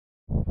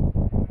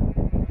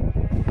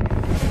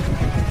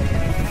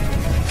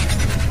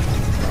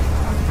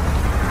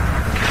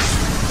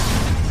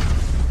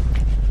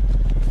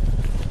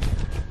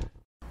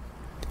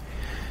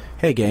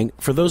Hey gang,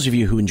 for those of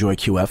you who enjoy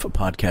QF, a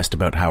podcast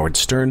about Howard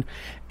Stern,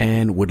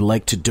 and would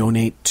like to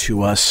donate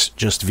to us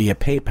just via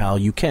PayPal,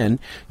 you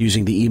can,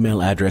 using the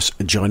email address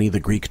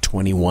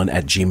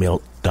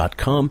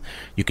johnnythegreek21@gmail.com.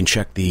 You can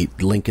check the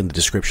link in the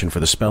description for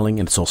the spelling,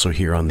 and it's also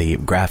here on the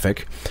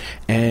graphic.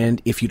 And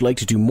if you'd like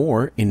to do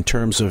more in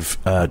terms of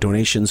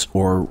donations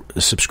or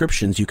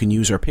subscriptions, you can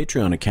use our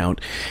Patreon account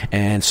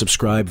and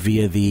subscribe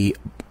via the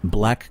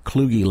Black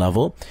Kluge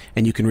level,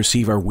 and you can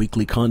receive our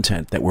weekly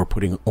content that we're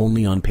putting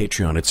only on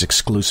Patreon. It's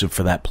exclusive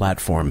for that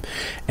platform.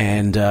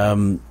 And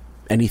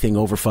anything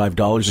over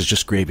 $5 is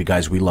just gravy,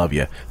 guys. We love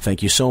you.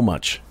 Thank you so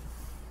much.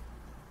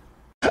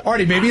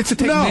 Artie, maybe it's to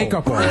take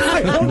makeup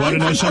off. You want to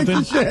know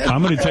something?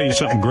 I'm going to tell you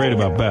something great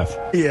about Beth.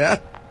 Yeah.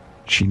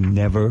 She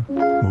never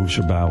moves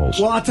her bowels.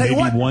 Well, I'll tell you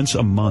what. Maybe once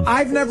a month.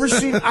 I've never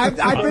seen. I've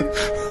been.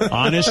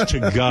 Honest to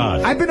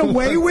God. I've been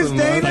away with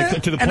Dana,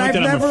 like, to the point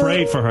that I'm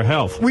afraid for her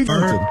health. We've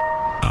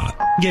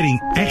getting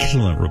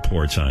excellent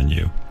reports on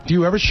you. Do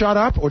you ever shut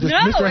up, or does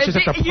Mr. X just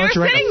have to punch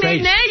her in the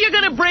face? Now you're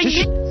going to bring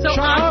me. So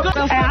I'm going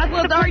to ask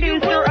the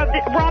producer of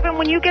the, Robin,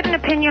 when you get an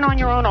opinion on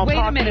your own, I'll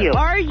talk to you.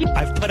 Are you?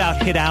 I've put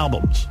out hit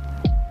albums.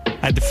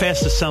 I had the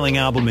fastest selling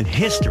album in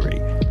history.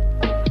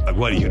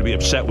 What, are you going to be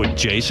upset with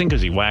Jason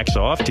because he whacks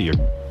off to your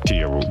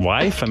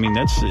wife? I mean,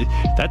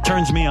 that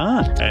turns me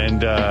on.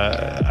 And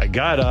I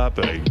got up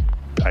and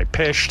I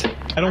pished.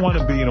 I don't want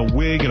to be in a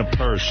wig and a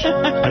purse.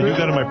 I do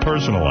that in my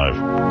personal life.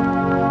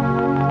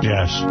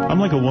 Yes. I'm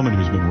like a woman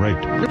who's been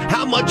raped.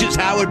 How much is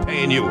Howard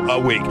paying you a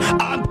week?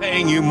 I'm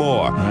paying you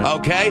more,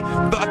 okay?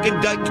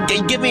 Fucking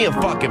give me a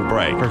fucking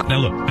break. Now,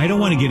 look, I don't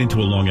want to get into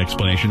a long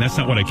explanation. That's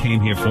not what I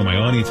came here for. My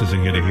audience isn't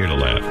here to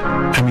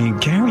laugh. I mean,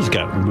 Gary's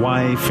got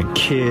wife and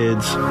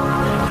kids.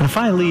 And if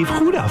I leave,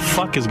 who the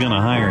fuck is going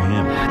to hire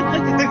him?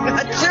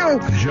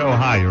 Joe,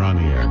 hi, you're on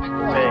the air.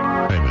 Hey,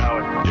 man.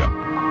 Howard. Yeah.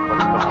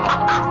 What's going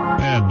on?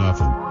 Man,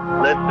 nothing.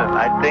 Listen,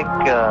 I think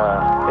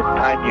it's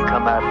time you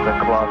come out of the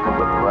closet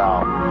with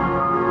Ralph.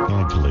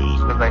 Oh,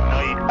 please. Because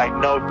I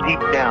know deep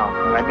down,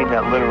 and I mean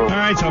that literally. All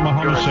right, so I'm a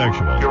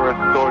homosexual. You're a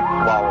sword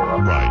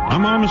swallower. Right.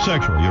 I'm a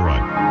homosexual. You're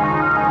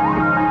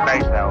right.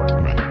 Thanks, Howard.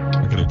 Right.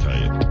 I'm going to tell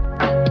you.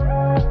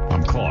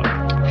 I'm caught.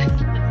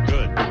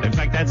 Good. In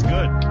fact, that's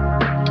good.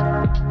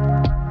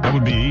 That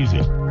would be easy.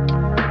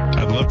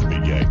 I'd love to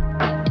be gay.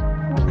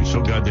 It's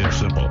so goddamn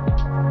simple.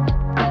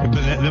 But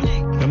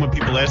then when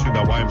people ask me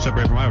about why I'm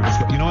separated from my wife, I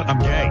just go, you know what? I'm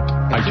gay.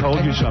 I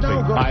told you something.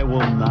 I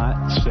will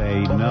not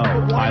say no.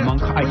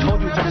 I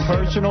told you it's a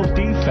personal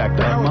defect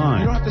of mine.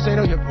 You don't have to say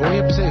no. All you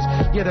have to say is,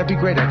 yeah, that'd be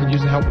great. I could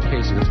use the help with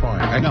Casey. That's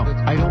fine. No,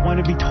 I don't want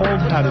to be told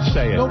how to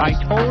say it. I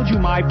told you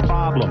my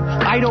problem.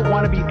 I don't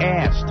want to be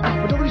asked.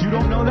 You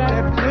don't know that?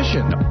 Bad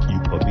position. No, you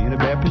put me in a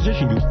bad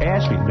position. You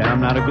asked me. Then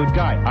I'm not a good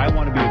guy. I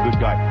want to be a good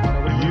guy.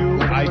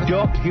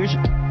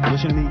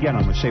 Listen to me again.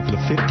 I'm going to say for the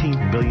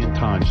 15th billionth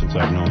time since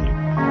I've known you.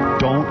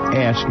 Don't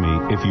ask me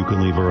if you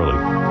can leave early.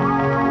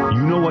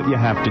 You know what you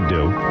have to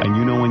do, and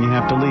you know when you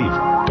have to leave.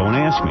 Don't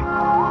ask me.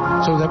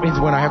 So that means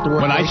when I have to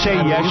work when late, I say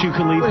yes, you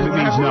can leave, it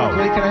means no.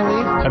 Late, can I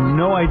leave? I have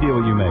no idea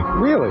what you make.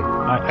 Really?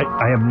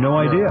 I have no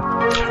idea.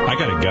 I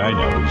got a guy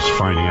now who's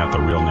finding out the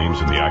real names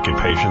and the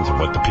occupations of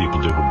what the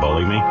people do who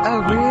bully me.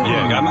 Oh, really?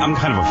 Yeah, I'm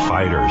kind of a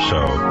fighter,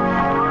 so...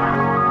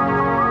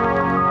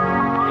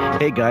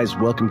 Hey guys,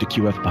 welcome to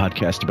QF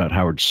Podcast about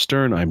Howard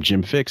Stern. I'm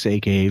Jim Fix,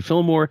 a.k.a.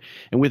 Fillmore,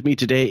 and with me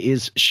today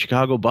is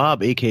Chicago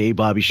Bob, a.k.a.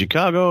 Bobby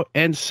Chicago,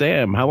 and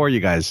Sam. How are you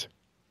guys?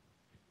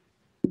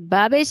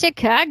 Bobby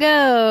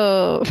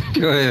Chicago.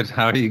 Good.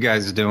 How are you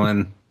guys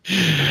doing?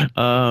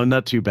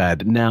 Not too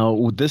bad.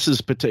 Now,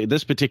 this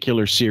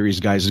particular series,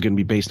 guys, is going to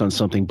be based on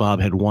something Bob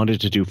had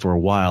wanted to do for a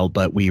while,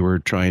 but we were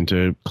trying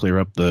to clear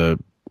up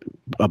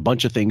a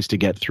bunch of things to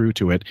get through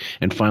to it,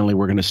 and finally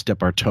we're going to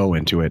step our toe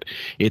into it.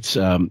 It's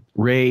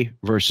Ray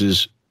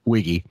versus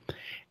Wiggy,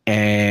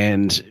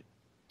 and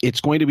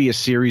it's going to be a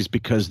series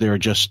because there are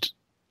just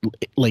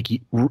like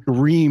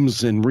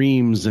reams and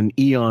reams and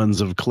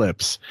eons of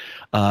clips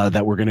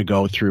that we're going to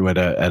go through at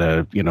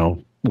a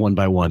one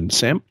by one.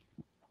 Sam?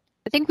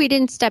 I think we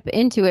didn't step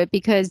into it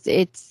because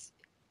it's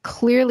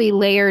clearly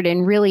layered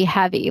and really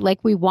heavy, like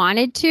we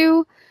wanted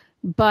to,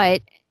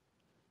 but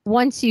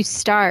once you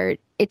start,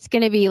 it's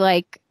going to be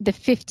like the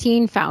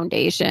 15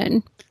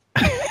 Foundation,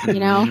 you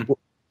know?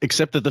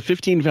 Except that the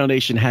 15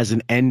 Foundation has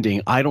an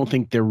ending. I don't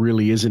think there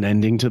really is an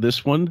ending to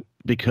this one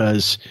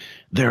because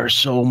there's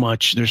so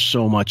much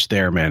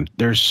there, man.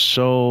 There's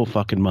so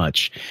fucking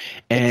much.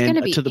 And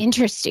it's going to be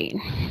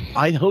interesting.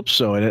 I hope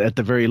so, at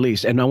the very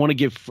least. And I want to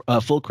give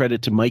full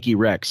credit to Mikey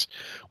Rex,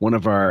 one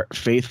of our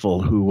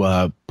faithful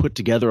who put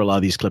together a lot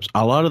of these clips.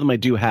 A lot of them I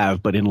do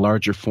have, but in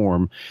larger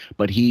form.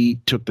 But he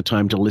took the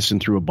time to listen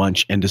through a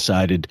bunch and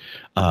decided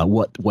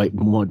what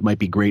might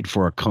be great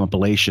for a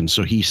compilation.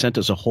 So he sent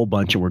us a whole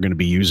bunch, and we're going to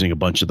be using a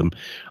bunch of them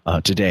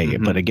today.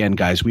 Mm-hmm. But again,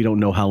 guys, we don't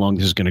know how long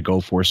this is going to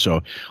go for.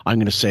 So I'm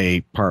going to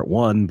say part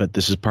one, but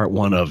this is part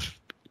one of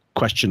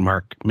question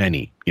mark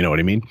many. You know what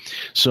I mean?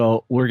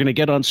 So we're going to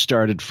get on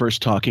started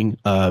first talking,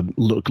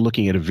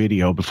 looking at a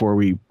video before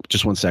we,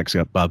 just one sec,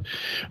 Bob.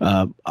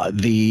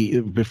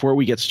 Before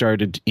we get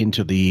started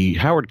into the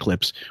Howard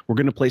clips, we're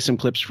going to play some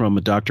clips from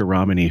Dr.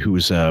 Ramani,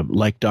 who's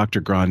like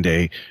Dr.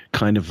 Grande,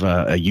 kind of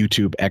a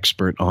YouTube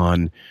expert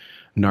on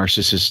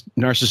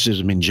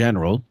narcissism in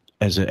general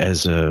as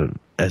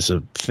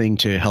a thing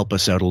to help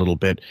us out a little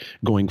bit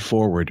going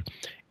forward.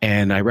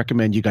 And I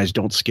recommend you guys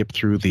don't skip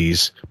through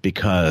these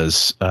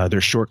because they're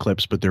short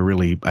clips, but they're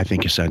really, I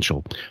think,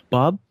 essential.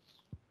 Bob?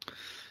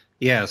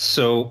 Yeah,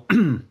 so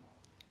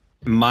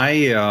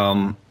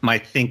my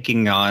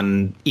thinking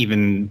on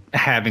even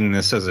having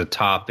this as a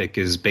topic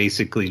is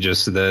basically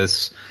just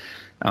this.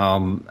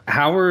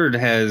 Howard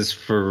has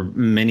for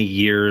many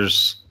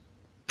years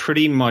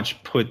pretty much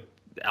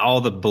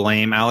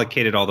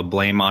allocated all the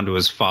blame onto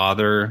his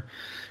father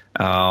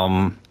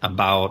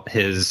about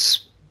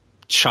his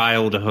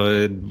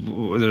childhood.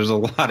 There's a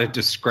lot of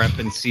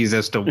discrepancies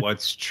as to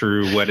what's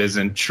true, what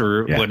isn't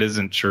true, what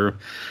isn't true.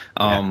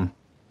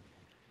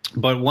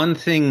 But one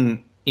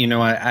thing,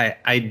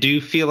 I do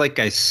feel like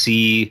I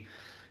see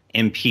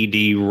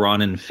MPD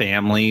run in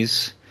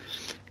families,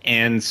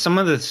 and some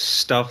of the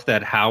stuff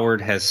that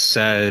Howard has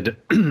said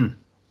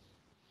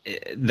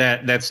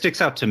that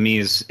sticks out to me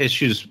is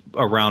issues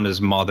around his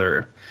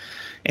mother.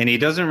 And he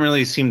doesn't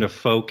really seem to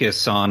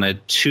focus on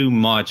it too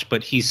much,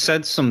 but he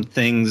said some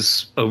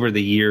things over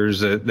the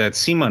years that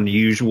seem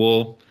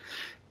unusual.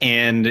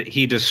 And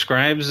he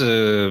describes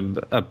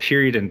a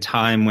period in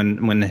time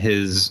when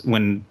his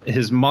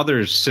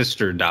mother's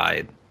sister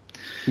died.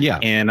 Yeah.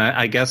 And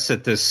I guess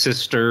that this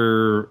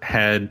sister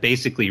had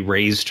basically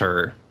raised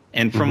her.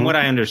 And from what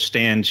I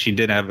understand, she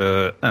did have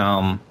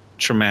a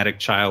traumatic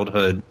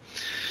childhood.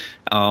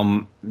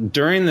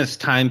 During this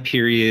time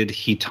period,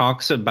 he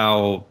talks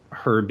about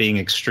her being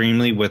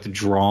extremely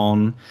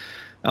withdrawn,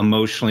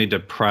 emotionally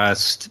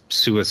depressed,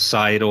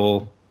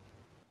 suicidal.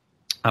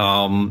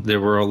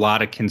 There were a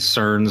lot of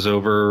concerns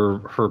over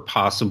her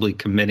possibly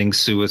committing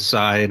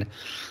suicide.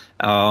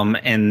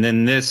 And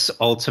then this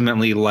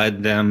ultimately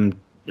led them,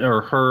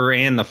 or her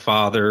and the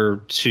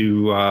father,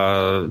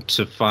 to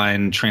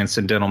find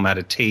transcendental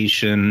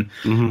meditation,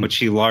 which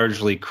he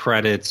largely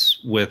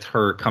credits with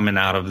her coming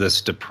out of this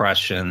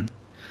depression.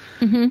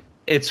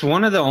 It's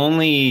one of the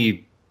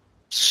only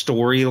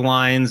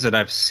storylines that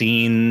I've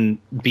seen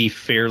be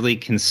fairly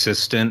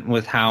consistent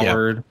with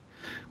Howard.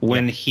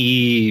 When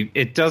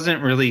it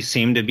doesn't really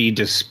seem to be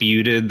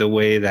disputed the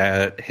way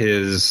that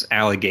his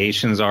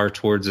allegations are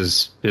towards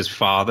his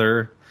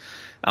father.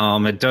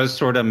 It does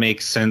sort of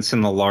make sense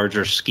in the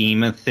larger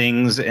scheme of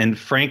things. And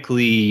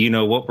frankly,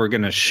 what we're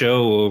going to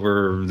show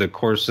over the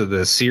course of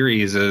the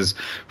series is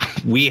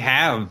we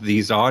have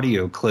these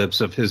audio clips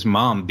of his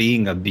mom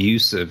being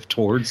abusive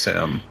towards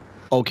him.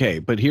 Okay,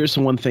 but here's the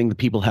one thing that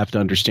people have to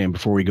understand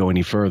before we go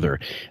any further.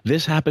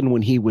 This happened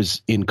when he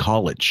was in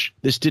college.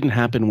 This didn't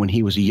happen when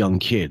he was a young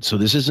kid. So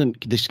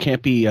this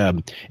can't be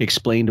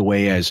explained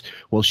away as,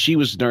 well, she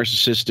was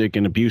narcissistic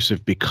and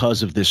abusive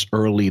because of this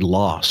early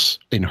loss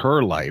in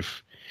her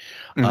life.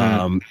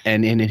 And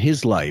in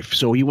his life.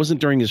 So he wasn't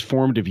during his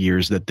formative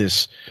years that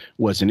this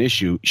was an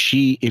issue.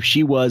 If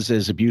she was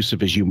as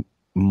abusive as you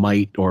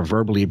might, or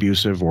verbally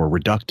abusive or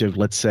reductive,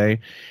 let's say,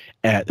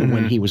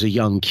 when he was a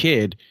young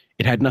kid,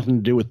 it had nothing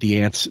to do with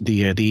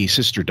the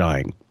sister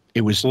dying.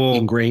 It was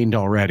ingrained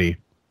already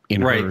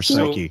in her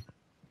psyche.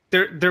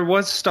 So there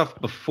was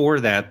stuff before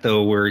that,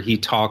 though, where he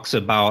talks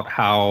about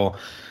how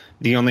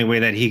the only way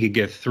that he could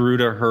get through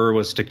to her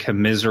was to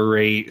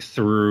commiserate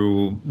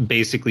through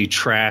basically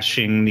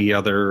trashing the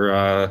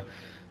other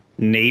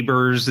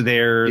neighbors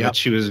there, that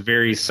she was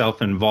very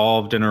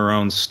self-involved in her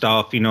own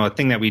stuff. A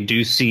thing that we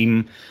do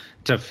seem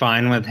to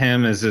find with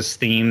him is this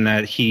theme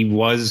that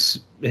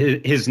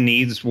his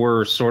needs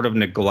were sort of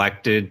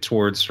neglected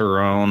towards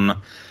her own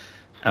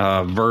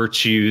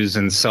virtues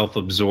and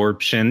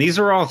self-absorption. These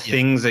are all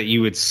things that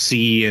you would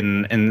see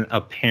in a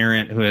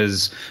parent who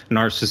has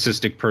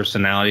narcissistic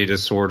personality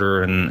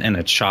disorder and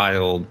a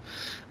child.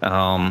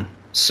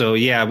 So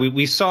yeah,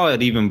 we saw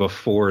it even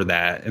before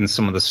that in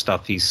some of the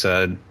stuff he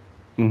said.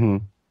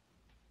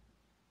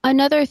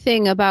 Another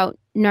thing about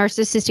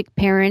narcissistic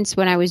parents,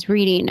 when I was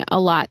reading a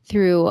lot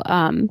through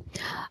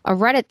a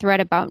Reddit thread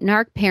about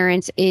narc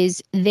parents,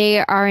 is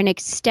they are an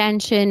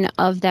extension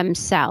of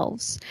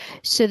themselves.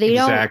 So they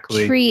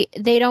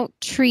don't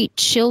treat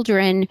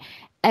children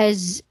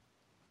as,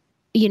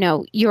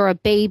 you're a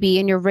baby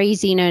and you're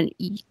raising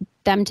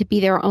them to be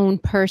their own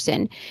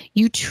person.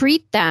 You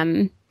treat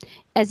them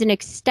as an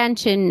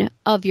extension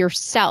of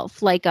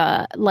yourself, like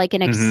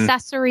an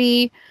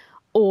accessory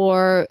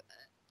or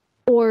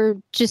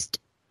just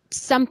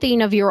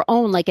something of your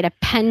own, like an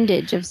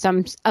appendage of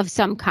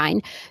some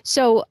kind.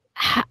 So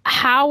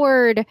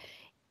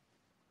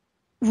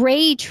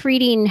Ray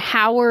treating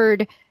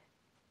Howard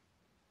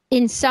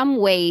in some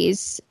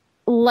ways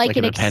like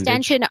an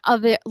extension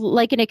of it,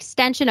 like an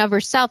extension of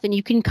herself. And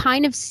you can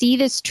kind of see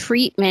this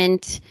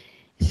treatment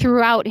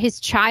throughout his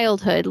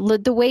childhood,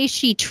 the way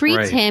she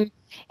treats him.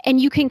 And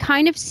you can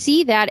kind of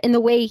see that in the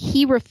way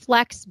he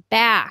reflects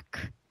back.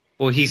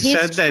 Well, he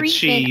said that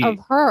she of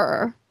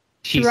her.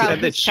 He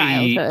said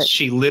that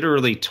she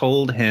literally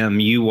told him,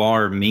 "You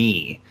are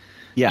me.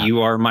 Yeah,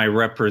 you are my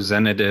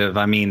representative."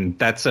 I mean,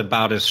 that's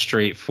about as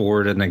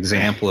straightforward an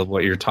example of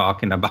what you're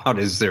talking about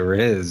as there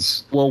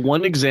is. Well,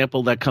 one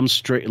example that comes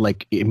straight,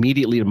 like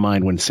immediately to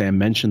mind when Sam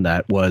mentioned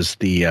that was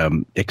the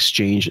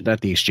exchange.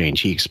 Not the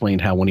exchange. He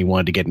explained how when he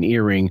wanted to get an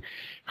earring,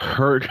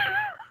 her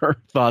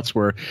thoughts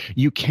were,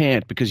 "You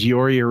can't because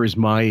your ear is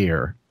my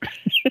ear."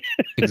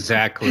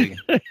 Exactly.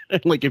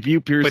 Like if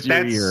you pierce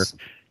your ear,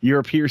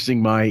 you're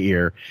piercing my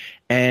ear.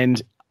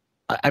 And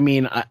I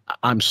mean,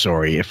 I'm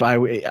sorry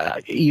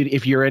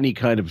if you're any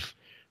kind of,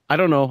 I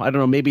don't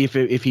know. Maybe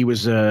if he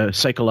was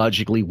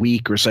psychologically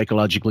weak or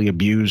psychologically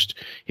abused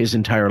his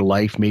entire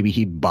life, maybe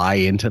he'd buy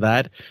into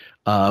that.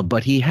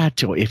 But he had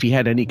to, if he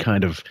had any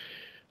kind of,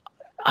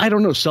 I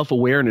don't know,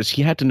 self-awareness,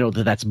 he had to know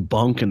that that's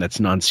bunk and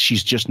that's nonsense.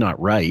 She's just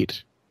not right,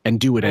 and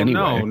do it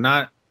anyway.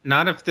 No,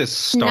 not if this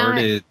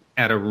started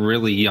at a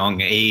really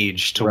young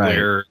age to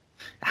where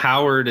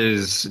Howard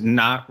is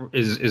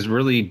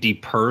really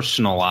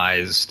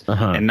depersonalized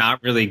and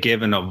not really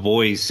given a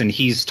voice. And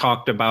he's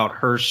talked about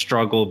her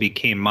struggle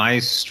became my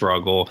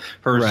struggle.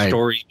 Her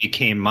story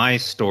became my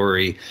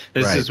story.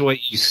 This is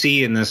what you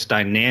see in this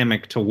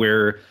dynamic to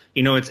where,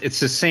 you know, it's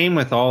the same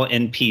with all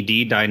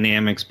NPD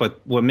dynamics,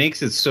 but what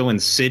makes it so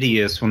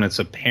insidious when it's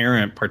a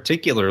parent,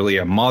 particularly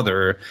a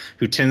mother,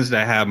 who tends to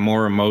have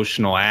more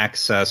emotional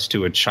access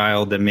to a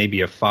child than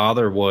maybe a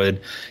father would,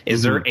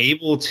 is they're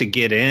able to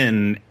get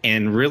in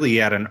and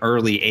really at an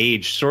early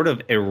age sort of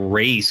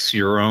erase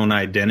your own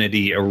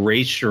identity,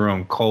 erase your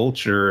own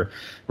culture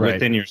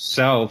within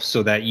yourself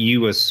so that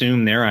you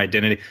assume their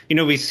identity. You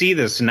know, we see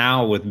this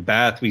now with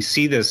Beth. We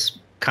see this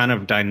kind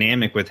of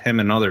dynamic with him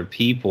and other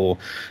people.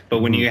 But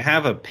when you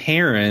have a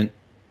parent,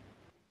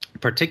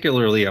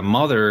 particularly a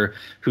mother,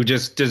 who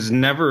just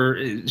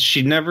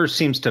she never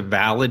seems to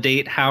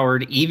validate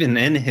Howard, even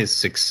in his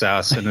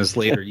success in his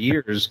later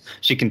years.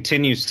 She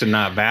continues to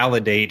not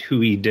validate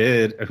who he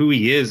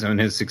is and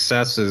his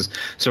successes.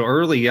 So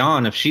early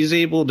on, if she's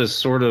able to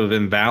sort of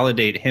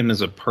invalidate him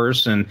as a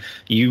person,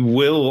 you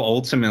will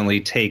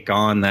ultimately take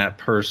on that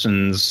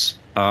person's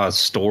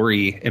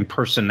story and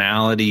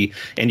personality,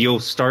 and you'll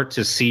start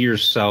to see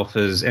yourself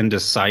as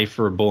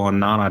indecipherable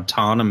and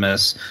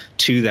non-autonomous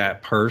to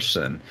that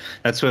person.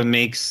 That's what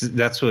makes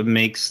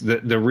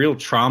the real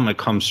trauma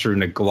comes through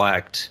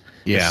neglect,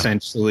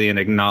 essentially, and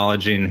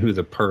acknowledging who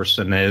the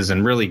person is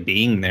and really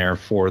being there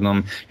for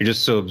them. You're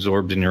just so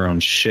absorbed in your own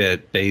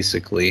shit,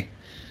 basically.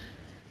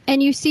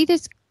 And you see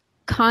this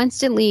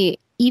constantly,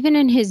 even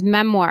in his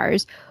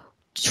memoirs,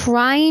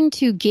 trying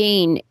to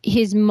gain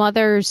his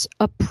mother's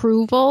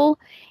approval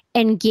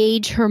and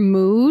gauge her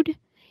mood.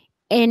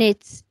 And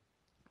it's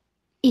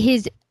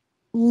his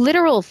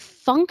literal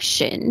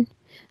function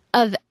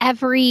of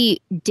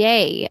every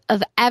day,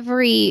 of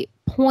every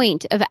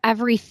point, of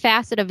every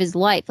facet of his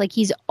life. Like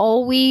he's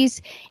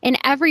always, in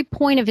every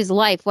point of his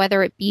life,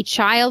 whether it be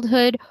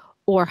childhood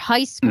or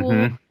high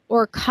school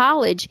or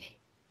college,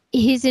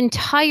 his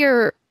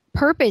entire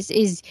purpose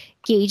is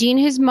gauging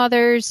his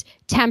mother's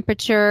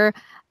temperature,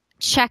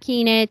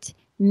 checking it,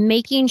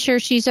 making sure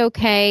she's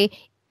okay.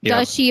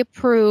 Does she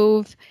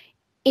approve?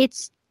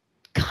 It's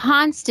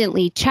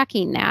constantly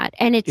checking that,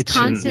 and it's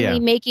constantly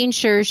making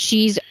sure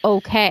she's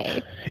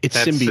okay. It's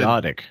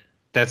symbiotic.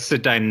 That's the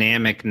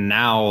dynamic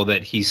now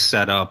that he's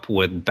set up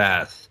with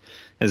Beth,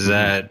 is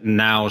that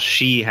now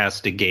she has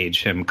to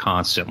gauge him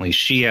constantly.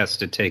 She has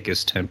to take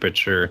his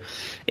temperature.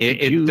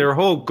 Their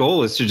whole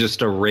goal is to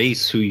just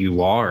erase who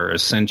you are,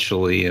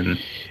 essentially. And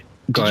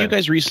did you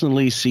guys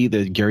recently see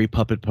that Gary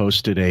Puppet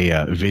posted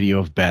a video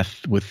of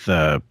Beth with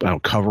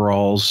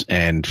coveralls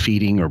and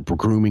feeding or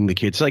grooming the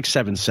kids? It's like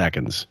 7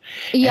 seconds.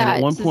 Yeah, and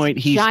at one point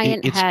he's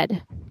giant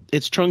head.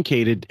 It's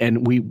truncated,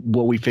 and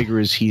what we figure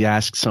is he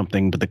asked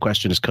something, but the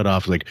question is cut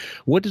off. Like,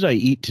 what did I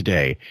eat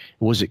today?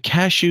 Was it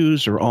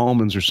cashews or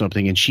almonds or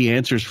something? And she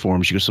answers for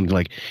him. She goes something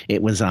like,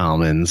 it was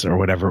almonds or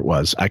whatever it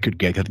was. I could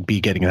be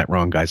getting that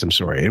wrong, guys. I'm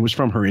sorry. It was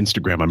from her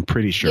Instagram, I'm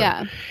pretty sure.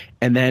 Yeah.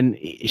 And then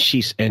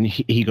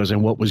he goes,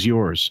 and what was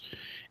yours?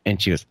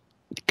 And she goes,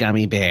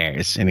 gummy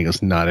bears. And he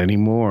goes, not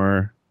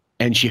anymore.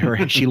 And she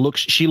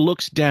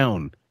looks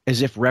down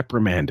as if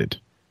reprimanded,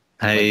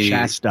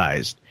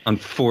 chastised.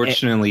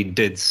 Unfortunately,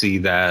 did see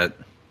that.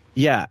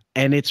 Yeah,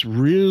 and it's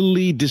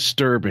really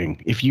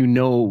disturbing if you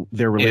know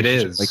their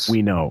relationship, it is. like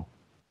we know.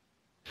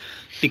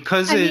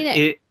 Because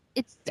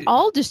it's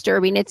all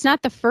disturbing. It's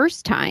not the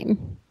first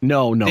time.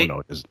 No,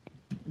 it isn't.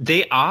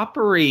 They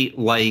operate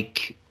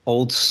like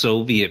old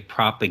Soviet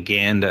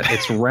propaganda.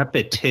 It's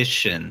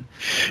repetition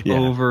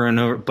over and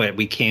over. But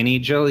we can't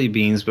eat jelly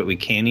beans,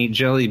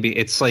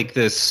 It's like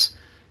this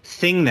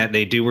thing that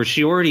they do where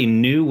she already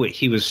knew what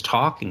he was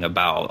talking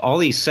about. All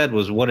he said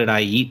was, what did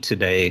I eat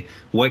today?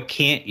 What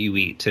can't you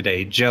eat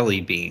today?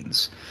 Jelly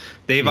beans.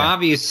 They've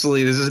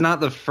obviously, this is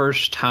not the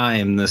first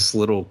time this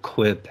little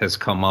quip has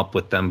come up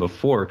with them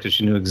before, because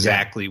you knew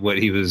exactly what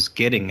he was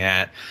getting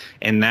at.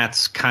 And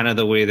that's kind of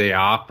the way they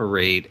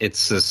operate.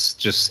 It's this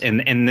just,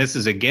 and this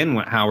is again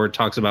what Howard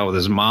talks about with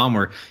his mom,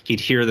 where he'd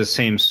hear the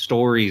same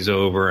stories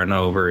over and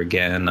over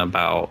again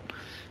about.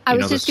 I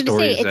was just going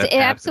to say, it's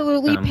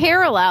absolutely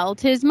parallel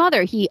to his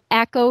mother. He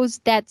echoes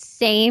that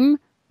same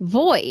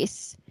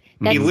voice.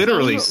 He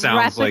literally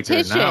sounds like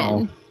her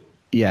now.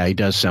 Yeah, he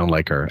does sound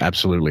like her.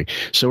 Absolutely.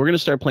 So we're going to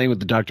start playing with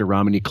the Dr.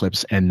 Romney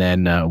clips, and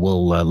then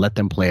we'll let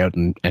them play out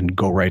and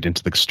go right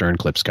into the Stern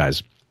clips,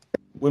 guys.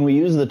 When we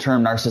use the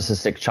term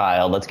narcissistic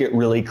child, let's get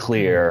really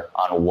clear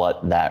on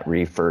what that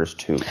refers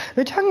to.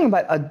 We're talking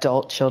about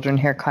adult children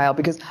here, Kyle,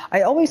 because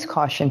I always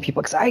caution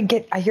people, because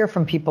I hear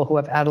from people who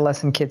have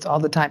adolescent kids all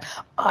the time,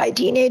 my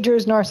teenager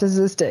is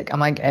narcissistic. I'm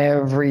like,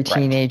 every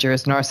teenager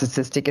is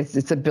narcissistic.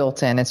 It's a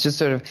built-in. It's just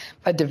sort of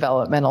a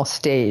developmental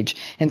stage.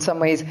 In some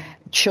ways,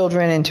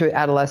 children into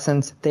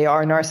adolescence, they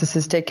are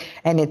narcissistic,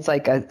 and it's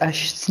like a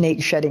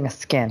snake shedding a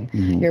skin.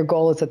 Mm-hmm. Your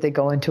goal is that they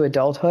go into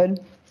adulthood,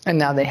 and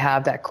now they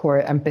have that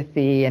core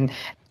empathy and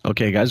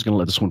okay, guys, going to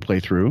let this one play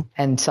through.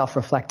 And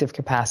self-reflective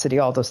capacity,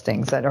 all those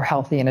things that are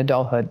healthy in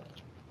adulthood.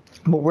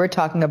 But we're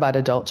talking about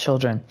adult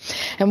children.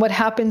 And what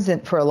happens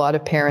for a lot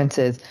of parents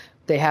is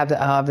they have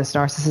this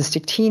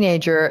narcissistic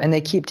teenager, and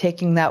they keep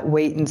taking that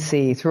wait and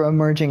see through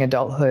emerging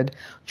adulthood,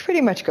 which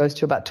pretty much goes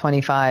to about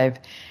 25.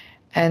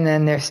 And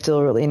then they're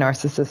still really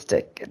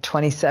narcissistic.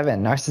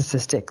 27,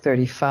 narcissistic.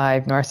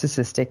 35,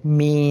 narcissistic,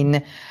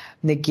 mean,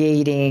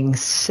 negating,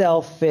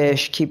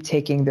 selfish, keep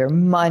taking their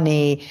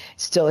money,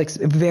 still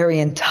very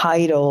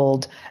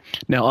entitled.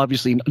 Now,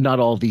 obviously,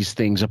 not all of these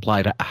things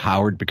apply to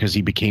Howard because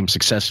he became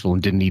successful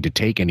and didn't need to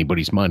take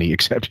anybody's money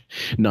except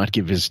not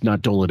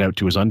dole it out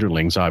to his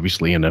underlings,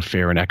 obviously, in a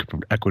fair and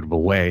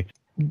equitable way.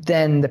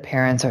 Then the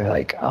parents are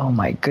like, oh,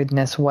 my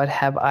goodness, what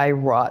have I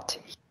wrought?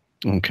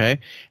 Okay.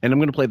 And I'm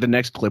going to play the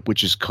next clip,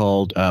 which is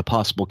called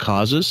Possible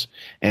Causes.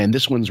 And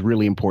this one's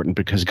really important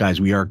because,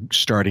 guys, we are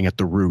starting at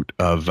the root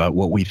of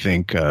what we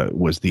think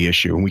was the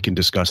issue. And we can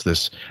discuss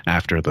this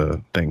after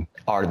the thing.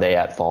 Are they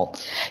at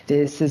fault?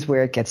 This is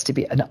where it gets to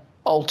be an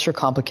ultra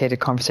complicated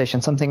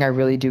conversation, something I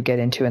really do get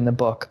into in the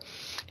book.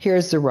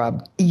 Here's the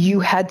rub. You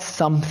had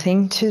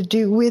something to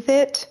do with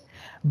it,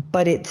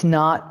 but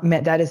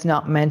that is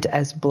not meant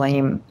as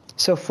blame.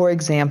 So, for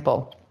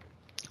example,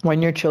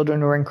 when your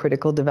children were in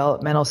critical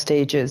developmental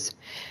stages,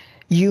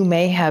 you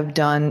may have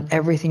done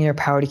everything in your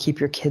power to keep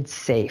your kids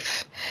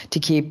safe, to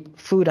keep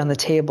food on the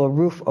table,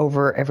 roof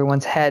over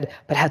everyone's head,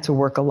 but had to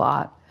work a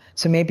lot.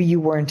 So maybe you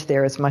weren't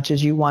there as much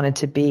as you wanted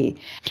to be.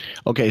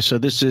 Okay, so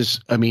this is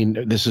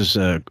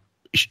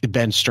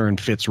Ben Stern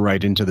fits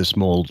right into this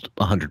mold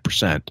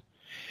 100%.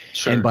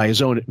 Sure. And by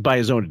his own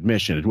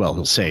admission, well,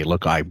 he'll say,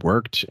 look, I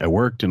worked,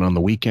 and on the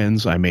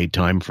weekends I made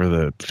time for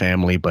the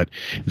family, but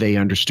they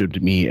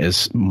understood me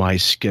as my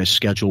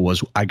schedule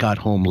was I got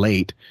home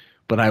late,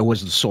 but I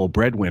was the sole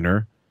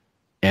breadwinner,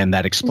 and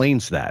that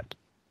explains that.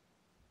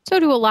 So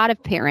do a lot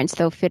of parents,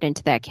 though, fit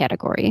into that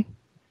category.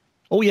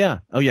 Oh, yeah.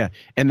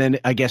 And then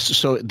I guess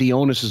so the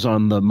onus is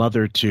on the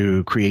mother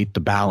to create the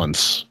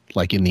balance,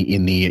 like in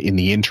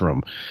the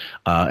interim.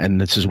 And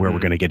this is where we're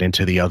going to get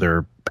into the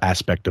other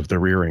aspect of the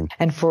rearing.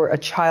 And for a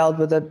child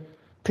with a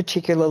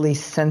particularly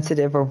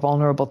sensitive or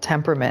vulnerable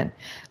temperament,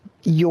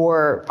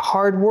 you're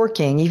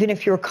hardworking, even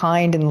if you're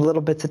kind in the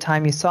little bits of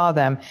time you saw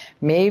them,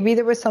 maybe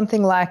there was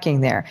something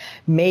lacking there.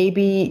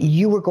 Maybe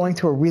you were going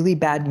through a really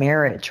bad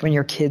marriage when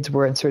your kids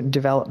were in certain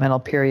developmental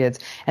periods.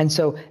 And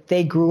so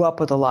they grew up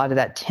with a lot of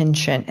that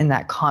tension and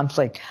that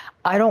conflict.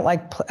 I don't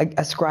like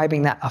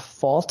ascribing that a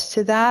fault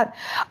to that,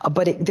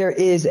 but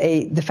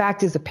the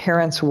fact is the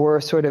parents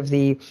were sort of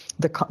the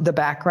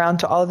background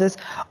to all of this.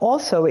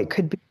 Also, it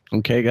could be.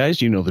 Okay,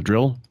 guys, you know the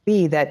drill.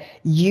 Be that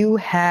you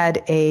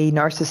had a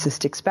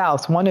narcissistic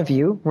spouse. One of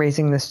you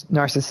raising this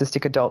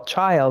narcissistic adult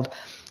child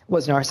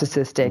was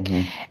narcissistic.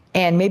 Mm-hmm.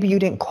 And maybe you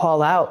didn't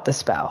call out the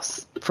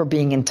spouse for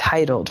being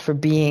entitled, for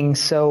being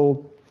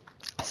so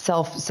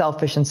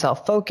selfish and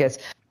self-focused.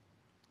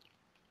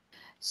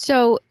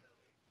 So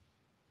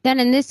then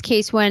in this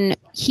case, when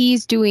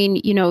he's doing,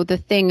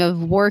 the thing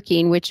of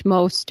working, which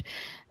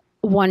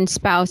one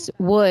spouse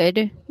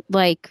would,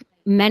 like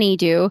many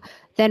do,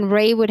 then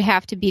Ray would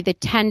have to be the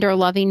tender,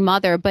 loving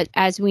mother. But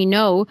as we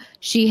know,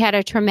 she had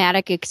a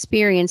traumatic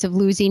experience of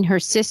losing her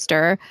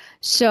sister.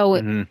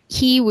 So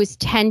he was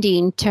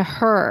tending to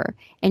her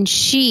and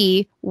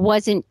she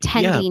wasn't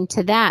tending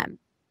to them.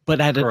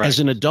 But as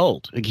an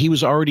adult, he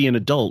was already an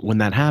adult when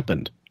that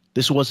happened.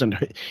 This wasn't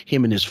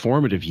him in his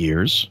formative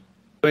years.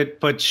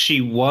 But she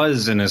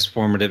was in his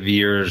formative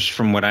years,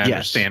 from what I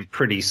understand,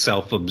 pretty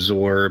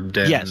self-absorbed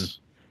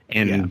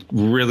and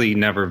really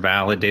never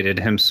validated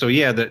him. So,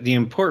 the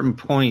important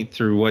point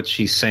through what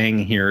she's saying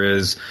here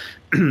is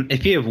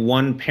if you have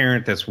one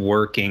parent that's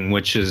working,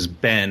 which is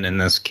Ben in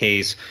this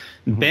case,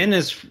 Ben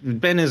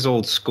is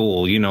old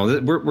school.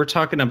 We're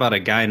talking about a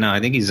guy now, I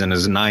think he's in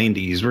his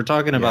 90s. We're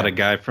talking about a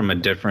guy from a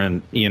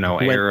different,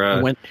 era.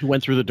 Who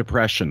went through the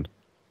Depression.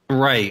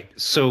 Right.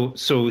 So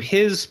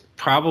his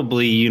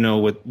probably, you know,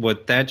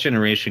 what that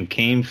generation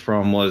came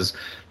from was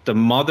the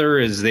mother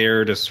is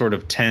there to sort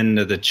of tend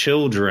to the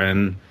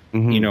children,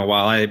 you know,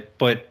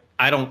 but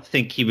I don't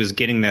think he was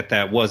getting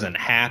that wasn't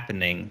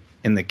happening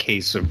in the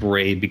case of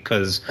Ray,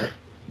 because,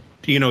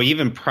 you know,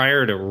 even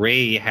prior to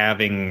Ray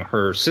having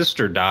her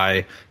sister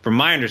die, from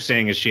my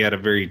understanding is she had a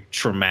very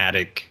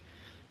traumatic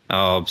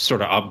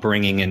sort of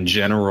upbringing in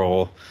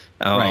general.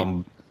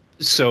 Right.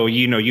 So,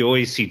 you know, you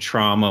always see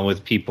trauma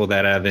with people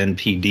that have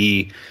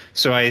NPD.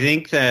 So I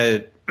think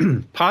that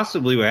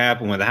possibly what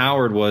happened with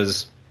Howard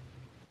was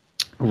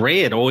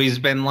Ray had always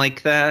been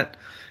like that.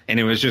 And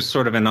it was just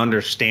sort of an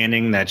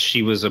understanding that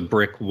she was a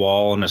brick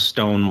wall and a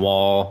stone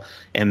wall.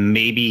 And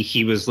maybe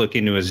he was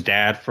looking to his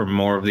dad for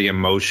more of the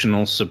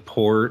emotional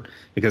support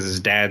because his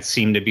dad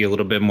seemed to be a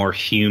little bit more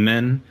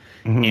human.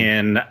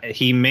 And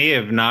he may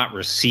have not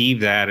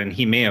received that, and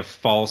he may have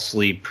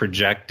falsely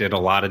projected a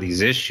lot of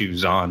these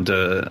issues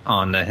onto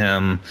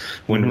him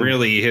when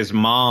really his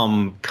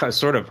mom,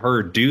 sort of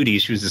her duty,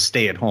 she was a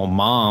stay-at-home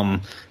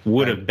mom,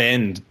 would have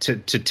been to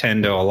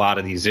tend to a lot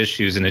of these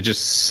issues, and it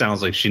just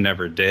sounds like she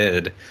never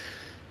did.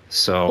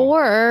 So,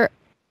 or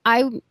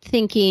I'm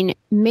thinking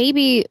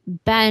maybe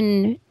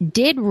Ben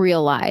did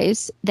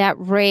realize that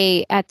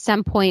Ray at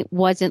some point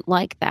wasn't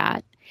like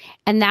that.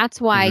 And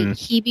that's why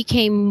he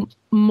became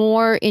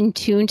more in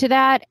tune to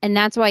that. And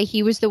that's why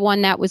he was the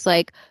one that was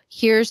like,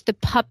 here's the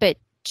puppet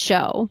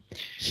show.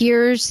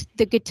 Here's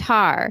the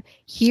guitar.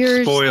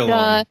 Here's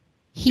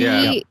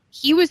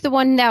he was the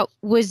one that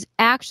was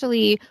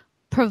actually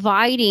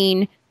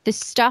providing the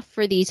stuff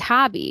for these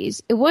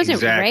hobbies. It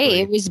wasn't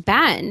Ray, it was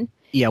Ben.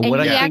 Yeah,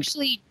 and he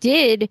actually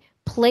did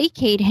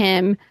placate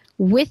him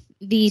with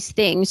these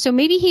things. So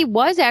maybe he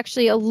was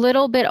actually a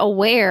little bit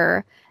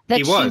aware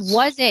that she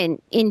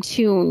wasn't in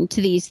tune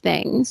to these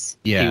things.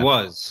 Yeah,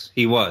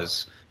 he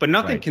was. But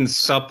nothing can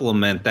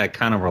supplement that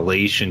kind of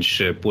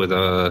relationship with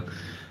a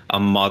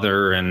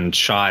mother and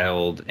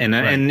child.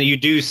 And you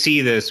do see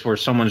this where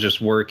someone's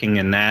just working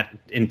and that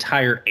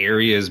entire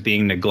area is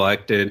being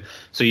neglected.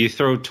 So you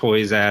throw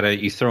toys at it,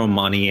 you throw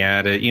money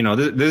at it. You know,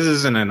 this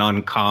isn't an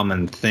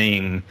uncommon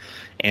thing.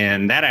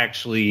 And that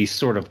actually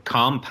sort of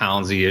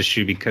compounds the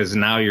issue because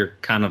now you're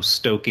kind of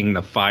stoking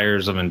the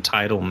fires of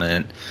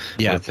entitlement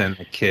within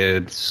the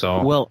kid.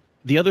 So, well,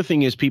 the other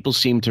thing is people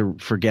seem to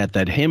forget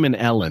that him and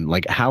Ellen,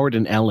 like Howard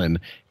and Ellen,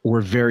 were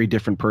very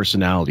different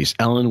personalities.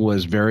 Ellen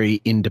was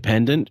very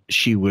independent.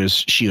 She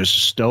was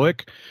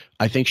stoic.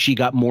 I think she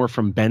got more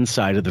from Ben's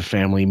side of the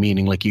family,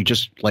 meaning like you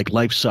just like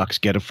life sucks,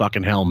 get a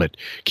fucking helmet,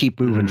 keep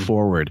moving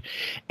forward.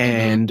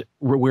 And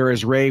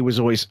whereas Ray was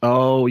always,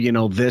 oh, you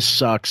know, this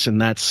sucks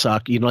and that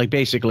sucks, you know, like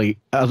basically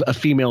a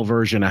female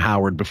version of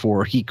Howard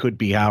before he could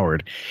be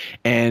Howard.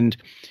 And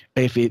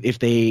if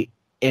they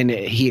and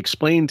he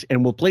explained,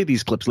 and we'll play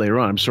these clips later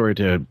on. I'm sorry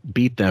to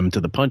beat them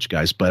to the punch,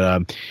 guys,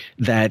 but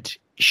that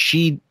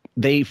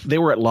they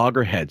were at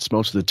loggerheads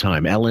most of the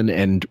time. Ellen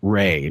and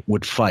Ray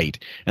would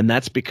fight, and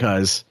that's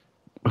because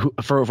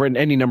for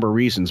any number of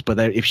reasons. But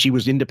that if she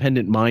was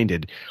independent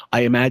minded,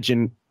 I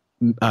imagine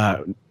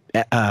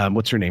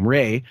what's her name,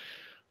 Ray,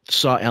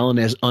 saw Ellen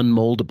as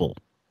unmoldable,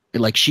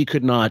 like she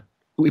could not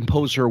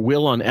impose her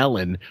will on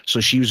Ellen, so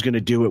she was going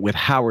to do it with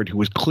Howard, who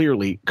was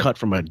clearly cut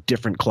from a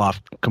different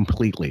cloth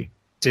completely.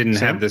 Didn't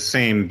have the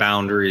same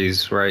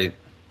boundaries, right?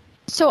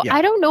 So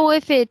I don't know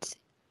if it's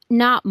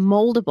not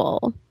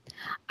moldable.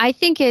 I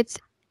think it's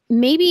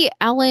maybe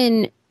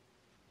Ellen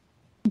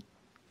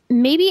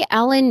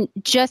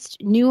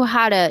just knew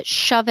how to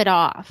shove it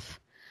off,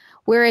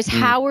 whereas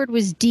Howard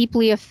was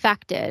deeply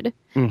affected.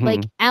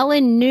 Like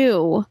Ellen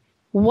knew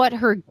what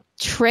her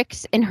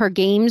tricks and her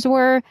games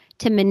were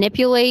to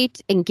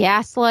manipulate and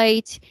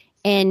gaslight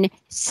and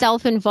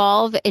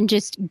self-involve and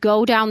just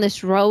go down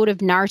this road of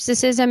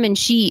narcissism. And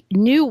she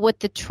knew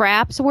what the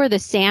traps were, the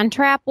sand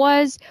trap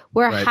was,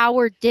 where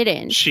Howard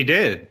didn't. She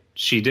did.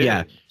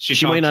 Yeah.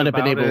 She might not have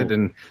been able,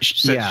 and she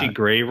said she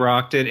gray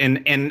rocked it.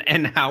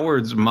 And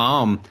Howard's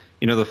mom,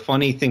 you know, the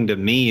funny thing to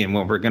me, and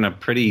what we're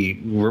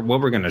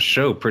gonna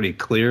show pretty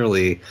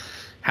clearly,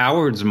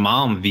 Howard's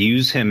mom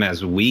views him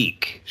as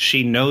weak.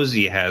 She knows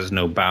he has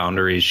no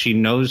boundaries. She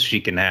knows she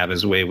can have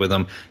his way with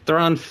him. They're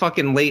on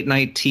fucking late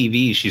night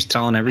TV. She's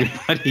telling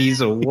everybody he's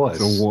a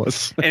wuss. He's a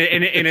wuss.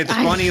 And it's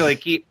funny,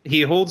 like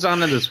he holds on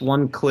to this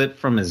one clip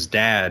from his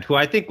dad, who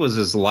I think was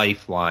his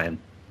lifeline.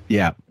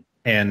 Yeah.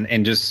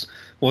 And just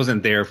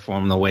wasn't there for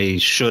him the way he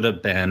should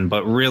have been.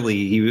 But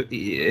really,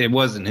 it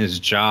wasn't his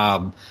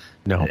job.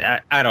 No.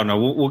 I don't know.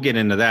 We'll get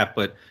into that.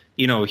 But,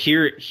 you know,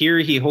 here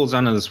he holds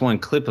on to this one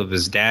clip of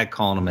his dad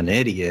calling him an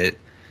idiot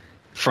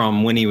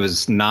from when he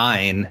was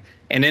 9.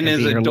 And in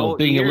his adult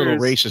being years, a little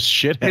racist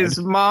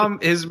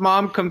shithead. His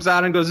mom comes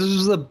out and goes, "This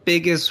is the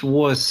biggest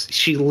wuss."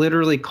 She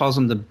literally calls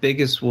him the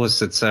biggest wuss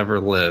that's ever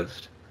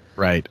lived.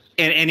 Right.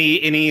 And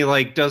he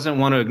like doesn't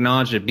want to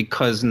acknowledge it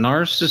because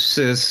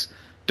narcissists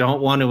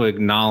don't want to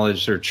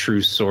acknowledge their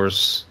true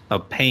source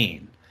of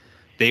pain.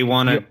 They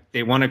want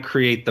to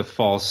create the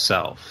false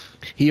self.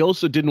 He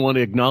also didn't want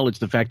to acknowledge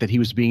the fact that he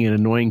was being an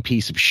annoying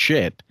piece of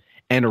shit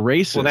and a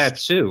racist. Well, that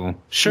too.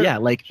 Sure. Yeah,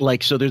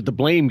 like so there's the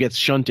blame gets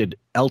shunted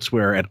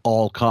elsewhere at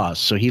all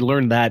costs. So he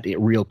learned that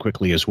real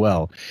quickly as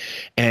well.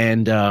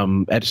 And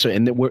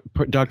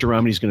Dr.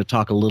 Romney's going to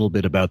talk a little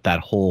bit about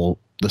that whole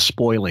the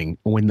spoiling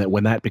when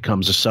that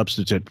becomes a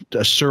substitute,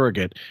 a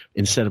surrogate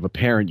instead of a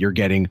parent. You're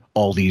getting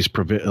all these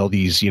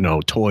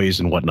toys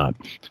and whatnot.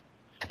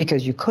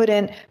 Because you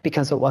couldn't,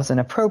 because it wasn't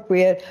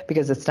appropriate,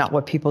 because it's not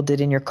what people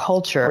did in your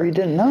culture. Or you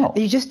didn't know.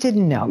 You just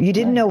didn't know. You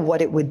didn't know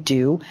what it would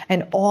do.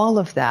 And all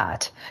of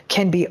that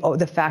can be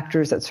the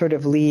factors that sort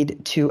of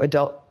lead to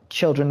adult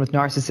children with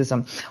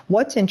narcissism.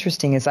 What's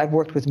interesting is I've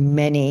worked with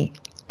many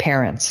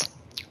parents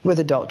with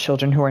adult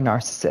children who are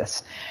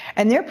narcissists.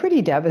 And they're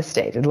pretty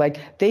devastated. Like,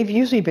 they've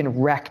usually been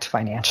wrecked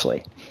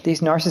financially.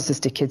 These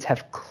narcissistic kids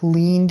have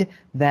cleaned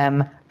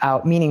them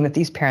out, meaning that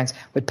these parents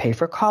would pay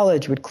for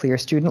college, would clear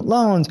student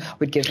loans,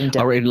 would give them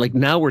debt. All right, like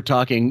now we're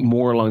talking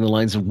more along the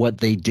lines of what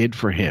they did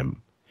for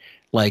him.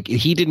 Like,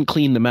 he didn't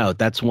clean them out.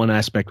 That's one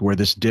aspect where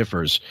this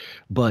differs.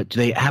 But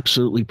they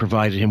absolutely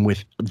provided him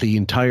with the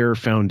entire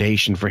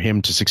foundation for him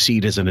to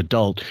succeed as an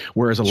adult,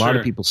 whereas a lot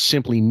of people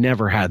simply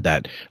never had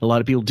that. A lot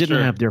of people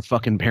didn't have their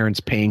fucking parents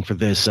paying for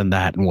this and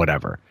that and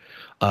whatever.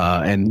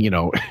 And,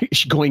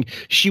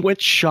 she went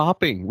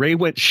shopping. Ray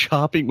went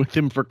shopping with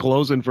him for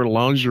clothes and for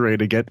lingerie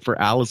to get for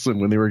Allison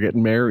when they were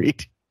getting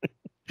married.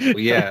 Well,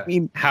 yeah, I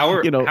mean,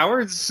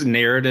 Howard's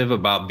narrative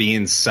about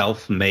being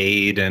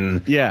self-made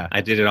and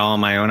I did it all on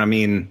my own. I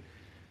mean,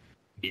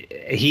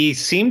 he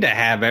seemed to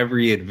have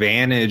every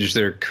advantage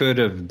there could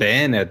have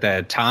been at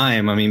that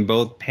time. I mean,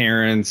 both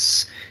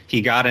parents.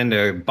 He got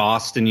into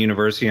Boston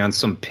University on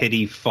some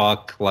pity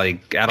fuck.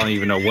 Like, I don't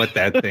even know what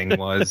that thing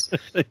was.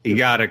 He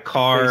got a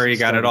car. He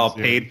got it all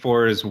paid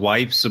for. His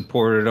wife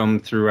supported him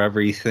through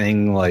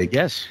everything. Like,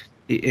 yes.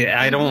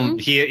 I don't.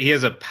 He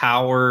has a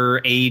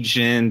power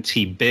agent.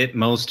 He bit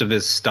most of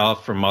his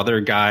stuff from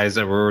other guys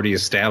that were already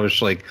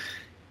established. Like,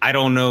 I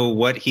don't know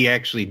what he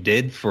actually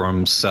did for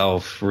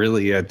himself.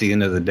 Really, at the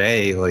end of the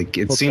day, like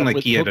it seemed like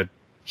he had a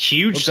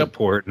huge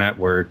support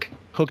network.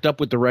 Hooked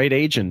up with the right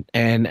agent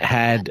and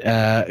had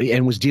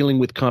and was dealing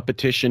with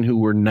competition who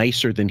were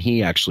nicer than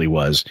he actually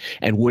was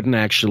and wouldn't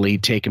actually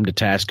take him to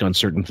task on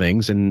certain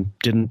things and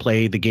didn't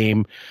play the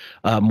game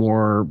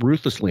more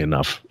ruthlessly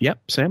enough. Yep,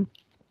 Sam.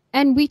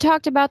 And we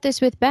talked about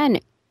this with Ben.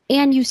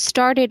 And you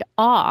started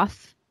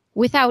off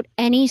without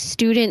any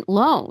student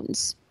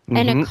loans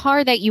and a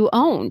car that you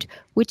owned,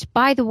 which,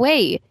 by the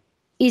way,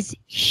 is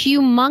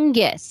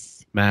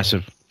humongous.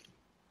 Massive.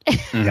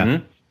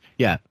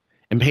 Yeah.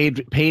 And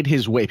paid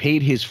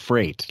his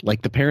freight.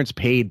 Like, the parents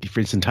paid for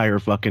his entire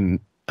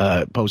fucking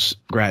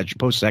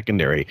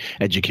post-secondary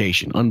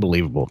education.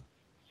 Unbelievable.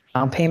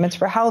 Payments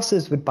for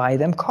houses, would buy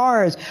them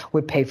cars,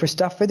 would pay for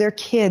stuff for their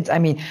kids. I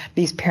mean,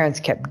 these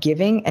parents kept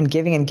giving and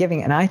giving and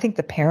giving. And I think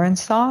the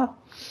parents thought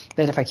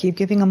that if I keep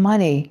giving them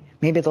money,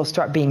 maybe they'll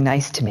start being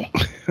nice to me.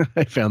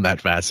 I found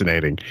that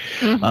fascinating.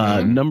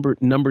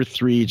 Number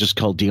 3, just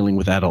called Dealing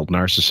with Adult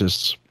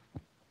Narcissists.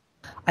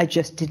 I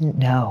just didn't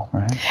know.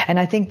 Right. And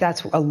I think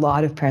that's a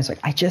lot of parents like,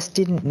 I just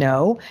didn't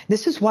know.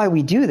 This is why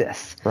we do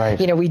this. Right.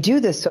 We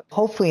do this so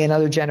hopefully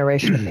another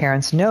generation of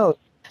parents know.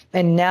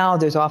 And now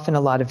there's often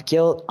a lot of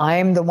guilt.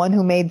 I'm the one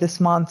who made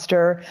this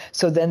monster.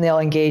 So then they'll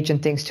engage in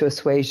things to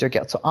assuage their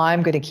guilt. So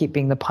I'm going to keep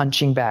being the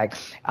punching bag.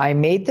 I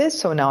made this,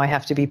 so now I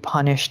have to be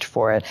punished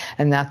for it.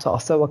 And that's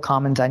also a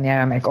common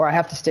dynamic. Or I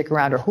have to stick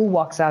around. Or who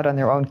walks out on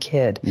their own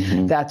kid?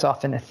 That's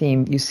often a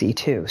theme you see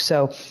too.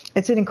 So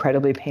it's an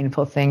incredibly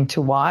painful thing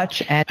to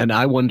watch. And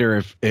I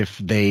wonder if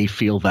they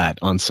feel that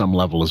on some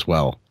level as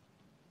well,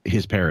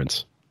 his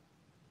parents.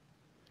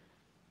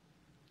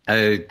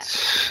 I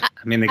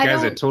mean, the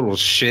guy's a total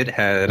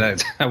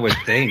shithead, I would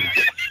think.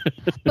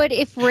 But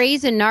if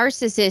Ray's a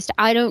narcissist,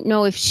 I don't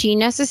know if she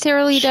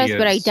necessarily does,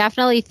 but I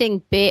definitely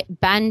think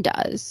Ben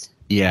does.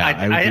 Yeah,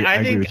 I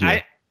agree with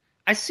you.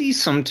 I see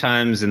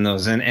sometimes in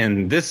those,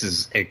 and this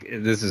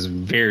is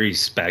very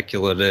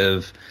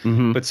speculative,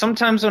 but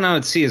sometimes when I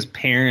would see his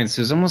parents,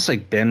 it was almost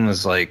like Ben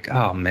was like,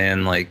 oh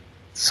man, like,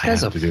 this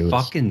guy's a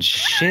fucking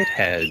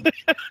shithead.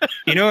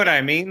 You know what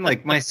I mean?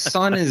 Like, my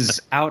son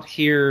is out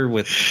here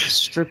with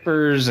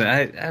strippers, and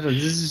I don't.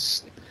 This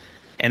is,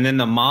 and then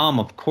the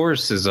mom, of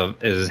course,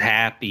 is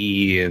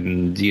happy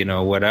and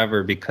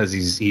whatever because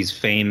he's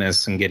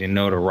famous and getting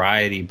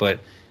notoriety. But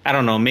I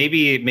don't know.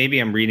 Maybe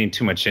I'm reading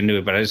too much into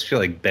it. But I just feel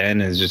like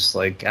Ben is just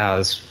like,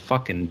 this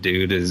fucking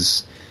dude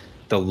is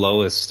the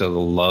lowest of the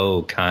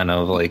low. Kind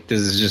of like,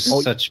 this is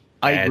just such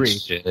bad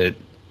shit.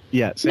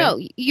 Yeah. No,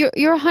 you're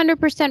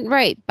 100%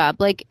 right, Bob.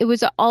 Like, it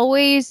was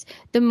always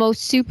the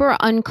most super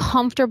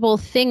uncomfortable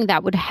thing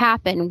that would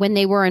happen when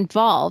they were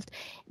involved.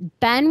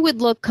 Ben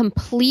would look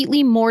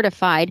completely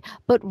mortified,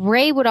 but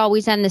Ray would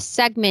always end the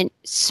segment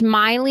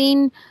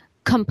smiling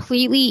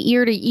completely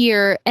ear to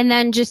ear and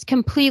then just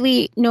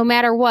completely, no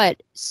matter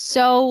what,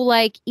 so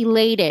like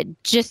elated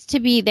just to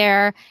be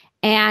there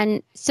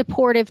and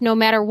supportive no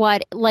matter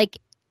what. Like,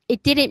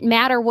 it didn't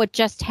matter what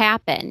just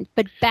happened.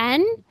 But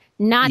Ben,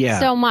 not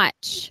so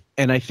much.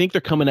 and I think they're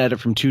coming at it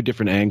from two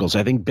different angles.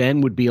 I think Ben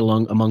would be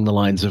along the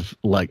lines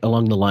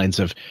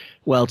of,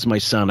 well, it's my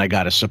son. I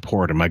got to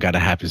support him. I got to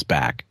have his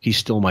back. He's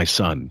still my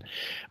son,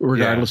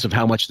 regardless of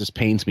how much this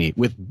pains me.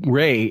 With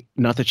Ray,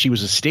 not that she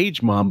was a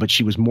stage mom, but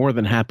she was more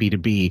than happy to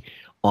be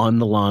on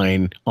the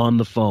line, on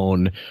the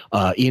phone,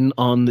 in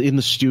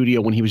the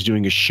studio when he was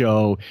doing a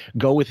show.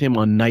 Go with him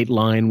on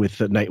Nightline with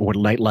the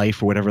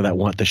Nightlife or whatever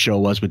the show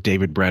was with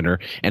David Brenner,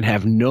 and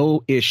have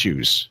no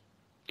issues.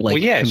 Well,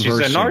 yeah, she's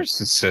a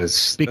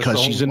narcissist because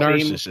she's a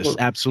narcissist.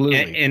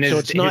 Absolutely. And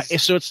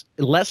so it's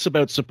less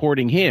about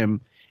supporting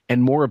him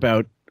and more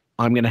about,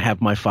 I'm going to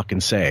have my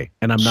fucking say,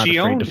 and I'm not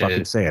afraid to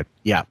fucking say it.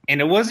 Yeah. And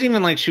it wasn't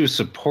even like she was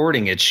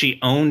supporting it. She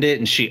owned it,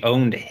 and she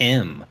owned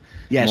him.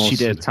 Yes, she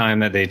did. Most of the time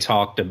that they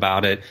talked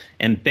about it.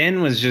 And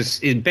Ben was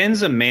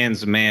Ben's a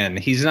man's man.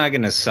 He's not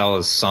going to sell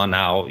his son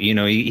out. You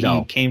know, he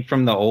came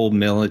from the old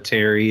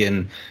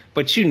military,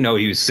 but you know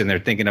he was sitting there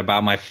thinking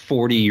about my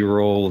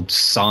 40-year-old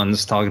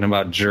son's talking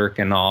about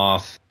jerking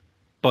off.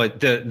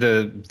 But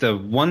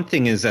the one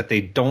thing is that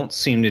they don't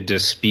seem to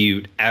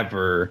dispute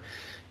ever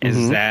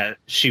is that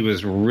she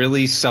was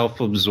really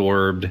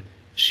self-absorbed.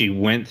 She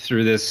went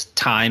through this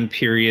time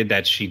period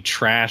that she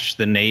trashed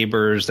the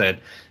neighbors, that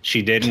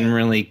she didn't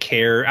really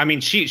care. I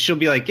mean, she'll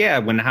be like, yeah,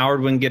 when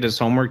Howard wouldn't get his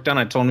homework done,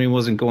 I told him he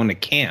wasn't going to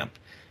camp.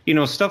 You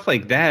know, stuff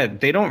like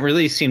that. They don't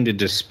really seem to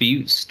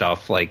dispute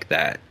stuff like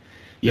that.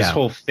 This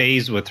whole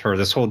phase with her,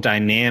 this whole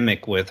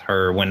dynamic with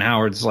her, when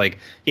Howard's like,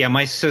 yeah,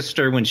 my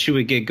sister, when she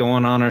would get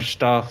going on her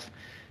stuff,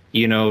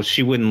 you know,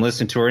 she wouldn't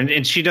listen to her.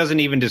 And she doesn't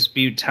even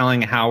dispute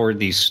telling Howard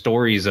these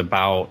stories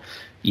about,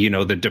 you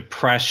know, the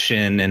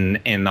Depression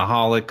and the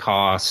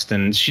Holocaust.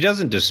 And she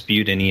doesn't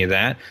dispute any of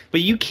that.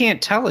 But you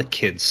can't tell a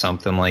kid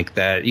something like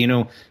that. You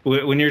know,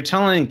 when you're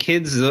telling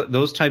kids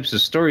those types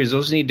of stories,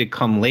 those need to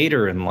come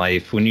later in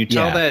life. When you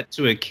tell that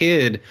to a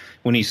kid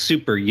when he's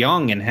super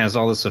young and has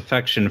all this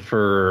affection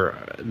for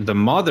the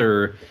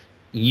mother,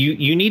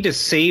 you need to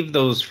save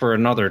those for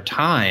another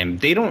time.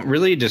 They don't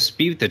really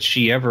dispute that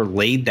she ever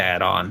laid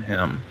that on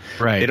him.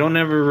 Right. They don't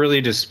ever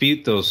really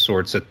dispute those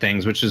sorts of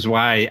things, which is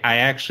why I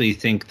actually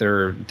think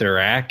they're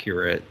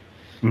accurate.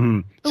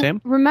 Mm-hmm.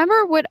 Sam?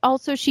 Remember what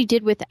also she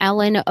did with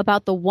Ellen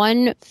about the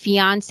one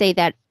fiance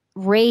that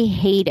Ray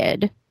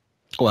hated?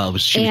 Well,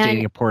 she was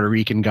dating a Puerto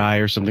Rican guy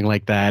or something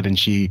like that, and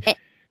she...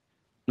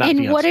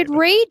 What did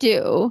Ray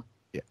do?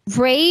 Yeah.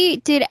 Ray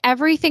did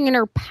everything in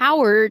her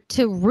power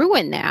to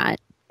ruin that.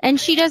 And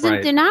she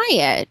doesn't deny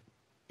it.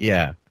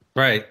 Yeah.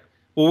 Right.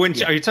 Well,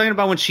 are you talking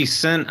about when she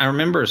sent? I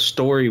remember a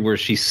story where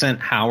she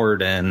sent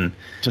Howard in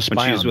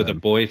when she was with a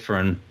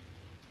boyfriend.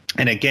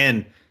 And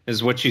again,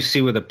 is what you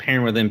see with a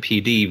parent with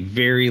MPD.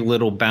 Very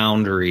little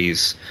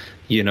boundaries.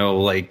 You know,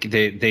 like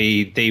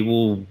they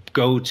will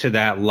go to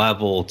that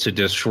level to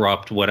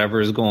disrupt whatever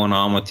is going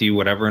on with you,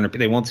 whatever.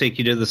 They won't take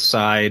you to the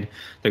side.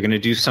 They're going to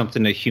do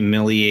something to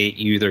humiliate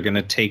you. They're going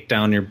to take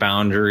down your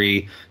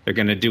boundary. They're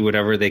going to do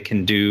whatever they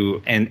can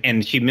do.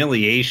 And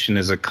humiliation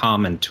is a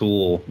common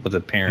tool with a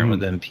parent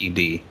with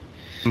MPD.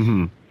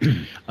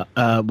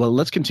 Mm-hmm. Well,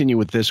 let's continue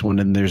with this one.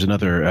 And there's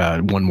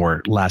another one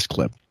more last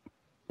clip.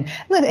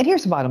 And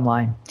here's the bottom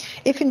line.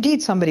 If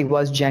indeed somebody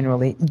was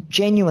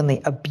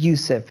genuinely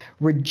abusive,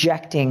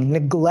 rejecting,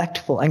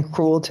 neglectful, and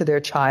cruel to their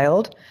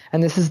child,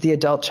 and this is the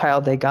adult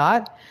child they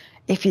got,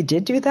 if you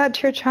did do that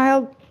to your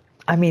child,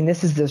 I mean,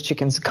 this is those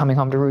chickens coming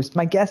home to roost.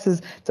 My guess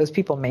is those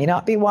people may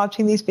not be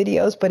watching these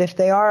videos, but if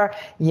they are,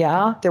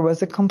 there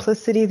was a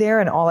complicity there.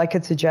 And all I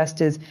could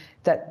suggest is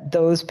that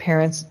those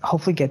parents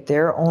hopefully get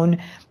their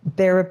own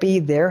therapy,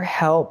 their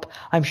help.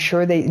 I'm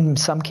sure they, in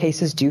some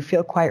cases, do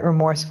feel quite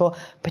remorseful,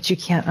 but you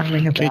can't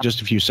unring a bell. Okay,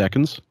 just a few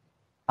seconds.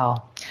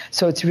 Oh,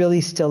 so it's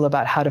really still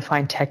about how to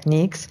find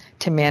techniques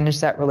to manage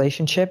that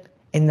relationship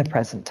in the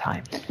present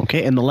time.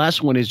 Okay, and the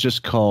last one is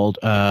just called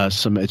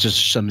some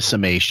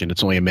summation.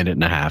 It's only a minute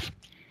and a half.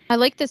 I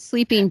like the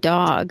sleeping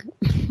dog.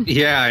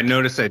 Yeah, I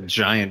noticed that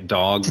giant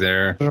dog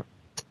there.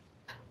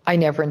 I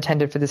never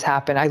intended for this to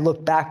happen. I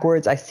look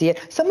backwards. I see it.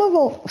 Some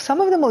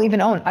of them will even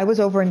own, I was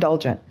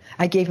overindulgent.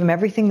 I gave them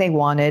everything they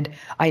wanted.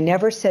 I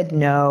never said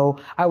no.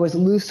 I was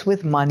loose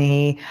with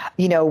money.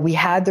 You know, we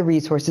had the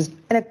resources.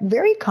 And a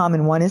very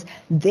common one is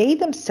they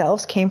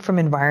themselves came from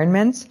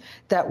environments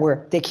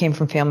they came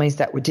from families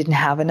that didn't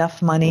have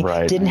enough money,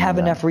 didn't have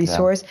enough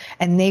resource,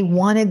 and they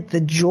wanted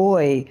the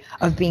joy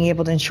of being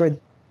able to ensure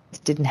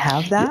didn't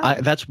have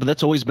that.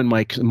 That's always been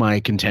my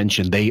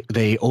contention.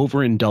 They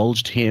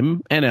overindulged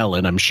him and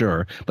Ellen, I'm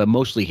sure, but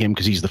mostly him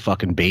because he's the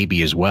fucking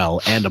baby as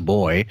well and a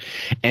boy,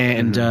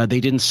 and they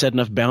didn't set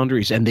enough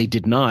boundaries, and they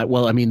did not.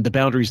 Well, I mean, the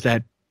boundaries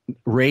that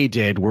Ray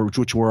did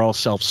which were all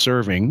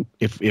self-serving,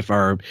 if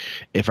our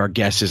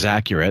guess is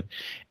accurate,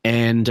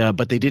 and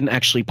but they didn't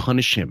actually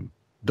punish him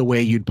the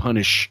way you'd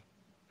punish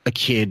a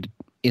kid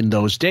in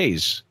those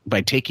days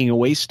by taking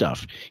away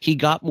stuff. He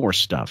got more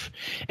stuff.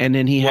 And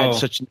then he had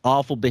such an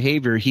awful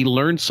behavior. He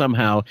learned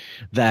somehow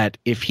that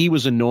if he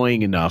was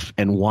annoying enough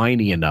and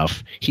whiny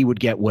enough, he would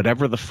get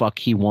whatever the fuck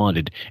he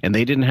wanted. And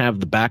they didn't have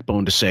the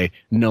backbone to say,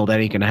 no, that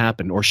ain't going to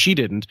happen. Or she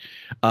didn't,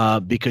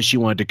 because she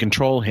wanted to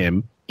control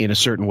him in a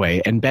certain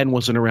way, and Ben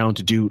wasn't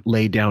around to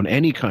lay down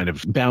any kind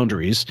of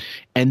boundaries.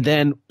 And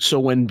then, so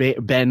when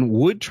Ben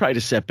would try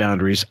to set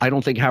boundaries, I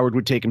don't think Howard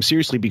would take him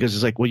seriously, because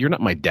it's like, well, you're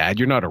not my dad.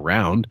 You're not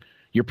around.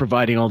 You're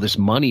providing all this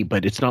money,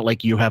 but it's not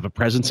like you have a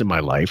presence in my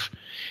life.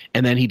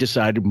 And then he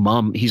decided,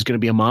 he's going to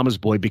be a mama's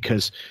boy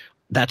because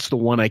that's the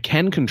one I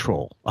can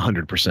control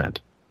 100%.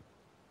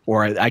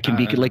 Or I can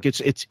be like,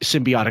 it's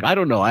symbiotic. I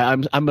don't know.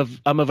 I'm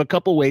of a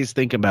couple ways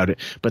thinking about it,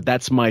 but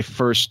that's my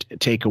first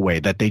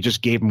takeaway, that they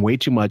just gave him way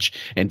too much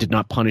and did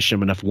not punish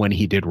him enough when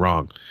he did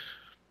wrong.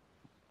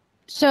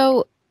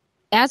 So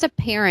as a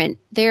parent,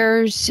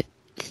 there's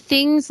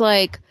things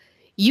like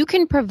you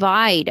can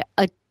provide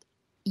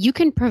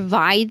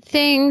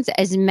things,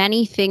 as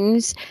many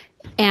things,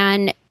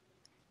 and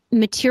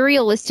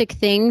materialistic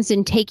things,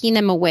 and taking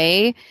them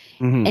away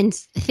and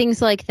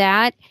things like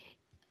that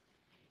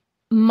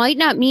might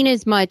not mean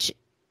as much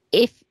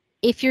if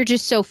you're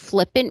just so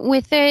flippant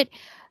with it.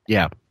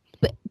 Yeah.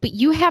 But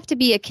you have to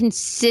be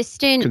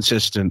consistent.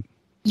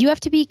 You have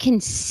to be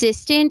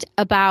consistent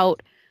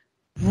about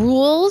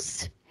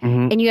rules,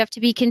 and you have to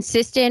be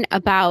consistent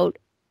about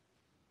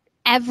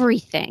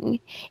everything.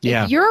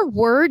 Yeah. If your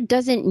word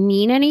doesn't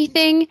mean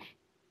anything,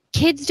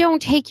 kids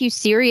don't take you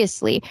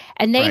seriously,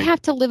 and they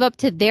have to live up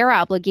to their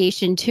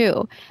obligation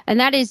too. And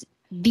that is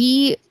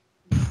the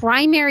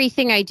primary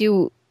thing I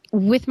do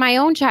with my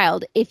own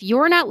child. If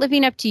you're not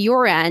living up to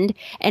your end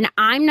and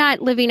I'm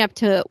not living up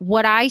to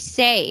what I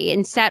say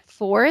and set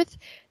forth,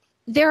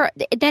 then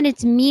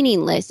it's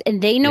meaningless,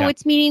 and they know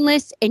it's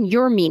meaningless, and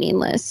you're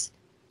meaningless.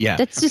 Yeah.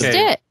 That's just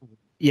it.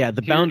 Yeah.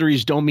 The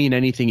boundaries don't mean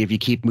anything if you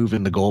keep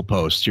moving the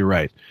goalposts. You're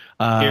right.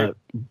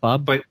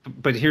 Bob?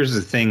 But here's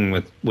the thing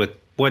with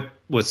what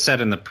was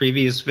said in the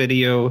previous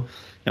video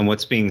and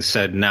what's being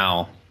said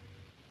now.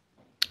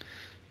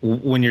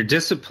 When you're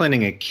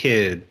disciplining a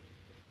kid,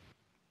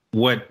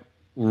 what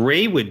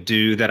Ray would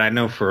do, that I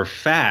know for a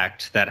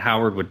fact that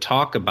Howard would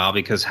talk about,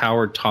 because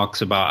Howard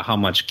talks about how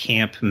much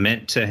camp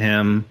meant to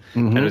him,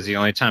 that was the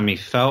only time he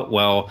felt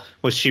well,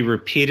 was she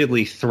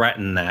repeatedly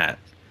threatened that.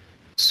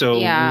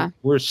 So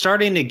we're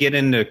starting to get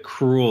into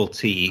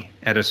cruelty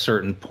at a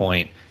certain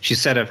point. She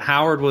said if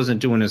Howard wasn't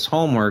doing his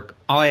homework,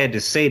 all I had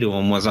to say to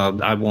him was,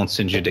 I won't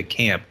send you to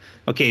camp.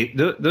 Okay,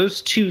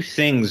 those two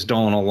things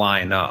don't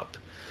align up.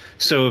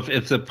 So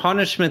if the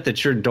punishment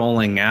that you're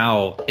doling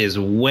out is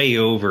way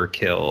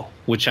overkill,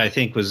 which I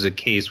think was the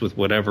case with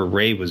whatever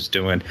Ray was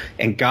doing,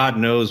 and God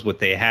knows what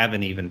they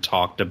haven't even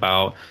talked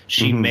about.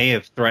 She may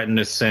have threatened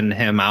to send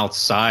him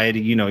outside.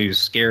 You know, he was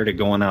scared of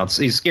going out.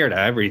 He's scared of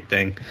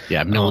everything.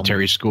 Yeah,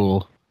 military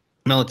school.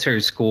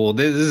 Military school.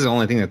 This is the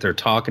only thing that they're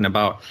talking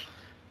about.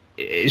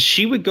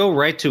 She would go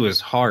right to his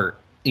heart.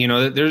 You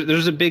know,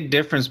 there's a big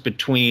difference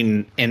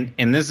between, and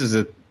this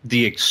is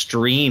the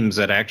extremes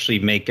that actually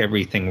make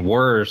everything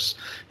worse.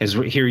 Is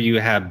here you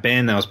have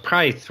Ben that was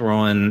probably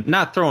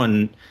not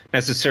throwing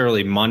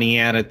necessarily money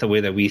at it the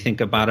way that we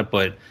think about it,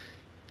 but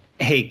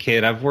hey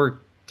kid, I've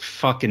worked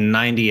fucking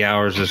 90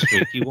 hours this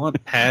week. You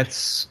want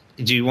pets?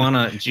 Do you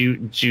want,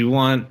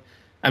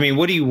 I mean,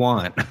 what do you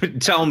want?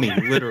 Tell me,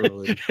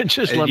 literally.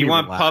 Just let me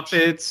want relax.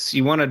 Puppets?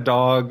 You want a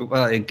dog?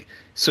 Like,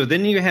 so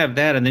then you have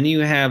that, and then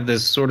you have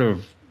this sort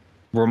of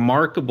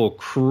remarkable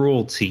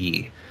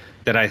cruelty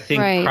that I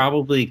think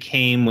probably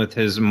came with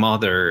his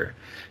mother,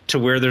 to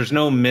where there's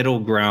no middle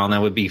ground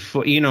that would be,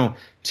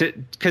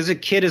 because a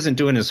kid isn't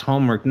doing his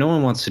homework. No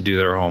one wants to do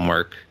their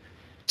homework.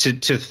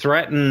 To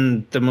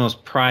threaten the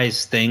most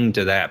prized thing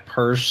to that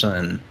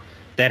person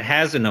that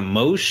has an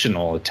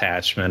emotional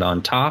attachment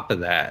on top of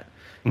that.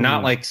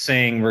 Not like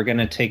saying we're going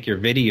to take your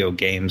video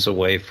games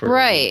away from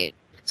you.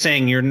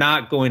 Saying you're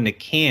not going to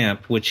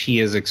camp, which he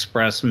has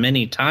expressed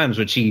many times,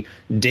 which he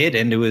did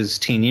into his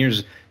teen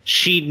years.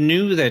 She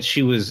knew that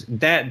she was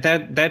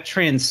that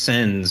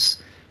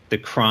transcends the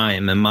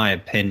crime, in my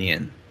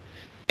opinion.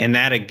 And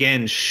that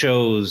again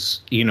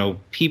shows,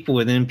 people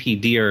with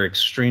NPD are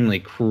extremely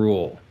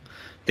cruel.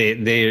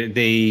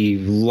 They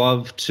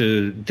love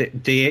to,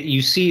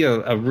 you see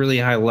a really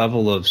high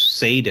level of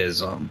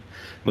sadism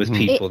with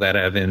people that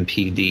have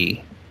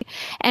NPD.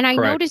 And I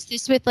noticed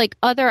this with like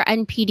other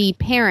NPD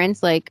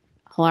parents, like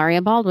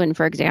Hilaria Baldwin,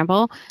 for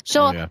example.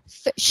 She'll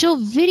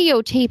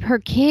videotape her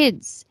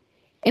kids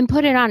and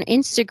put it on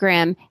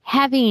Instagram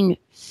having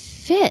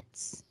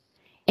fits.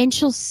 And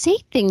she'll say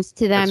things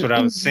to them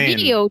and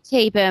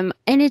videotape them.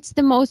 And it's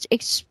the most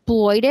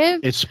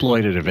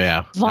exploitative,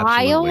 yeah.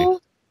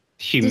 Vile,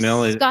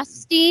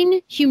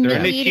 disgusting,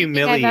 humiliating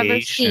thing I've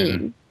ever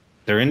seen.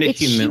 They're into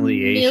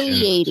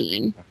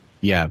humiliating.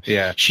 Yeah.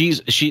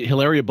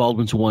 Hilaria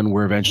Baldwin's one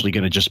we're eventually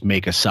going to just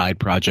make a side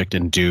project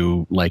and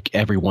do, like,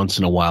 every once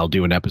in a while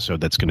do an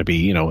episode that's going to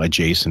be,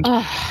 adjacent.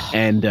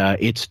 And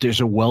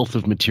there's a wealth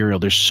of material.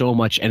 There's so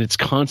much, and it's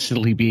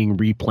constantly being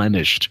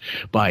replenished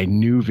by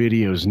new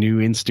videos, new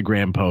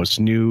Instagram posts,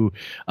 new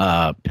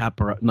like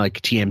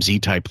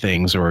TMZ type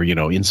things, or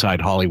Inside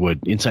Hollywood,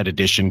 Inside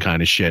Edition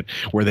kind of shit,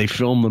 where they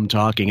film them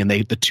talking, and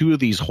the two of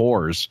these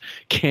whores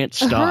can't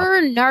stop.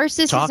 Her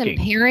narcissism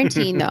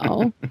parenting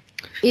though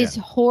is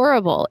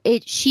horrible.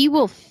 She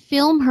will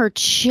film her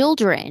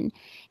children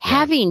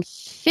having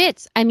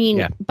fits. I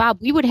mean, Bob,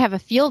 we would have a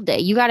field day.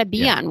 You got to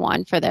be on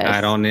one for this.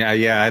 I don't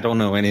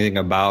know anything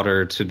about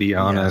her, to be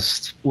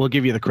honest. We'll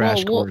give you the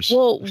crash course.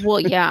 We'll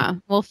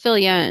fill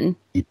you in.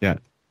 Yeah.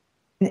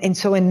 And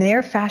so in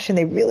their fashion,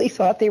 they really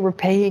thought they were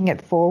paying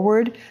it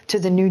forward to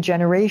the new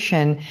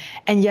generation,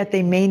 and yet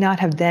they may not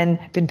have then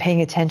been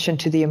paying attention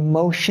to the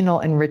emotional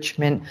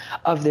enrichment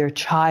of their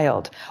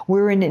child.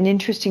 We're in an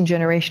interesting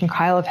generation,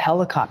 Kyle, of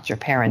helicopter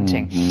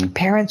parenting.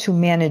 Parents who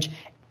manage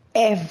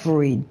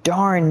every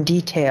darn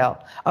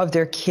detail of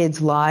their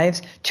kids'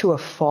 lives to a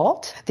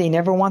fault. They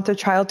never want their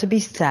child to be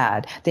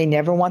sad. They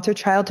never want their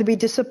child to be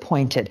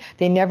disappointed.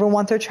 They never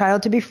want their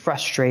child to be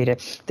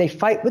frustrated. They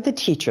fight with the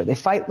teacher. They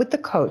fight with the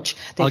coach.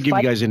 I'll give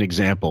you guys an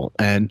example.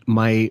 And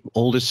my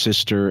oldest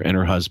sister and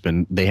her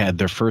husband, they had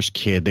their first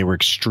kid. They were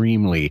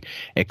extremely,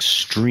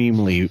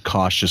 extremely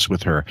cautious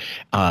with her.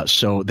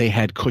 So they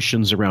had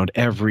cushions around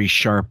every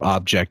sharp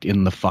object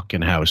in the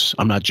fucking house.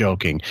 I'm not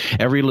joking.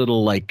 Every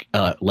little like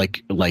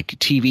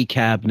TV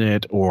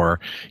cabinet or,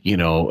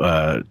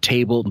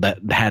 table that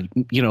had,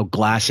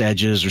 glass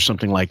edges or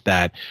something like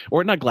that,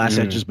 or not glass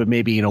edges, but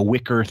maybe,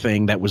 wicker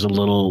thing that was a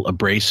little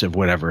abrasive,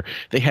 whatever.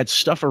 They had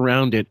stuff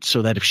around it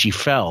so that if she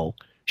fell,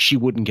 she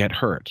wouldn't get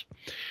hurt.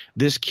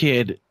 This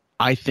kid,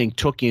 I think,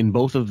 took in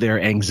both of their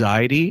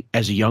anxiety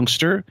as a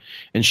youngster,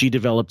 and she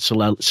developed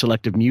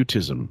selective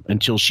mutism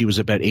until she was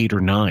about 8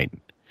 or 9.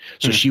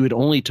 So she would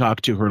only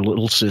talk to her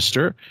little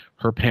sister,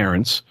 her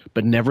parents,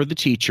 but never the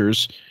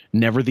teachers,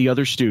 never the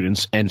other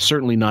students, and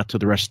certainly not to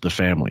the rest of the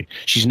family.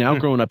 She's now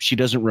grown up. She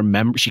doesn't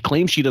remember. She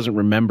claims she doesn't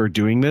remember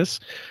doing this,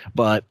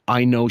 but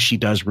I know she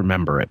does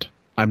remember it.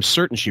 I'm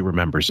certain she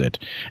remembers it.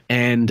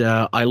 And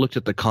I looked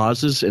at the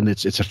causes, and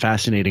it's a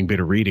fascinating bit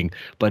of reading.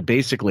 But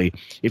basically,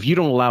 if you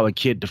don't allow a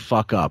kid to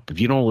fuck up,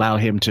 if you don't allow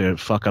him to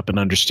fuck up and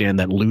understand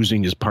that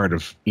losing is part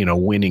of,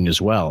 winning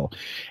as well,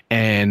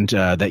 and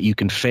that you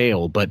can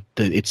fail, but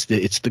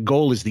the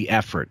goal is the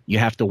effort. You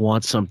have to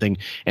want something,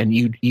 and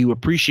you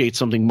appreciate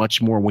something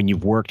much more when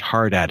you've worked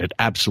hard at it,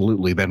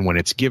 absolutely, than when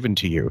it's given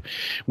to you.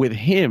 With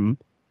him,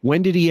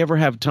 when did he ever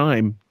have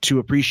time to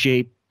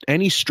appreciate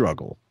any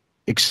struggle?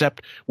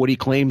 Except what he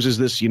claims is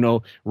this,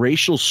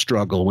 racial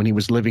struggle when he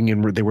was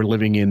they were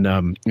living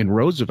in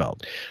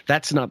Roosevelt.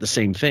 That's not the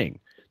same thing.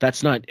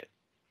 That's not,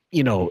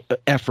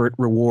 effort,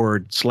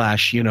 reward / I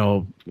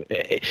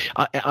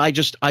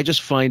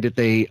just find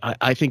that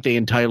I think they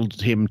entitled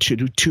him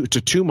to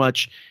too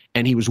much,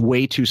 and he was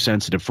way too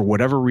sensitive for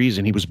whatever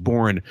reason. He was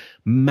born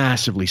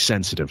massively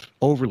sensitive,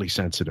 overly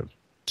sensitive.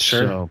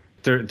 Sure.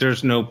 So,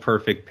 there's no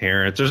perfect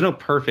parent. There's no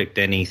perfect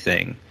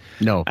anything.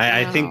 No.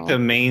 I think the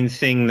main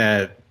thing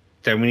that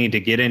we need to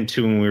get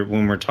into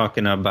when we're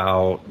talking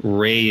about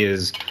Ray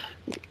is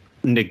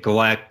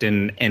neglect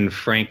and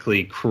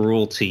frankly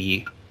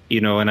cruelty,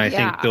 and I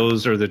think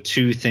those are the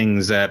two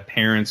things that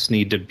parents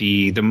need to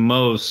be the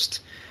most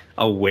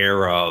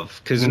aware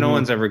of, because no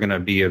one's ever going to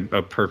be a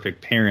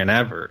perfect parent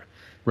ever.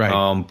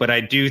 Right. But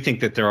I do think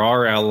that there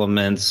are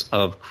elements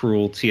of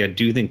cruelty. I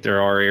do think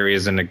there are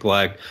areas of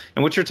neglect.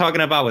 And what you're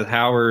talking about with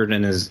Howard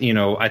and his,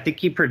 I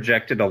think he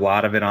projected a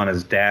lot of it on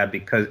his dad,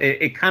 because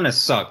it kind of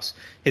sucks.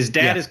 His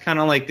dad is kind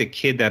of like the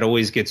kid that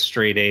always gets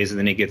straight A's and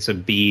then he gets a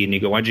B, and you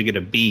go, why'd you get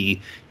a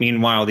B?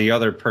 Meanwhile, the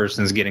other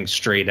person's getting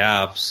straight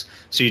F's.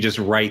 So you just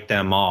write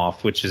them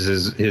off, which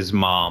is his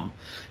mom.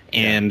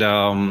 And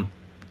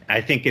I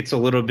think it's a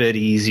little bit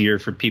easier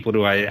for people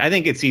to I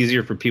think it's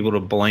easier for people to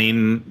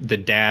blame the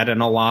dad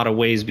in a lot of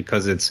ways,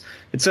 because it's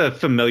a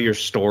familiar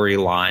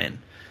storyline.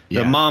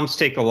 The moms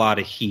take a lot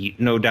of heat,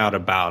 no doubt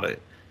about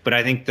it. But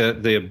I think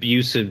the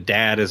abusive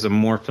dad is a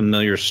more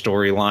familiar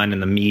storyline in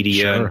the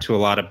media to a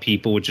lot of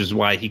people, which is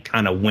why he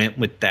kind of went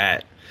with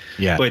that.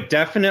 Yeah. But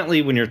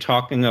definitely when you're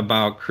talking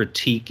about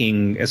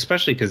critiquing,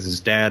 especially because his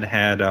dad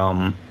had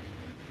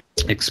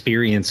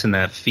experience in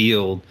that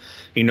field,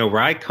 where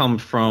I come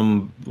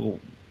from,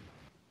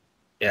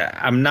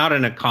 I'm not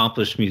an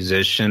accomplished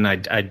musician.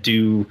 I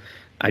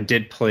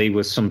did play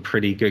with some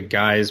pretty good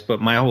guys,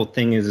 but my whole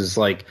thing is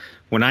like,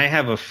 when I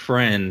have a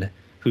friend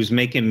who's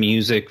making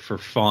music for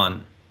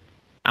fun,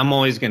 I'm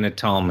always going to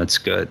tell him it's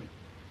good,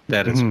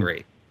 that it's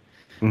great.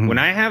 When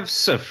I have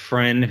a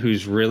friend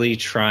who's really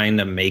trying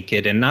to make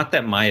it, and not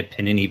that my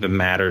opinion even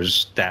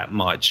matters that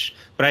much,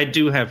 but I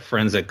do have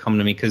friends that come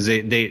to me because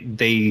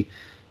they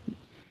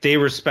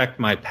respect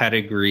my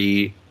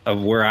pedigree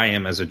of where I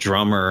am as a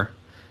drummer,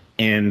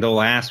 and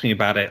they'll ask me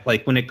about it.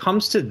 Like when it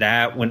comes to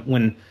that,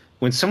 when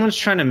someone's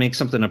trying to make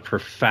something a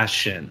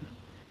profession,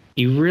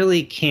 you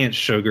really can't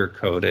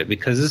sugarcoat it,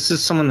 because this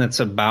is someone that's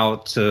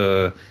about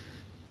to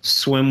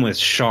swim with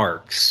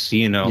sharks,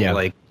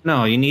 like,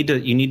 no, you need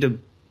to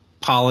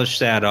polish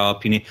that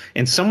up.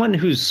 And someone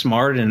who's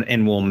smart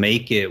and will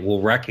make it will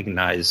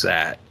recognize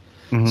that.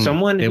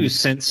 Someone who's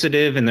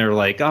sensitive and they're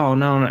like, oh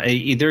no,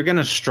 they're going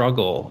to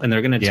struggle and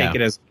they're going to take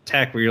it as an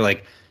attack, where you're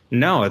like,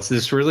 no,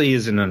 this really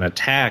isn't an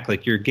attack.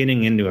 Like, you're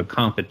getting into a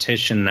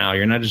competition now.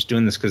 You're not just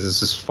doing this because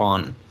this is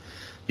fun.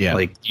 Yeah.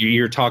 Like,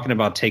 you're talking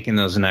about taking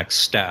those next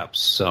steps.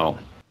 So.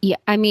 Yeah.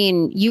 I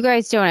mean, you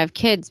guys don't have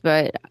kids,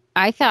 but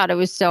I thought it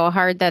was so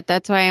hard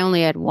that's why I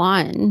only had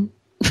one.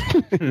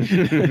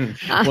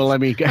 Well, I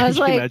mean, I was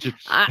like, imagine?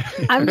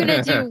 I'm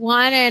gonna do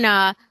one,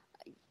 and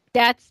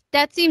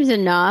that seems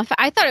enough.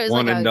 I thought it was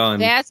One like and a done.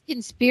 vast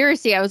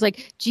conspiracy. I was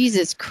like,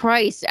 Jesus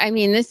Christ! I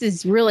mean, this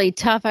is really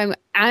tough.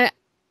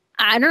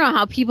 I don't know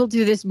how people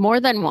do this more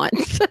than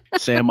once.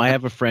 Sam, I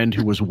have a friend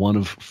who was one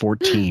of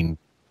 14.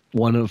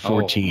 One of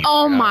 14.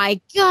 Oh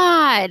my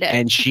God.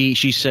 And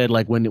she said,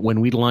 like, when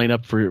we'd line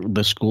up for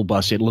the school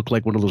bus, it looked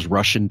like one of those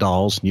Russian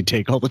dolls, and you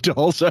take all the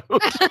dolls out.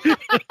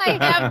 I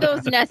have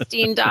those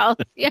nesting dolls.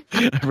 Yeah.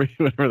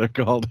 Whatever they're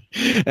called.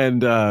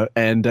 And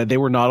they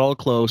were not all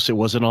close. It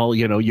wasn't all,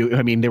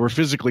 they were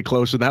physically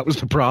close, and that was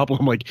the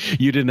problem. Like,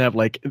 you didn't have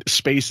like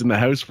space in the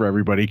house for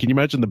everybody. Can you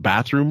imagine the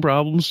bathroom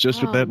problems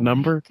just with that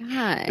number?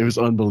 God. It was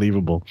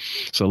unbelievable.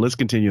 So let's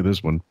continue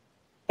this one.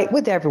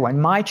 With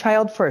everyone, my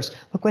child first.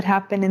 Look what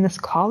happened in this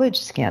college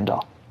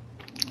scandal.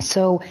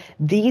 So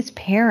these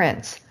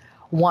parents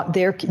want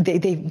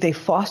they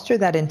foster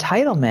that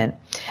entitlement,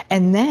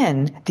 and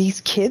then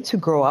these kids who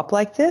grow up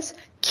like this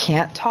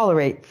can't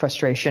tolerate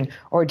frustration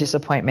or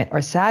disappointment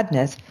or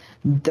sadness.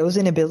 Those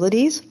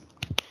inabilities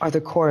are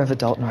the core of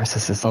adult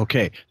narcissism.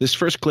 Okay, this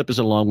first clip is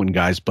a long one,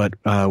 guys, but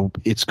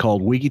it's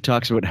called Wiggy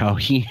talks about how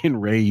he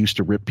and Ray used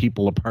to rip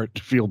people apart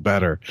to feel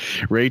better.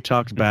 Ray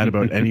talks bad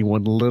about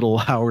anyone little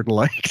Howard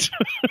liked.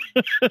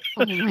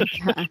 Oh my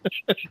God.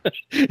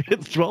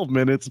 It's 12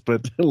 minutes,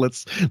 but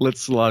let's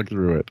slog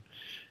through it.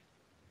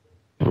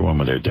 Everyone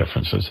with their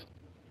differences.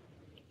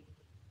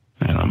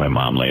 My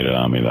mom laid it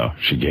on me, though.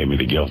 She gave me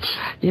the guilt.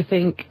 You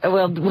think,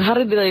 well, how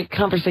did the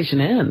conversation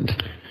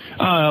end?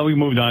 We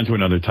moved on to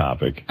another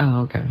topic.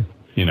 Oh, okay.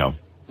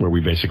 Where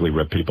we basically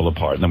rip people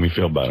apart, and then we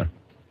feel better.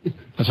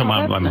 That's how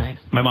nice.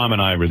 My mom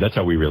and I, that's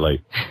how we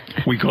relate.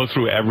 We go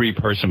through every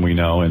person we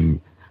know and...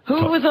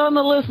 Who was on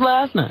the list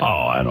last night? Oh,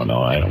 I don't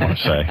know. I don't want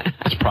to say.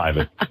 It's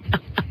private.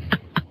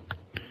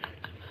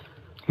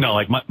 No,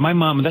 like my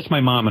mom, that's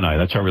my mom and I.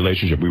 That's our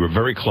relationship. We were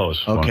very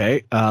close.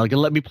 Okay.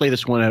 Let me play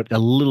this one out a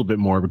little bit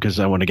more because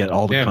I want to get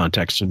all the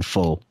context in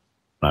full.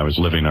 I was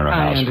living in her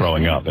house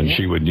growing up, and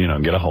she would,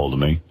 get a hold of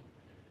me.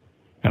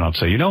 And I'd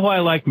say, you know why I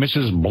like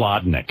Mrs.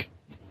 Blodnick?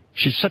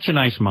 She's such a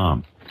nice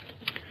mom.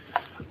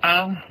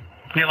 Oh,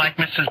 you like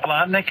Mrs.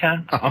 Blodnick, huh?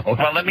 Oh.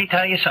 Well, let me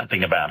tell you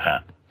something about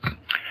her.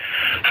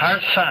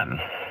 Her son,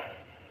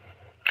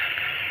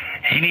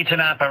 he needs an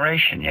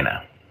operation,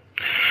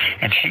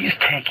 And she's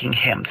taking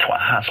him to a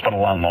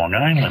hospital on Long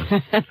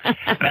Island.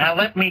 Now,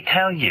 let me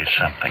tell you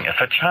something. If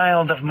a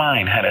child of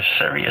mine had a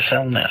serious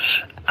illness,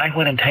 I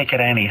wouldn't take it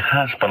to any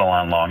hospital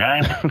on Long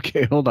Island.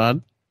 Okay, hold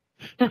on.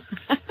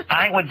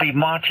 I would be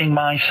marching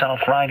myself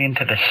right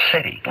into the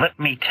city. Let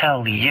me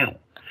tell you.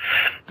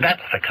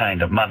 That's the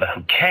kind of mother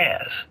who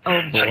cares.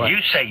 Oh, boy. So you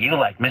say you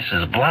like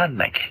Mrs.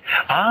 Blodnick.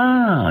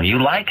 Ah,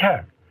 you like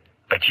her.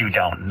 But you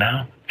don't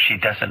know. She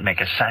doesn't make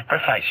a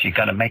sacrifice. You're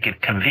going to make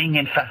it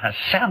convenient for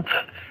herself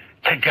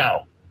to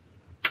go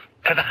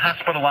to the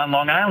hospital on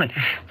Long Island.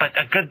 But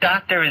a good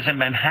doctor is in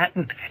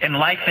Manhattan. In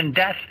life and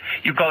death,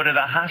 you go to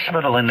the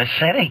hospital in the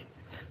city.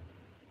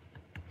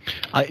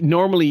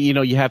 Normally,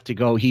 you have to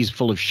go, he's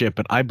full of shit,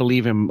 but I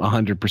believe him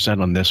 100%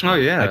 on this one. Oh,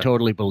 yeah. I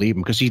totally believe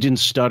him because he didn't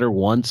stutter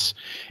once.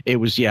 It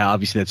was,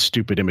 obviously that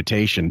stupid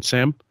imitation.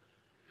 Sam?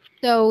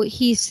 So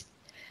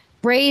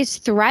Ray's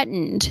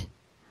threatened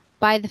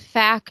by the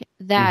fact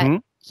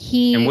that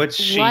he and what's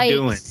she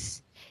doing?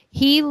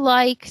 He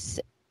likes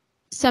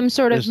some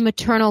sort of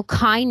maternal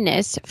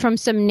kindness from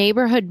some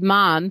neighborhood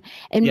mom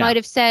and might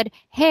have said,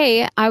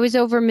 hey, I was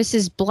over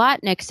Mrs.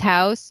 Blotnick's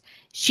house.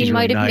 She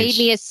might have made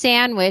me a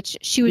sandwich.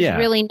 She was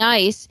really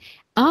nice.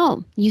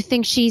 Oh, you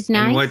think she's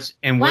nice?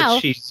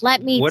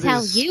 Let me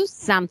tell you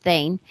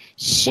something.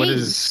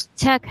 She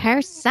took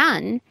her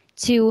son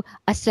to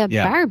a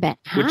suburban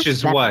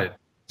hospital.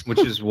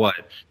 Which is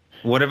what?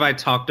 What have I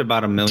talked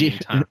about a million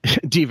times?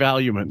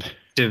 Devaluing.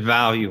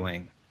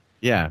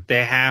 Yeah.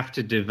 They have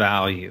to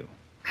devalue.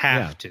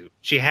 To.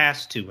 She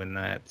has to in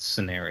that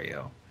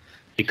scenario.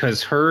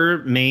 Because her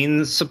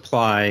main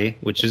supply,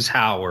 which is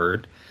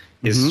Howard,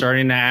 is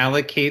starting to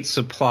allocate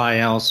supply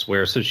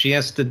elsewhere. So she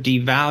has to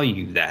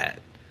devalue that.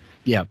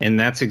 Yeah. And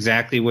that's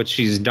exactly what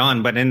she's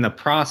done. But in the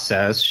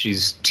process,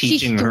 she's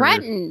teaching her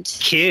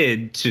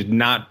kid to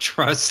not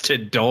trust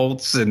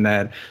adults and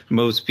that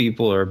most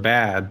people are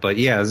bad. But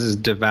yeah, this is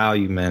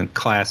devaluement,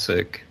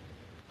 classic.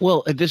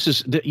 Well, this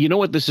is,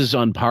 what this is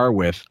on par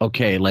with?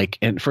 Okay,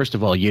 and first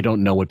of all, you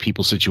don't know what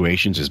people's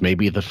situations is.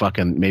 Maybe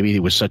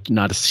it was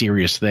not a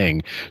serious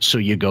thing. So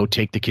you go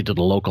take the kid to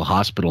the local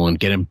hospital and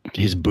get him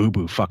his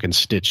boo-boo fucking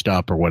stitched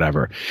up or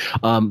whatever.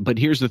 But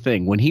here's the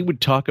thing. When he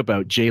would talk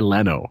about Jay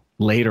Leno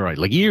later,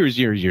 like years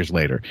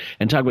later,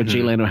 and talk about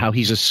Jay Leno, how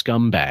he's a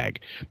scumbag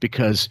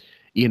because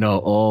they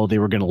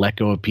were going to let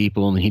go of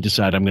people and he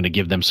decided I'm going to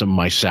give them some of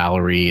my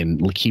salary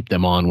and keep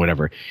them on,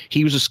 whatever.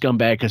 He was a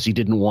scumbag because he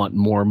didn't want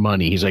more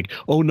money. He's like,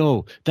 oh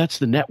no, that's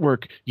the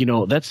network.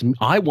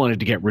 I wanted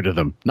to get rid of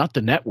them, not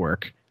the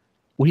network.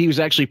 Well, he was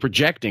actually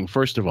projecting,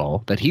 first of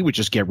all, that he would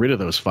just get rid of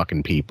those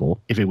fucking people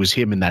if it was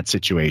him in that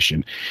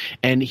situation.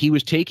 And he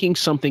was taking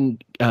something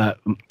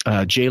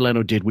Jay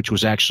Leno did, which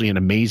was actually an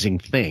amazing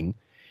thing,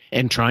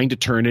 and trying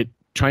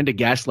to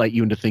gaslight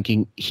you into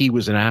thinking he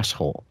was an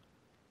asshole.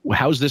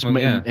 How's this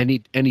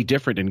any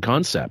different in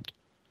concept?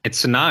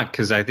 It's not,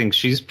 because I think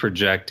she's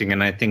projecting,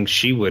 and I think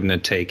she wouldn't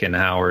have taken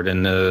Howard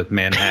into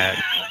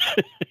Manhattan.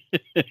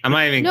 I'm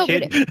not even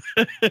kidding.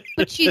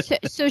 But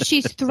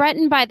she's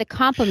threatened by the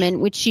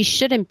compliment, which she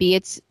shouldn't be.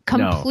 It's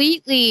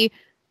completely.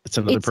 It's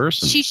another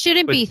person. She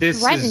shouldn't be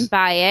threatened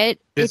by it.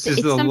 This is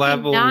it's the something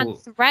level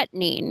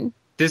non-threatening.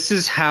 This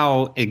is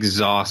how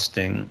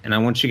exhausting, and I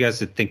want you guys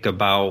to think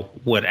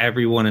about what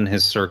everyone in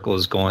his circle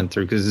is going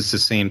through, because it's the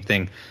same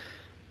thing.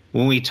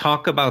 When we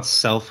talk about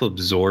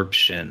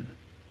self-absorption,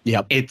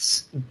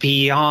 it's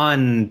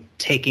beyond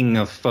taking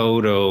a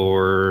photo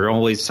or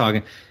always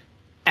talking.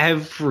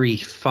 Every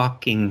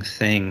fucking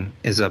thing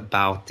is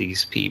about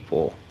these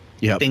people.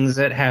 Things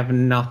that have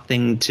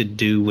nothing to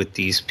do with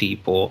these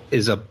people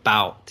is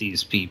about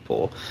these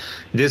people.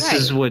 This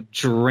is what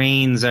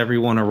drains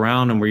everyone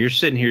around him, where you're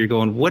sitting here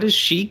going, what does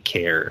she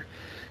care?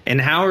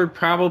 And Howard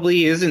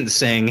probably isn't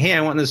saying, hey,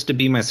 I want this to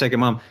be my second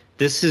mom.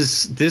 This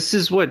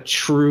is what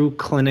true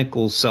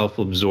clinical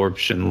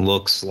self-absorption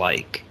looks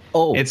like.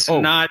 It's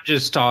not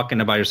just talking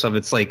about yourself.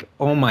 It's like,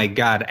 oh my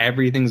God,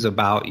 everything's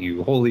about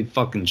you. Holy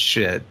fucking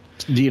shit.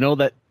 Do you know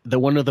that the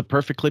one of the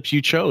perfect clips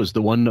you chose,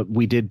 the one that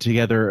we did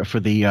together for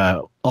the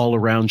all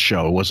around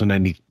show, wasn't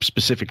any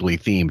specifically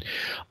themed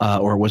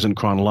or wasn't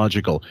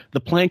chronological.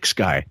 The Planks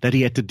guy that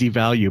he had to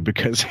devalue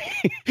because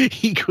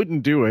he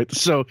couldn't do it.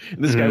 So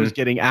this guy was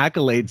getting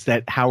accolades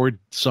that Howard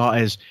saw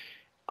as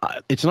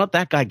it's not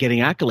that guy getting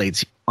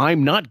accolades.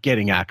 I'm not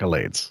getting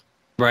accolades.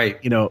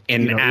 Right.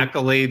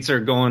 Accolades are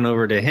going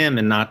over to him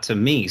and not to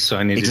me. So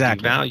I need to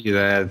devalue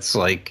that. It's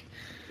like,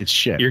 it's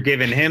shit. You're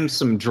giving him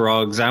some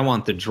drugs. I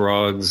want the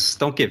drugs.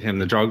 Don't give him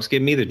the drugs.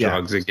 Give me the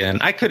drugs again.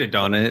 I could have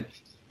done it.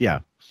 Yeah.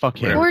 Fuck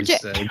him. Or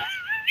just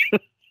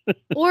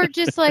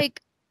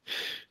like,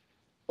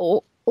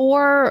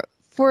 or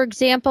for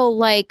example,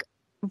 like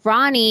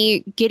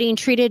Ronnie getting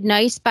treated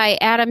nice by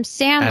Adam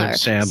Sandler.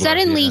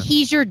 Suddenly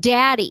he's your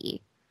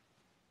daddy.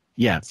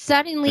 Yeah.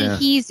 Suddenly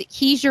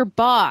he's your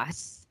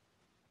boss.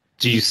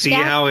 Do you see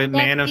how it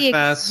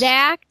manifests?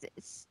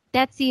 That's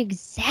the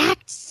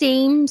exact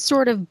same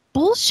sort of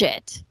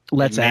bullshit.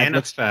 Let's add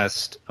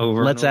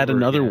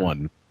another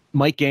one.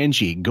 Mike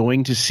Angie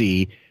going to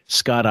see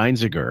Scott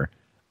Einziger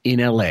in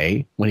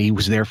L.A. when he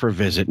was there for a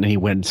visit, and he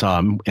went and saw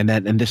him.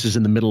 And this is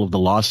in the middle of the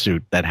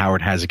lawsuit that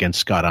Howard has against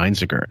Scott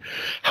Einziger.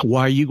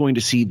 Why are you going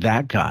to see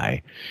that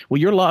guy?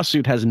 Well, your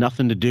lawsuit has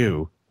nothing to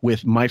do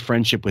with my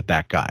friendship with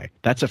that guy.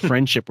 That's a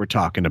friendship we're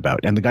talking about.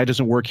 And the guy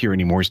doesn't work here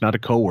anymore. He's not a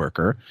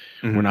coworker.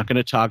 We're not going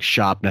to talk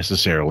shop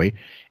necessarily.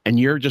 And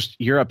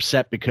you're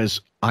upset because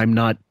I'm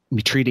not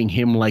treating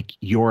him like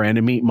your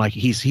enemy. Like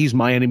he's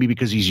my enemy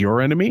because he's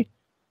your enemy.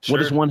 What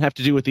does one have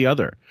to do with the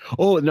other?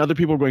 Oh, and other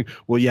people are going,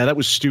 well, yeah, that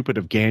was stupid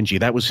of Ganji.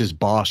 That was his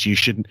boss. You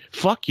shouldn't.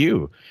 Fuck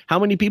you. How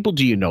many people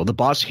do you know? The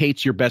boss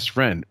hates your best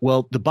friend.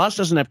 Well, the boss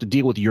doesn't have to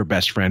deal with your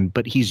best friend,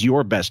 but he's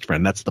your best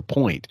friend. That's the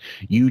point.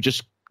 You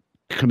just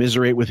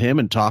commiserate with him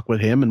and talk with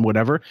him and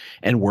whatever,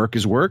 and work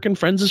is work and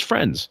friends is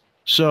friends.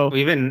 So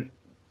even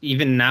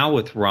now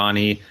with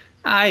Ronnie,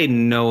 I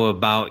know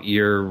about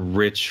your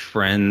rich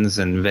friends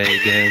in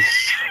Vegas.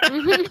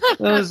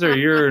 Those are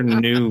your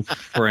new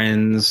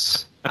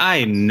friends.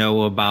 I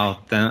know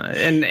about them.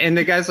 And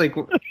the guy's like,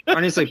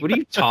 Ronnie's like, what are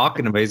you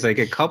talking about? He's like,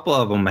 a couple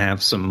of them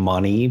have some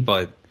money,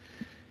 but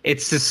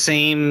it's the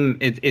same.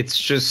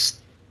 It's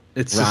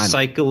Ronnie, a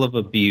cycle of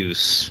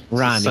abuse.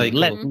 Ronnie,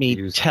 let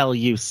me tell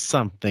you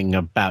something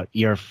about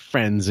your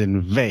friends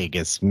in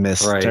Vegas,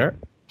 mister.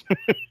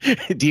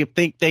 Right. Do you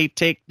think they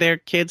take their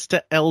kids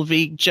to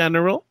LV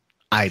General?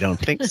 I don't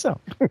think so.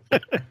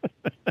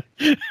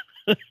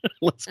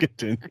 Let's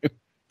continue.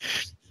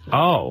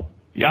 Oh,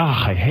 yeah,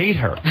 I hate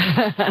her.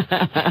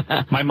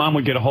 My mom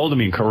would get a hold of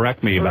me and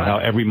correct me about how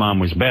every mom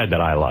was bad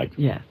that I liked.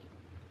 Yeah.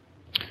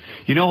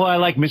 You know who I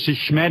like? Mrs.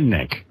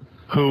 Schmednick,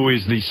 who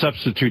is the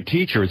substitute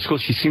teacher at school.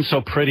 She seems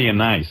so pretty and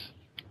nice.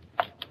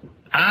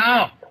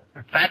 Oh,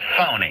 that's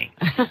phony.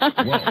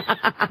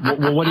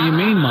 Well, what do you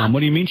mean, Mom? What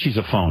do you mean she's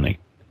a phony?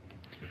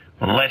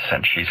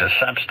 Listen, she's a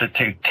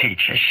substitute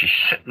teacher. She's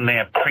sitting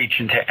there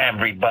preaching to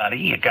everybody.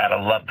 You gotta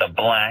love the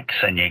blacks,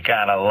 and you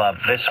gotta love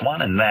this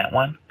one and that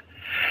one.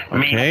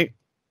 Okay.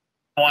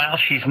 Meanwhile,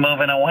 she's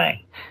moving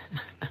away.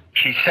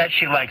 She said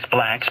she likes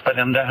blacks, but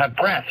under her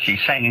breath, she's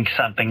saying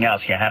something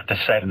else. You have to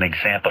set an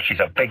example.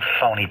 She's a big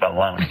phony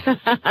baloney. This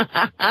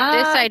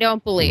I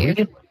don't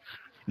believe.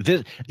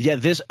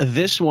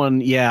 This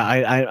one,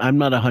 I'm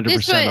not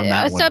 100% on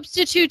that one. A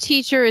substitute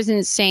teacher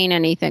isn't saying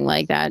anything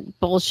like that.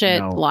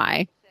 Bullshit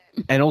lie.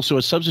 And also,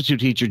 a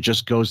substitute teacher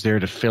just goes there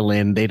to fill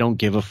in. They don't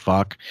give a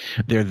fuck.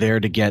 They're there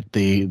to get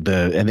and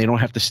they don't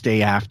have to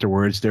stay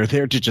afterwards. They're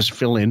there to just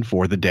fill in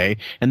for the day,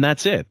 and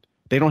that's it.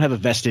 They don't have a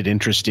vested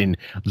interest in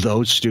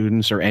those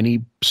students or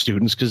any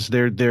students because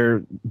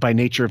they're by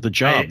nature of the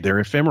job. They're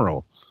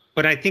ephemeral.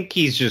 But I think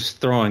he's just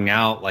throwing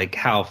out like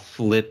how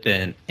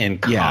flippant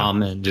and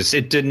common. Just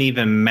it didn't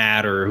even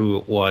matter who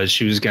it was.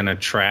 She was going to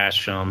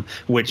trash him,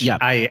 which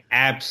I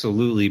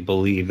absolutely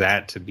believe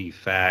that to be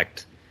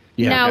fact.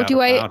 Yeah. Now,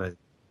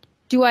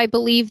 do I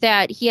believe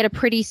that he had a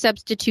pretty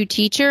substitute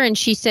teacher and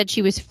she said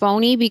she was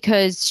phony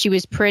because she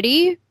was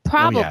pretty?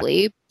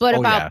 Probably. But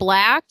about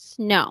blacks,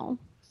 no.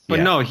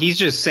 But no, he's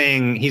just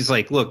saying, he's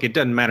like, look, it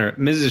doesn't matter.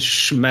 Mrs.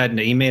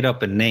 Schmedna, he made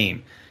up a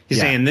name. He's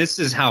saying this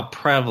is how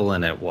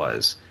prevalent it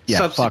was.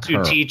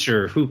 Substitute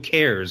teacher, who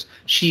cares?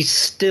 She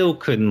still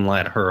couldn't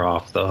let her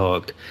off the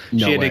hook.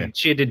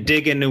 She had to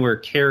dig into her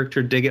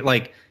character, dig it.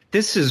 Like,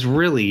 this is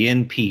really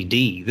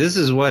NPD. This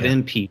is what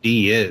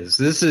NPD is.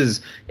 This is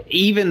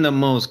even the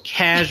most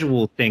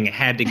casual thing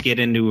had to get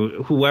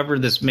into whoever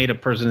this made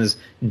up person is,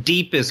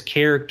 deepest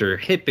character,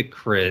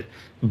 hypocrite,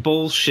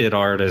 bullshit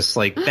artist.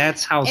 Like,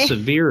 that's how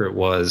severe it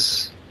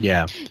was.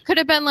 Yeah. Could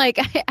have been like,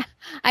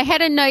 I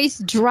had a nice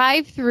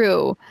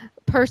drive-through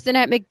person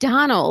at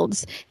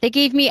McDonald's. They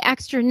gave me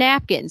extra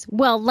napkins.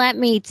 Well, let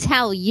me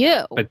tell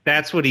you. But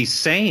that's what he's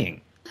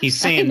saying. He's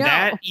saying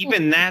that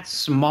even that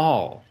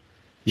small,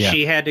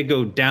 she had to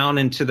go down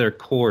into their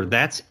core.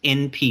 That's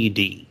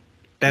NPD.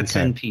 That's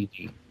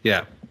NPD.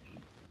 Yeah.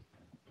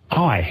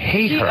 Oh, I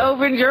hate her. She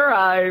opened your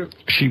eyes.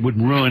 She would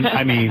ruin,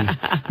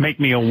 make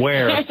me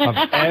aware of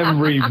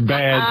every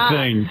bad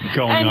thing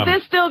going on.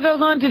 And this still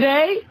goes on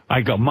today?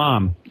 I go,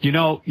 Mom, you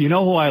know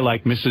who I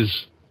like, Mrs.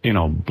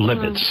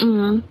 Blibbitz.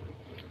 Mm-hmm.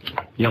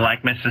 You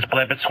like Mrs.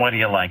 Blibbitz? What do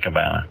you like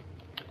about her?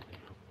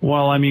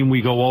 Well,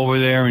 we go over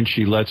there and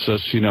she lets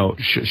us,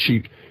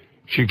 she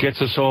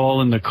gets us all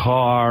in the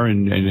car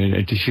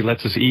and she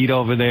lets us eat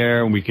over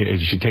there.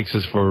 And she takes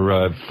us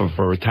for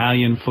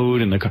Italian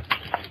food in the car.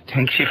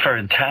 Takes you for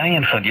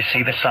Italian food. You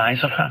see the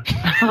size of her?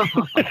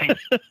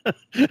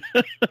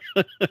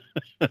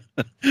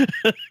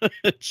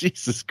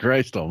 Jesus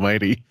Christ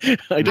Almighty! I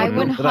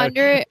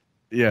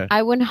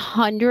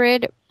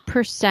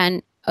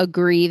 100%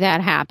 agree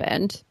that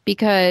happened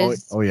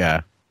because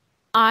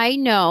I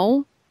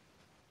know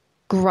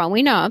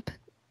growing up,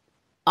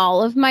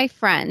 all of my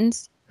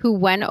friends who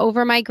went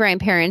over my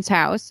grandparents'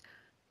 house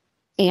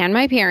and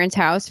my parents'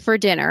 house for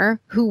dinner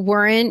who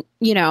weren't,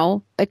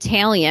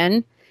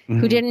 Italian,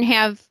 who didn't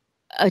have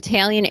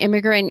Italian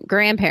immigrant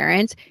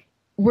grandparents,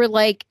 were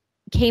like,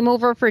 came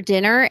over for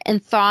dinner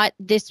and thought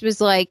this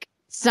was like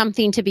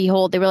something to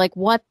behold. They were like,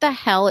 what the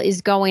hell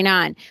is going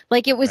on?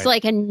 Like, it was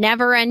like a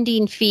never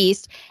ending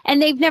feast.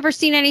 And they've never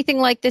seen anything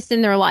like this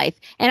in their life.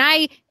 And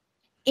I,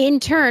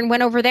 in turn,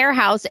 went over their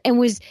house and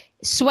was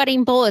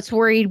sweating bullets,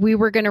 worried we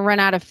were going to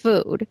run out of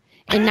food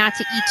and not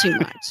to eat too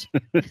much.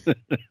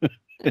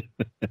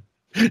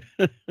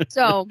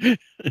 So,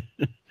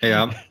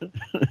 yeah,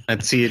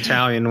 that's the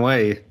Italian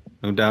way.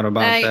 No doubt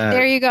about that.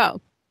 There you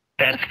go.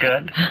 That's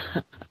good.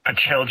 Her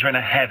children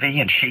are heavy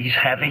and she's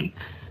heavy.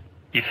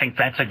 You think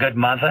that's a good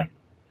mother?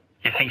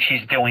 You think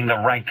she's doing the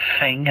right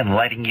thing and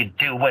letting you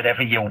do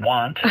whatever you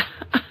want?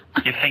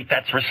 You think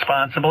that's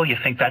responsible? You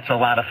think that's a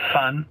lot of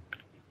fun?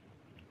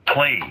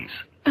 Please.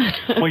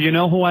 Well, you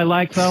know who I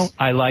like, though?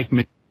 I like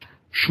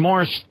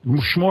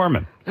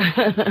Schmorman.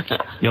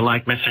 You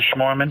like Mrs.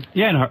 Schmorman?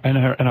 Yeah, and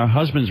her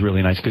husband's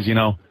really nice because,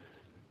 the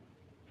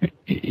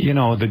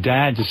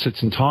dad just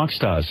sits and talks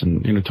to us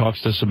and,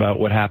 talks to us about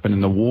what happened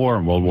in the war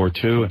in World War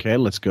II. Okay,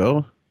 let's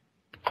go.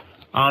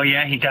 Oh,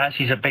 yeah, he does.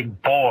 He's a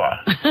big bore.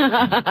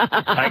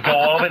 I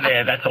go over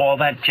there. That's all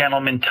that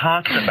gentleman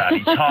talks about.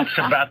 He talks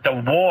about the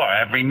war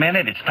every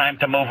minute. It's time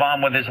to move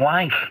on with his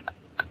life.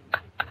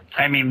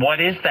 What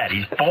is that?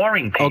 He's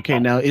boring people. Okay,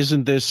 now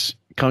isn't this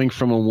coming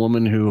from a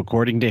woman who,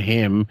 according to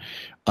him,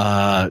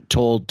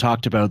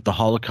 talked about the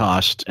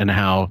Holocaust and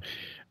how,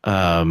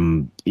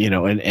 and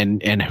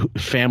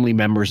family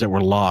members that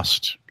were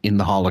lost in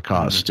the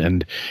Holocaust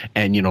and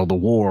the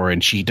war,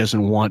 and she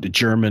doesn't want a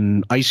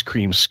German ice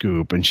cream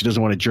scoop and she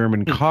doesn't want a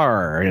German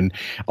car and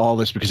all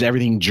this because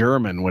everything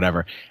German,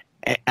 whatever.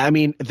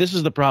 This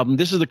is the problem.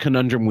 This is the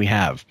conundrum we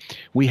have.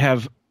 We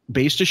have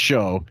based a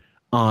show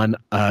on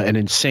an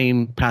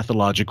insane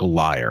pathological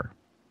liar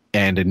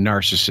and a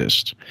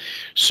narcissist.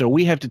 So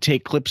we have to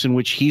take clips in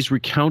which he's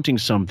recounting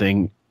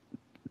something.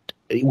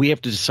 We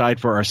have to decide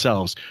for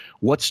ourselves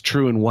what's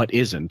true and what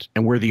isn't,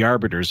 and we're the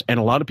arbiters. And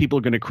a lot of people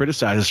are going to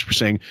criticize us for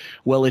saying,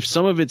 well, if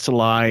some of it's a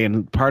lie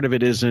and part of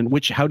it isn't,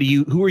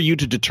 who are you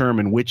to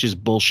determine which is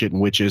bullshit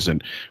and which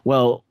isn't?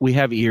 Well, we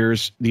have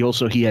ears.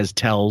 He has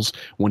tells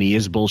when he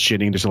is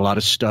bullshitting. There's a lot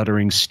of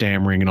stuttering,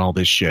 stammering, and all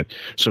this shit.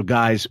 So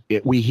guys,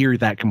 we hear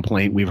that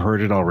complaint. We've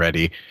heard it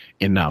already.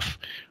 Enough.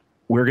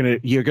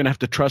 You're gonna have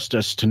to trust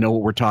us to know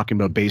what we're talking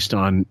about based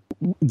on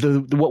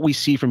what we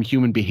see from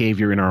human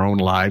behavior in our own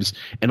lives,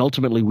 and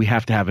ultimately we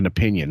have to have an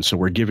opinion. So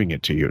we're giving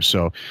it to you.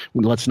 So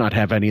let's not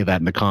have any of that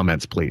in the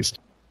comments, please.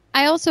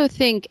 I also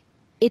think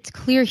it's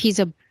clear he's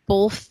a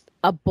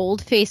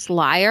bold-faced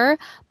liar,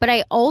 but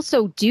I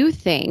also do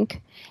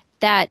think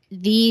that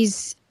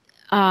these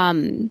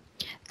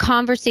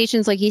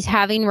conversations like he's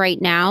having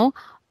right now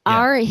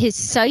are his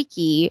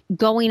psyche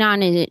going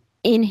on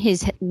in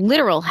his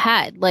literal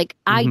head. Like,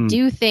 I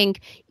do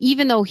think,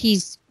 even though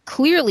he's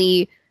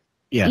clearly,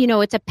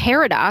 it's a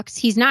paradox,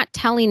 he's not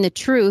telling the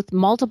truth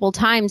multiple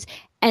times.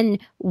 And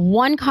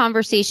one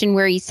conversation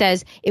where he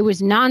says it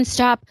was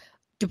nonstop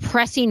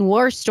depressing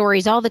war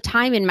stories all the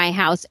time in my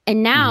house.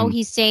 And now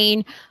he's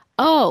saying,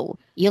 oh,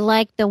 you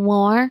like the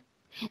war?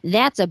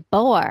 That's a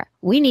bore.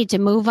 We need to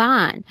move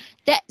on.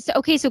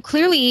 So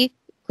clearly,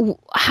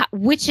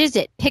 which is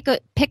it? Pick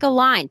a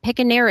line, pick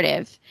a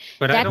narrative.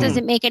 But that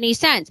doesn't make any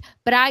sense.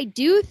 But I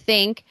do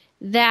think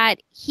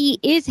that he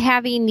is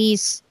having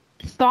these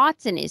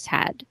thoughts in his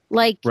head.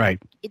 Like,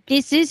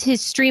 this is his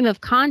stream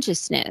of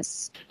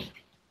consciousness.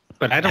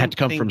 But I don't had to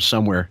come from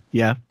somewhere.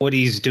 Yeah. What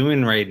he's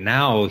doing right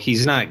now,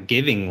 he's not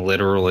giving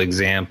literal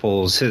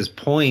examples. His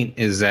point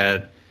is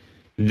that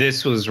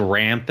this was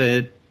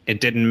rampant.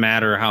 It didn't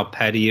matter how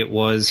petty it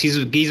was.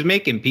 He's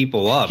making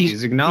people up.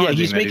 He's acknowledging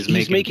he's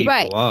making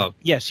people up.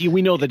 Yes,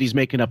 we know that he's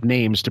making up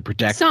names to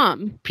protect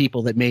some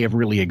people that may have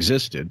really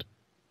existed.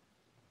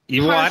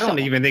 Well, I don't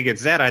even think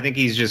it's that. I think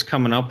he's just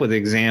coming up with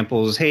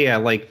examples. Hey, I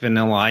like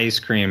vanilla ice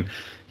cream.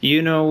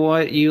 You know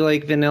what? You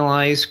like vanilla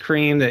ice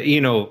cream? That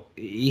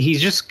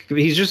he's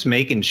just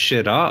making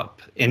shit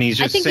up, and he's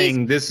just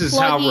saying this is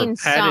how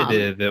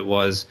repetitive it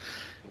was.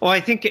 Well, I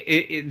think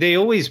they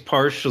always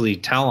partially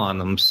tell on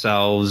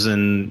themselves,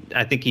 and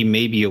I think he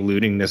may be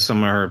alluding to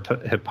some of her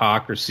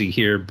hypocrisy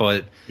here.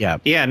 But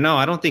no,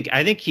 I don't think.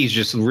 I think he's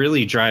just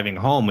really driving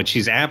home, which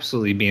he's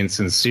absolutely being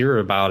sincere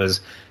about,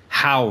 is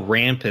how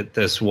rampant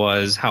this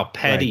was, how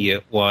petty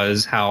it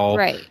was, how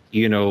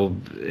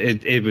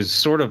it was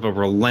sort of a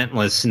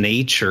relentless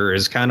nature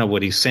is kind of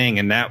what he's saying,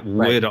 and that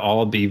would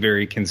all be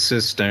very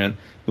consistent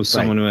with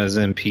someone who has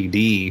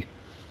MPD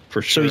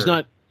for sure.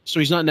 So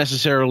he's not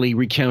necessarily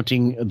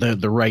recounting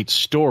the right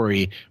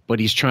story, but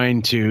he's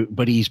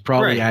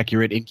probably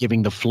accurate in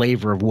giving the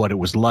flavor of what it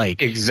was like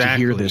to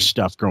hear this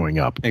stuff growing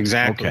up.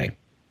 Exactly. Okay.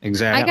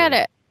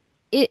 Exactly.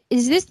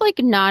 Is this like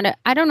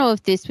I don't know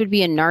if this would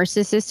be a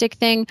narcissistic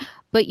thing,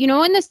 but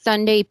in the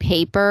Sunday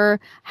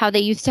paper, how they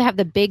used to have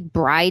the big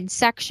bride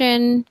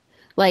section,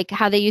 like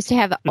how they used to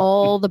have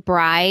all the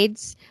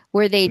brides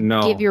where they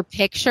give your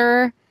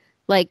picture.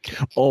 Like,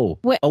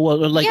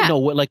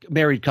 like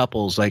married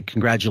couples, like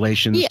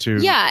congratulations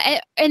to. Yeah.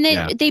 And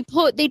then they'd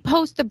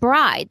post the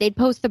bride. They'd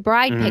post the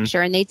bride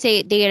picture, and they'd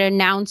say they had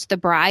announced the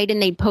bride,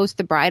 and they'd post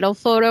the bridal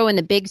photo in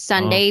the big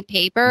Sunday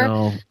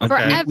paper for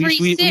every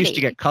city. We used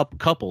to get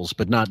couples,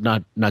 but not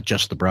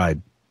just the bride.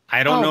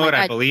 I don't know it.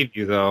 I believe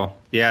you though.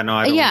 Yeah, no,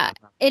 I don't. Yeah,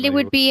 and it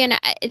would be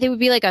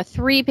like a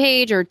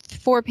 3-page or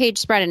 4-page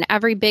spread in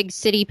every big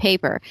city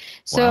paper.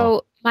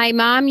 So my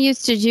mom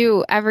used to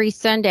do every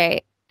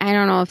Sunday. I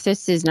don't know if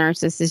this is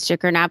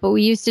narcissistic or not, but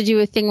we used to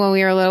do a thing when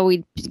we were little.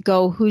 We'd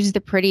go, "Who's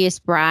the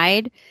prettiest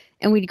bride?"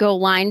 And we'd go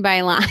line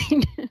by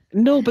line.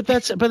 No, but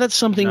that's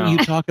something you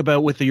talk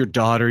about with your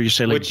daughter. You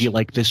say, like, do you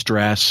like this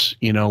dress?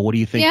 What do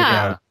you think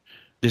about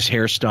this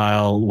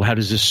hairstyle? How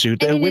does this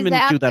suit? And women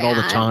do that all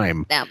the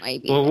time. That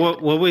might be.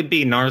 Well, what would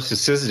be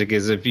narcissistic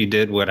is if you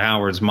did what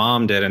Howard's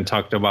mom did and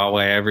talked about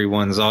why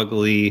everyone's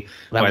ugly,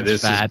 why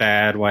this is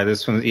bad, why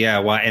this one,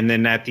 why, and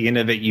then at the end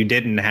of it, you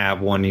didn't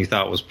have one you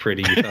thought was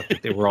pretty. You thought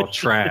that they were all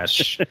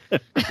trash.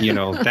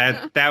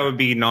 That would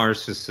be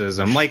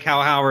narcissism. Like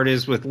how Howard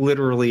is with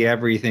literally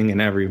everything and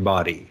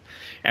everybody.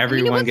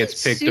 Everyone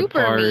gets picked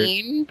apart.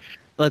 Mean.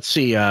 Let's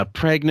see.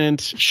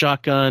 Pregnant,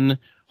 shotgun,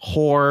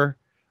 whore.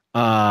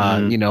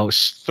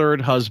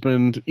 Third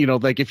husband,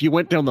 like if you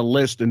went down the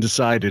list and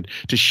decided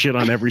to shit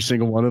on every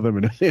single one of them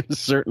in a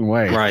certain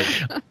way. Right.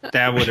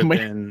 That would have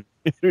been,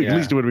 at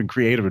least it would have been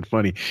creative and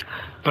funny.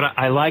 But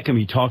I like him.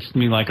 He talks to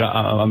me like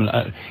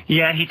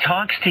yeah, he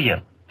talks to you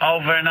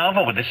over and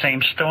over with the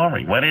same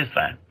story. What is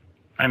that?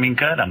 I mean,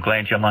 good. I'm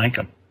glad you like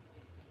him.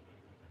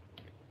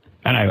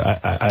 And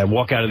I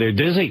walk out of there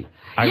dizzy.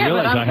 I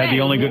realize I had the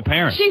only good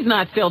parent. She's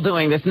not still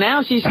doing this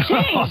now. She's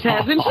changed,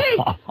 hasn't she?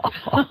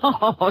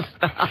 Oh,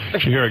 stop.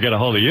 She here to get a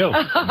hold of you.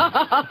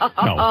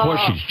 No, of course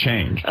she's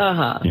changed.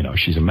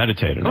 She's a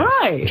meditator now.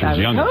 Right. She was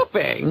younger.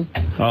 Hoping.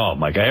 Oh,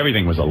 my God.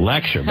 Everything was a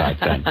lecture back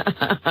then.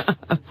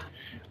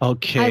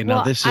 Okay,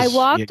 now this is... I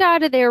walked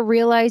out of there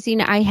realizing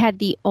I had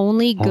the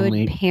only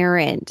good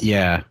parent.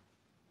 Yeah.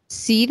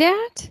 See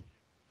that?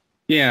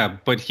 Yeah,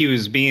 but he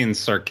was being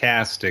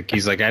sarcastic.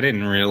 He's like, I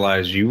didn't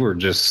realize you were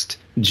just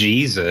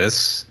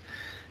Jesus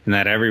and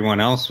that everyone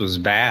else was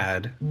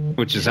bad,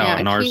 which is how a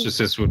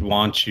narcissist would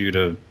want you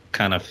to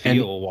kind of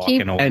feel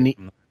walking away.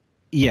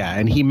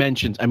 And he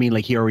mentions, I mean,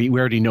 like we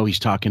already know he's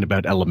talking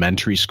about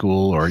elementary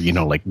school or,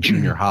 like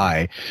junior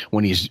high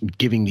when he's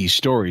giving these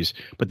stories.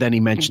 But then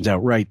he mentions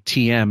outright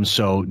TM.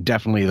 So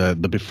definitely the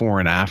before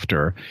and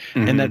after.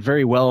 And that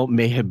very well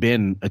may have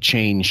been a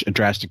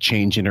drastic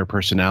change in her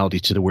personality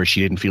to where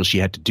she didn't feel she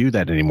had to do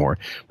that anymore.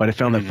 But I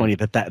found that funny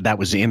that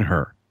was in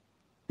her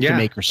to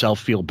make herself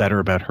feel better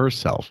about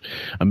herself.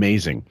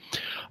 Amazing.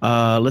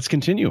 Let's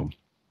continue.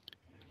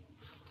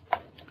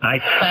 I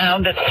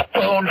found a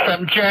spoon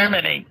from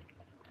Germany.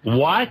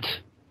 What?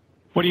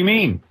 What do you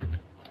mean?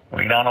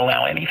 We don't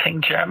allow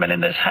anything German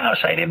in this house.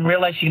 I didn't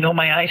realize you know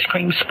my ice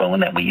cream spoon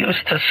that we use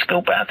to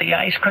scoop out the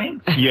ice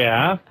cream?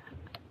 Yeah.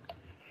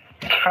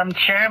 It's from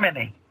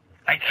Germany.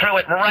 I threw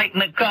it right in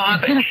the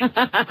garbage.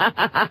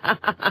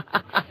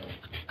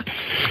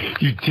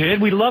 You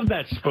did? We love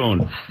that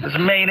spoon. It was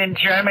made in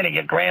Germany.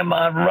 Your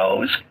grandma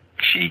Rose,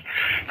 she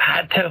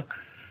had to.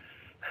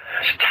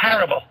 It's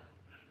terrible.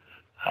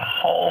 Her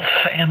whole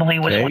family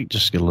was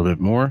just get a little bit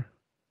more.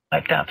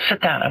 wiped out.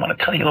 Sit down. I want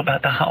to tell you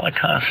about the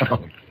Holocaust.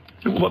 But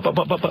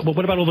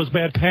what about all those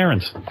bad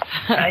parents?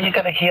 Now you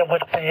got to hear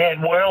what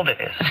bad world it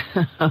is.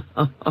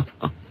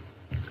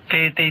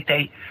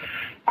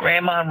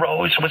 Grandma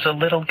Rose was a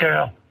little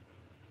girl.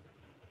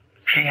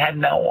 She had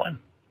no one.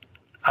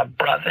 Her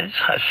brothers,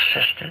 her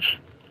sisters.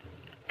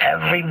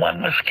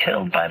 Everyone was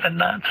killed by the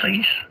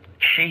Nazis.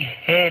 She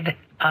hid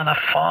on a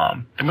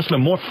farm. There must have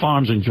been more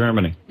farms in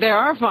Germany. There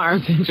are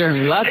farms in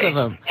Germany, lots of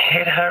them.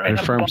 Hid her in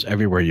There are a farms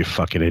everywhere, you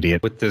fucking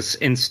idiot. With this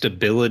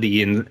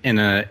instability in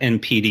a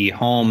NPD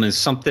home is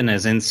something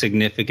as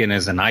insignificant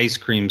as an ice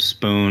cream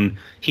spoon.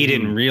 He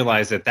didn't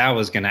realize that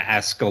was going to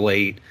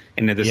escalate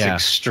into this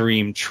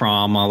extreme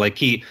trauma. Like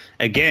he's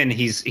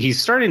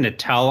starting to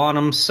tell on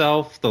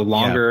himself the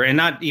longer, and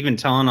not even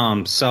telling on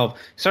himself,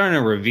 starting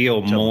to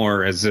reveal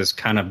more as this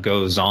kind of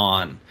goes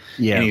on.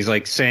 Yeah. And he's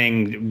like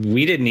saying,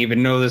 we didn't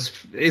even know this.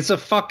 It's a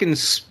fucking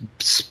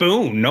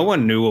spoon. No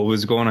one knew what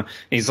was going on.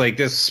 He's like,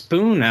 this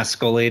spoon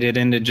escalated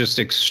into just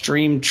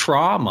extreme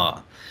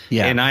trauma.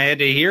 Yeah. And I had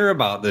to hear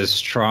about this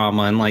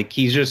trauma. And like,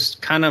 he's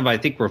just kind of, I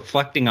think,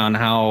 reflecting on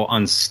how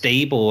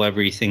unstable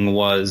everything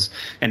was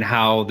and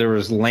how there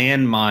was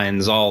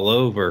landmines all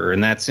over.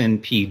 And that's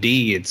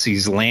NPD. It's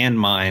these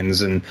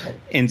landmines and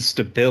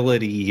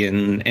instability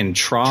and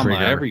trauma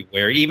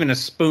everywhere, even a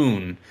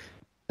spoon.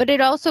 But it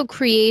also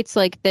creates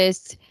like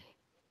this,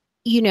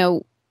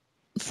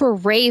 for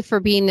Ray,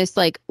 for being this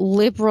like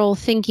liberal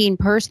thinking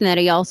person that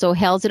he also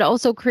hails, it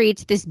also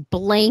creates this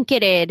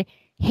blanketed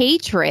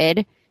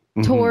hatred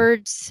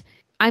towards,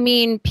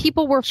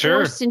 people were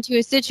forced into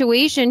a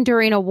situation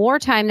during a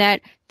wartime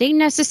that they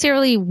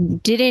necessarily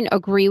didn't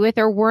agree with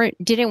or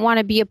didn't want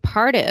to be a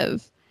part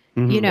of,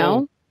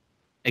 Well,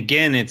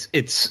 again,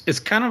 it's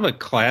kind of a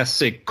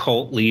classic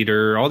cult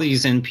leader. All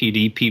these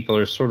NPD people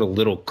are sort of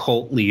little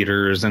cult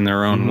leaders in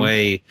their own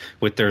way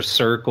with their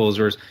circles.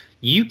 Whereas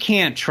you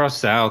can't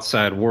trust the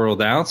outside world.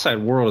 The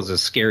outside world is a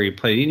scary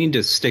place. You need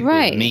to stick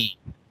with me.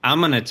 I'm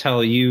going to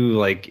tell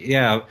you,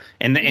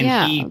 and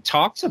he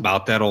talks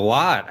about that a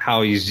lot.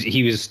 How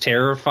he was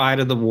terrified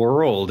of the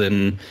world,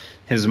 and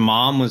his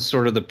mom was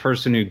sort of the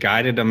person who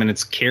guided him, and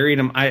it's carried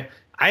him.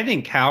 I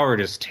think Howard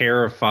is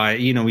terrified.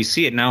 We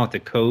see it now with the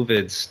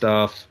COVID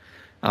stuff.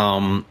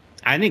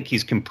 I think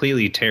he's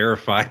completely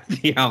terrified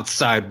of the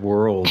outside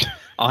world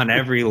on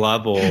every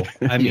level.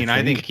 I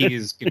think he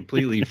is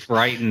completely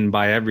frightened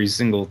by every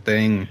single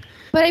thing.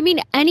 But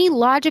any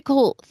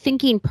logical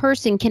thinking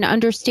person can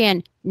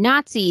understand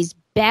Nazis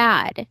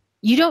bad.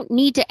 You don't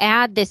need to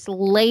add this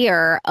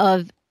layer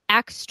of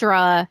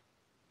extra,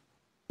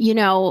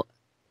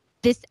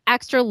 this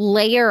extra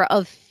layer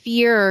of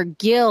fear,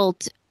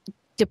 guilt,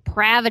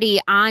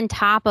 depravity on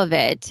top of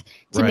it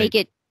to make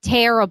it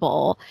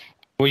terrible.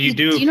 Well, you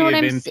do if you have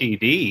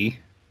NPD.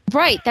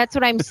 Right. That's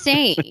what I'm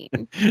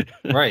saying.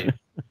 Right.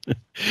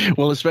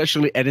 Well,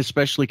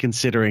 especially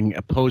considering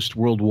post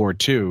World War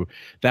II,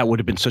 that would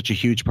have been such a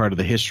huge part of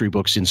the history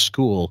books in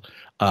school,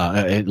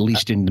 at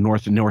least in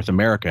North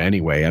America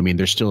anyway.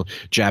 There's still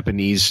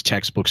Japanese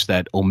textbooks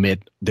that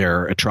omit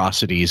their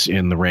atrocities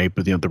in the rape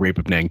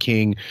of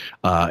Nanking,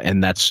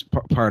 and that's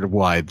part of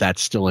why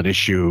that's still an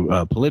issue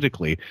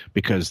politically,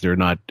 because they're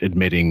not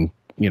admitting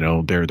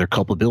their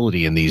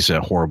culpability in these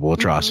horrible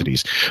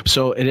atrocities.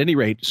 So at any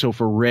rate,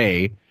 for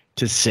Ray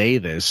to say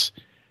this,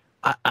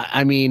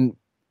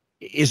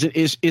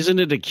 isn't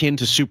it akin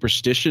to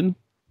superstition?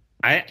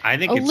 I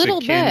think it's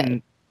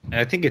akin.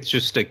 I think it's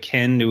just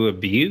akin to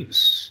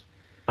abuse.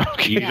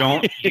 Okay.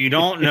 You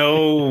don't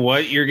know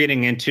what you're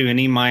getting into,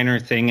 any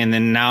minor thing, and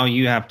then now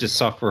you have to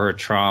suffer a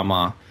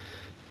trauma.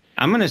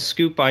 I'm gonna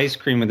scoop ice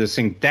cream with this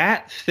thing.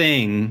 That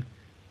thing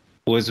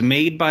was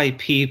made by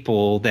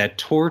people that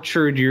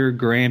tortured your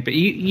grandpa.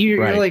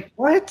 You're like,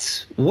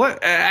 what?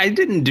 What? I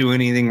didn't do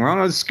anything wrong.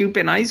 I was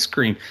scooping ice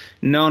cream.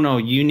 No,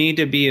 you need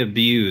to be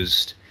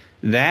abused.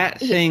 That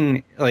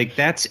thing,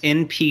 that's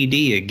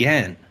NPD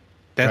again.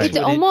 That's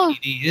what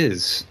NPD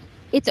is.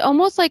 It's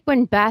almost like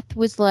when Beth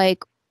was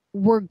like,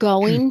 we're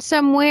going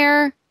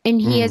somewhere,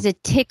 and he has a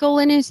tickle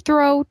in his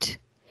throat.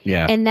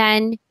 Yeah. And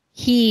then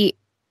he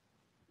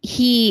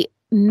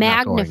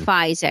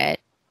magnifies it.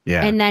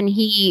 Yeah. And then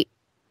he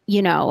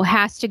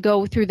has to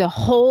go through the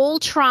whole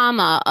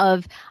trauma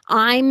of,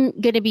 I'm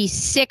going to be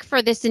sick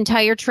for this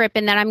entire trip,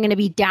 and then I'm going to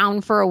be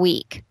down for a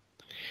week.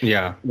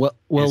 Yeah. Well,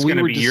 it's going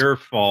to be your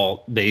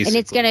fault, basically. And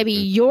it's going to be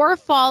your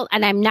fault,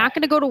 and I'm not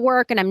going to go to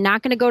work, and I'm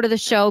not going to go to the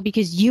show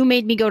because you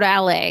made me go to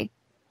LA.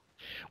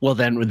 Well,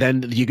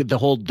 then you get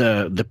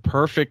the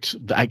perfect,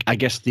 I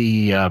guess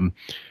the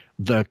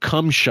the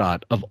cum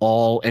shot of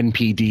all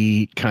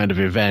NPD kind of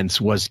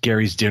events was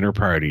Gary's dinner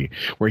party,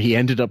 where he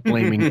ended up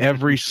blaming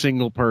every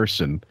single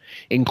person,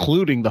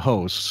 including the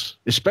hosts,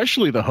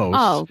 especially the hosts.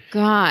 Oh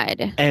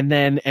God.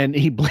 And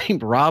he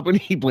blamed Robin,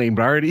 he blamed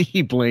Artie,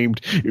 he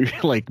blamed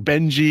like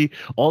Benji,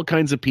 all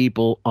kinds of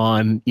people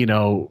on,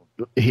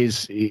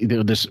 his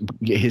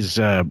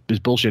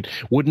bullshit,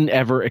 wouldn't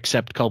ever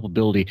accept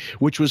culpability,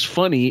 which was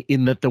funny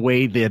in that the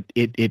way that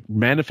it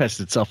manifests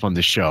itself on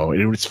the show, and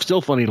it was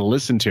still funny to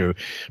listen to,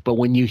 but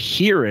when you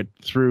hear it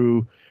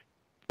through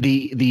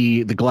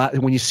the glass,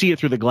 when you see it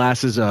through the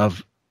glasses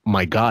of,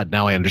 my God,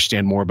 now I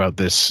understand more about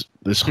this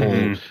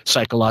whole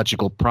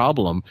psychological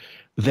problem,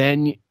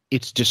 then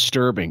it's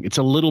disturbing. It's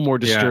a little more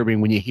disturbing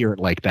when you hear it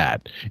like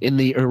that. In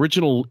the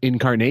original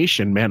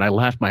incarnation, man, I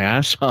laughed my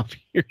ass off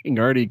hearing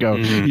Artie go,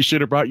 you should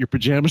have brought your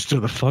pajamas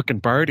to the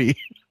fucking party.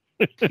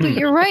 But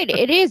you're right.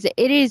 It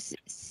is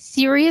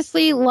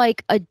seriously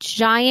like a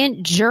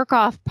giant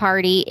jerk-off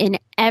party in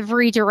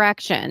every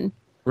direction.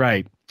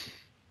 Right.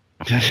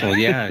 Well,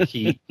 yeah,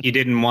 he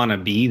didn't want to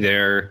be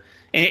there.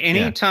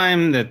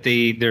 Anytime that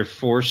they're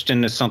forced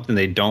into something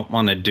they don't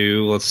want to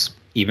do, let's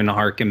even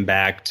harken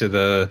back to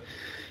the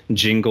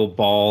Jingle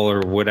Ball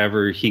or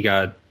whatever he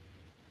had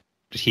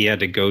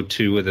to go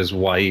to with his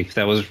wife.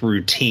 That was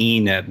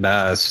routine at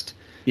best.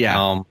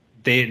 Yeah.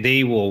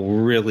 They will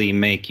really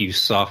make you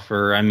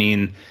suffer. I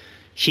mean,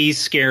 he's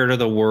scared of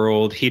the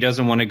world. He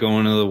doesn't want to go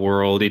into the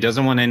world. He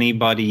doesn't want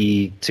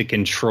anybody to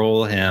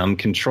control him.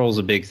 Control's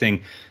a big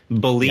thing.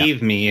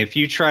 Believe me, if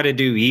you try to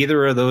do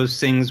either of those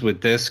things with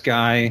this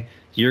guy,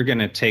 you're going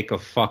to take a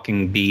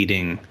fucking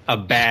beating, a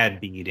bad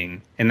beating.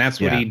 And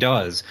that's what he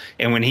does.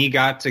 And when he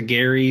got to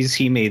Gary's,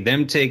 he made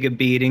them take a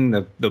beating.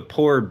 The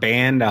poor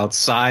band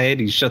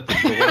outside, he shut the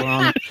door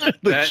on.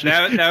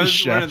 that was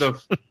chef. one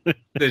of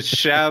the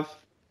chef.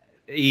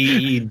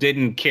 He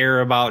didn't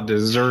care about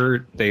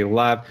dessert. They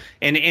left.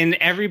 And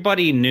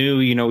everybody knew,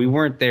 we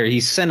weren't there. He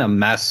sent a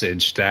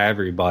message to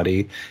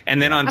everybody. And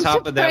then on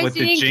top of that with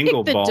the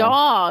Jingle Ball. The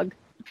dog.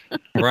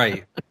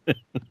 Right.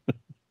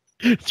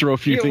 Throw a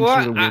few things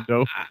through the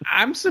window.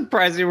 I'm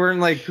surprised they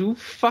weren't like, who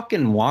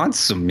fucking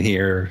wants him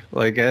here?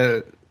 Like,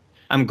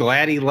 I'm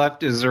glad he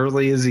left as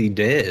early as he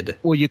did.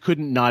 Well, you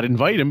couldn't not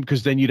invite him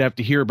because then you'd have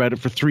to hear about it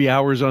for 3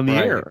 hours on the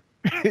air.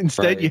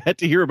 Instead, you had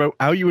to hear about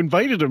how you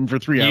invited him for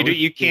 3 hours.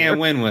 You can't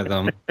win with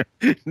him.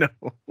 No.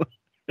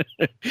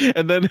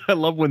 And then I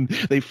love when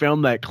they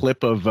found that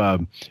clip of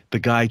the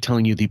guy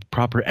telling you the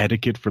proper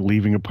etiquette for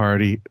leaving a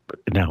party.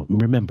 Now,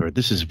 remember,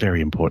 this is very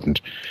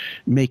important.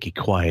 Make a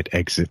quiet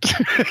exit.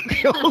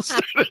 They all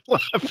started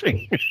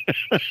laughing.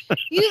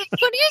 The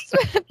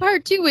funniest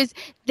part, too, is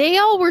they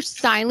all were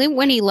silent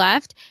when he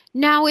left.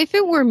 Now, if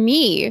it were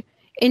me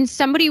and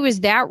somebody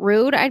was that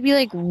rude, I'd be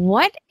like,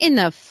 what in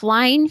the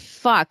flying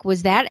fuck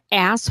was that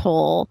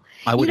asshole?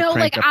 I would have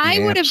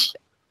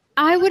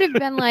I would have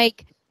been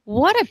like,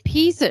 what a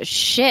piece of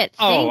shit.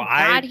 Thank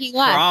God he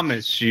left. I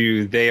promise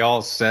you they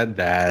all said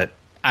that.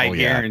 I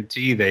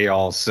guarantee they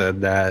all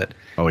said that.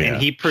 Oh, yeah.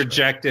 And he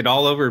projected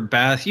all over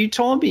Beth. You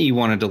told me you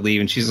wanted to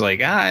leave. And she's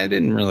like, I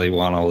didn't really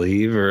want to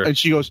leave. And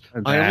she goes,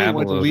 I only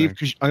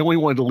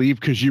wanted to leave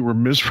because you were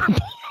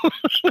miserable.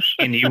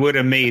 And you would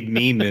have made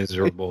me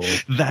miserable.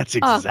 That's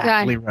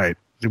exactly right.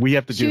 We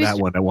have to do that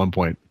one at one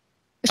point.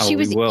 She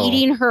was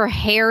eating her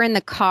hair in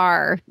the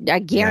car. I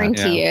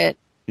guarantee it.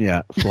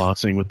 Yeah,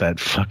 flossing with that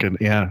fucking,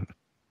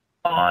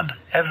 On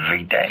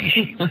every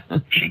day.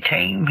 She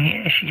came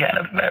here. She had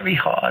a very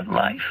hard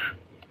life.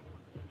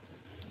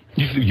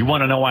 You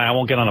want to know why I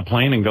won't get on a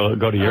plane and go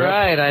to Europe?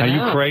 Right, I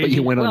know. Are you crazy? But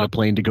you went on a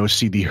plane to go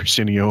see the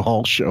Arsenio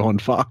Hall show on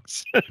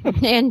Fox.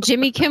 And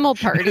Jimmy Kimmel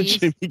parties.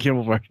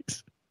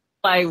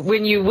 Like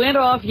when you went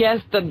off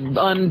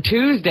on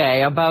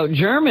Tuesday about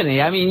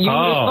Germany, I mean, you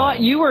thought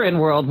you were in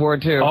World War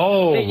II.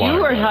 Oh, that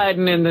you were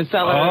hiding in the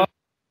cellar.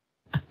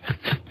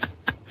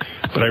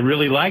 But I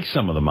really liked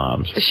some of the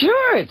moms.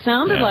 Sure, it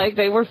sounded like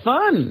they were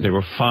fun. They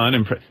were fun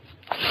and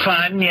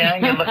fun, yeah.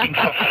 You're looking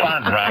for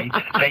fun, right?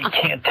 They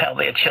can't tell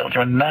their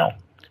children no.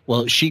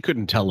 Well, she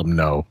couldn't tell them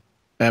no.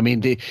 I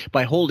mean,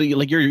 by holding,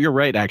 like you're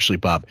right, actually,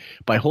 Bob.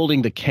 By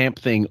holding the camp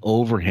thing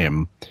over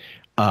him,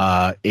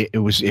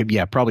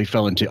 it probably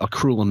fell into a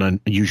cruel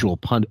and unusual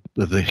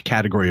the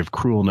category of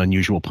cruel and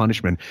unusual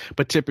punishment.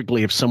 But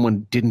typically, if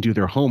someone didn't do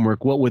their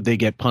homework, what would they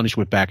get punished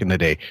with back in the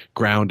day?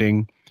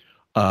 Grounding.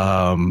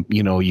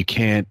 You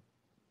can't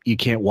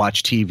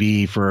watch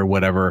TV for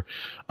whatever.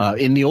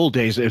 In the old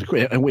days,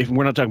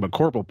 we're not talking about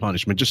corporal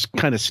punishment, just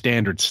kind of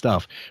standard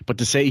stuff. But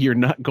to say you're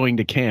not going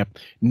to camp,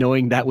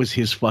 knowing that was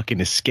his fucking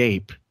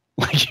escape,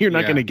 like you're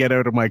not going to get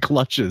out of my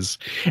clutches.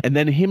 And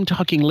then him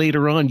talking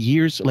later on,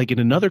 years like in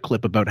another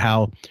clip, about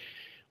how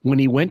when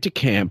he went to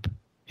camp,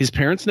 his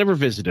parents never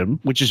visited him,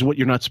 which is what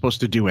you're not supposed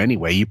to do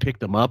anyway. You pick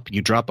them up,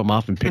 you drop them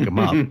off, and pick them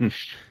up.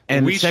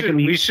 And we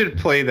should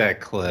play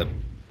that clip.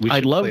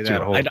 I'd love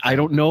to. I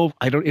don't know.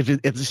 If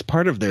it's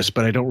part of this,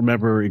 but I don't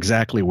remember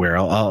exactly where.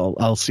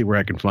 I'll see where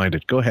I can find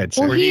it. Go ahead.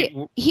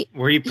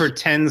 Where he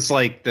pretends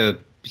like the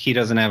he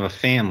doesn't have a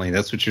family.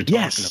 That's what you're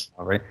talking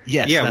about, right?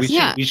 Yes.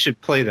 Yeah, we should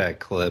play that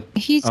clip.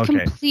 He's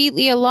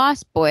completely a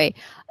lost boy.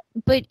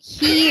 But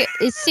he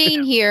is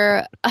saying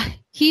here,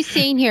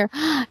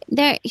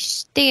 that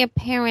their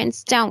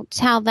parents don't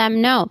tell them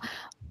no.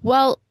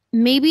 Well,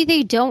 maybe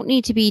they don't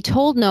need to be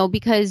told no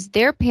because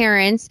their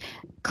parents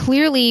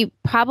clearly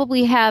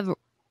probably have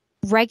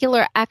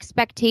regular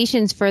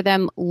expectations for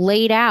them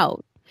laid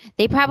out.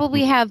 They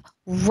probably have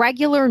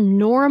regular,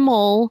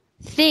 normal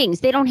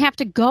things. They don't have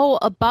to go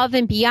above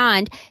and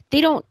beyond.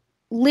 They don't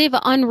live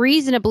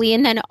unreasonably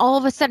and then all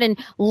of a sudden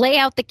lay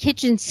out the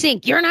kitchen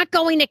sink. You're not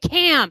going to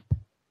camp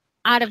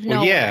out of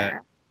nowhere. Yeah,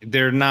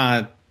 they're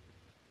not.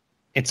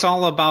 It's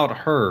all about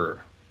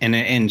her,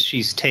 and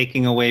she's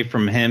taking away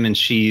from him, and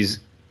she's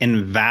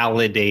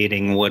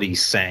invalidating what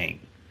he's saying.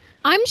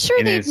 I'm sure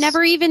And they've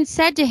never even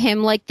said to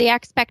him, like, the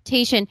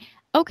expectation,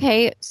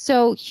 okay,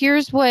 so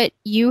here's what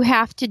you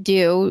have to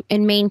do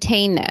and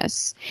maintain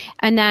this.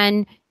 And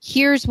then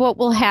here's what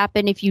will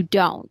happen if you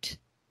don't.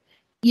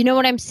 You know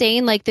what I'm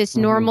saying? Like this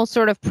normal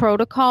sort of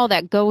protocol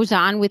that goes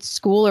on with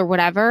school or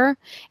whatever.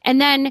 And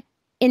then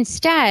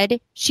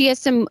instead, she has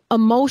some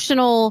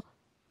emotional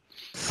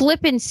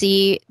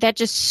flippancy that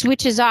just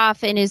switches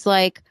off and is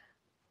like,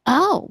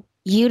 oh,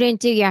 you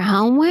didn't do your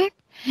homework?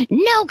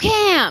 No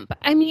camp.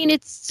 I mean,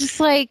 it's just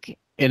like.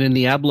 And in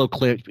the Ablo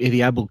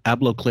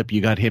clip,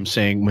 you got him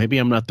saying, maybe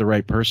I'm not the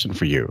right person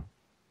for you.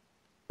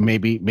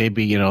 Maybe,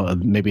 maybe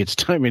it's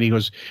time. And he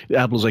goes,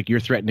 Ablo's like, you're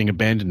threatening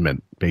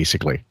abandonment,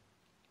 basically.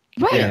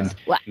 Right. Yeah,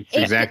 that's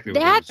exactly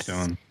what he's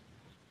doing.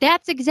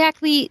 That's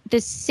exactly the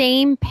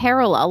same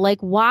parallel. Like,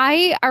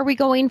 why are we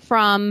going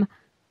from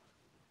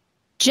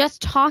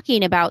just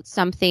talking about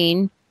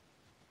something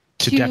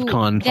to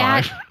DEFCON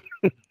 5?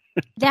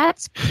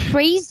 That's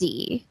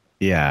crazy.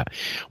 Yeah.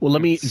 Well,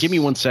 give me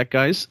 1 sec,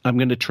 guys. I'm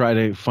going to try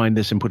to find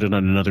this and put it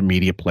on another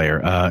media player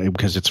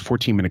because it's a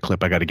 14-minute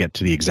clip. I got to get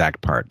to the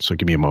exact part. So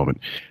give me a moment.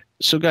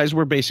 So, guys,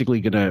 we're basically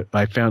going to –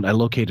 I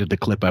located the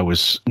clip I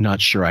was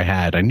not sure I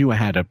had. I knew I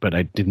had it, but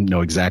I didn't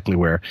know exactly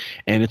where.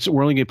 And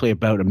we're only going to play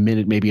about a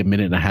minute, maybe a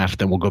minute and a half.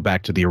 Then we'll go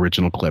back to the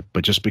original clip.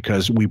 But just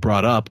because we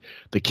brought up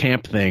the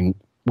camp thing,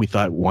 we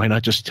thought, why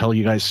not just tell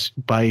you guys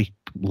by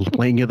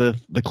playing you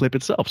the clip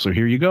itself? So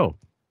here you go.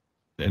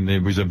 And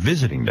there was a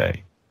visiting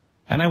day.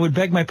 And I would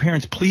beg my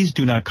parents, please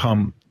do not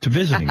come to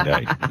visiting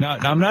day. Now,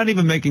 I'm not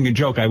even making a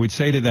joke. I would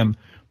say to them,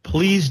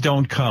 please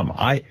don't come.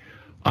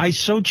 I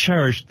so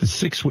cherished the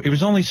 6 weeks. It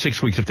was only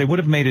 6 weeks. If they would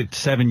have made it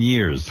 7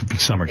 years,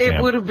 summer camp.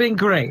 It would have been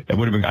great. It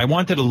would have been. I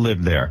wanted to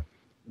live there.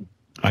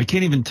 I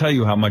can't even tell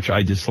you how much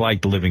I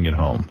disliked living at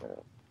home.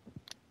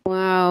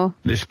 Wow.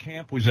 This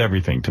camp was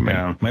everything to me.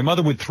 Yeah. My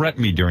mother would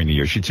threaten me during the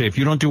year. She'd say, if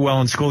you don't do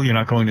well in school, you're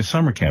not going to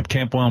summer camp,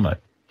 Camp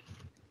Wilmot.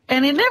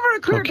 And it never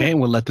occurred to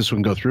we'll let this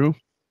one go through.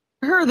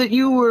 Her that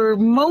you were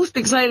most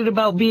excited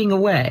about being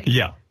away.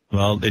 Yeah.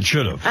 Well, it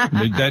should have.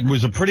 That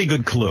was a pretty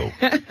good clue.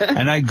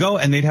 And I'd go,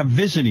 and they'd have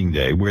visiting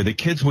day where the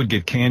kids would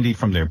get candy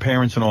from their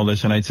parents and all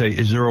this. And I'd say,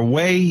 is there a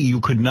way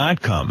you could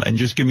not come and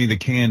just give me the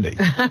candy?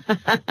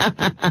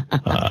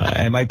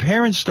 And my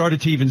parents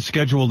started to even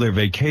schedule their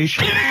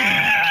vacation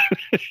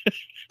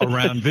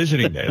around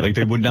visiting day. Like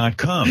they would not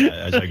come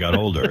as I got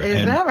older.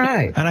 Is that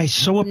right? And I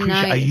so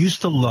appreciate. Nice. I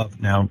used to love.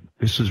 Now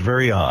this is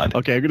very odd.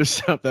 Okay, I'm gonna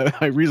stop that.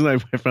 The reason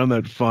I found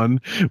that fun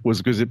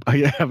was because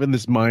I have in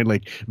this mind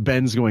like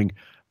Ben's going,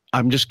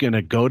 I'm just going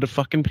to go to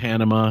fucking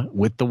Panama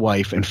with the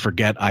wife and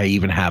forget I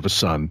even have a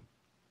son.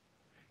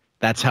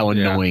 That's how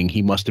annoying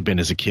he must have been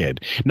as a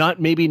kid.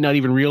 Maybe not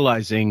even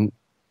realizing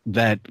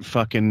that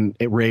fucking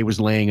Ray was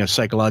laying a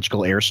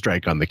psychological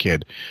airstrike on the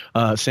kid.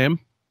 Sam?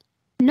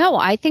 No,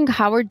 I think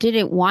Howard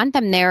didn't want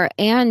them there.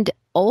 And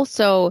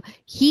also,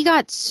 he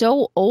got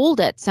so old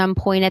at some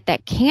point at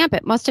that camp.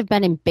 It must have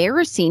been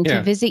embarrassing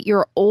to visit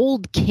your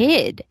old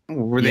kid.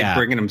 Were they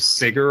bringing him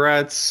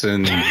cigarettes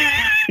and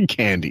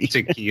candy,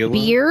 tequila,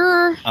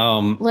 beer?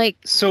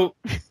 So,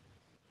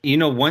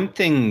 one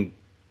thing,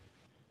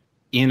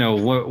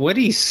 what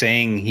he's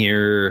saying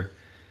here.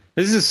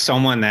 This is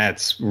someone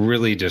that's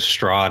really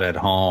distraught at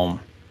home.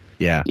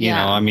 Yeah,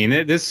 I mean,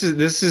 this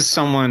is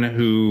someone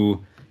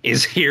who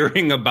is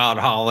hearing about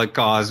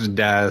Holocaust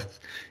death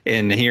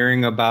and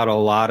hearing about a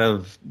lot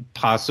of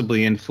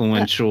possibly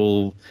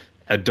influential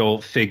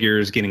adult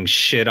figures getting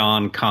shit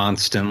on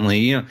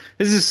constantly.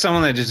 This is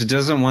someone that just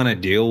doesn't want to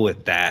deal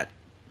with that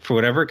for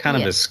whatever kind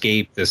of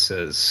escape this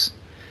is.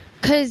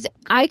 Because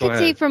I could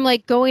say from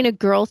like going to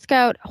Girl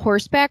Scout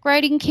horseback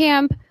riding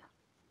camp,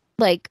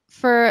 like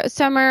for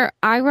summer,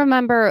 I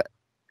remember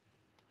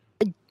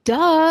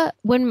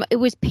when it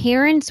was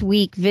parents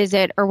week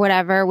visit or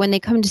whatever, when they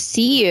come to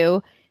see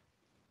you,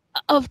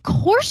 of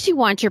course you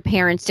want your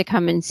parents to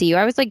come and see you.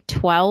 I was like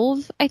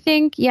 12, I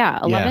think.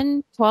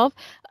 11, 12.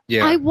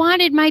 Yeah. I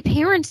wanted my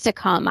parents to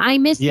come. I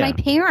missed my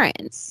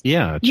parents.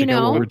 Yeah. You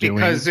know, what we're doing.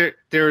 Because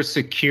they're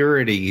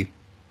security.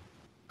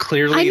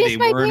 Clearly, I miss they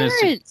my weren't.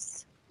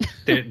 Parents.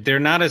 They're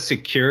not a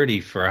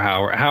security for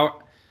Howard.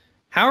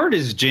 Howard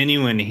is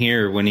genuine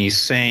here when he's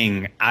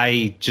saying,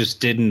 I just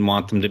didn't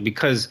want them to,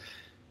 because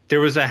there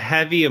was a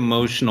heavy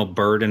emotional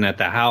burden at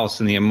the house,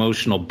 and the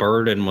emotional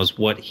burden was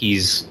what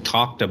he's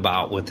talked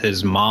about with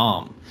his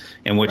mom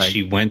and what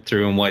she went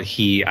through and what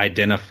he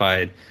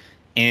identified.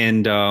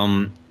 And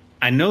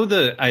I know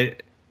I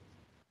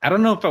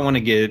don't know if I want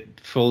to get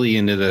fully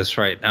into this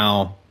right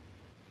now.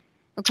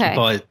 Okay.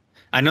 But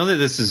I know that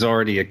this is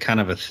already a kind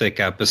of a thick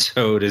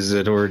episode, as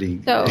it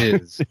already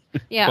is.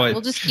 Yeah, but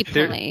we'll just keep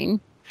playing.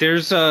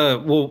 There's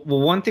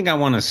one thing I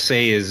want to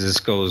say as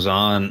this goes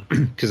on,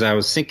 because I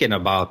was thinking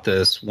about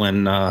this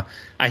when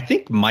I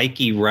think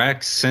Mikey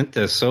Rex sent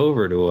this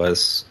over to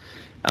us.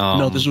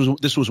 No,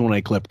 this was when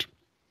I clipped.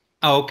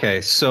 Oh,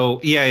 okay, so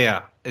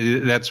yeah,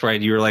 that's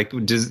right. You were like,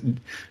 is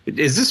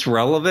this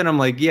relevant? I'm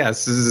like,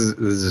 yes, this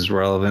is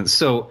relevant.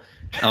 So,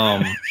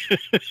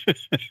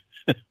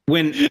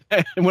 when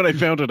I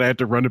found it, I had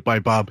to run it by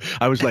Bob.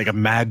 I was like a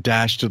mad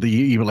dash to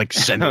the email, like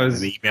send an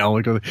email.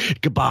 Like,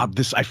 Bob,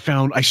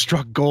 I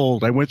struck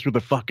gold. I went through the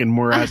fucking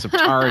morass of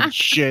tar and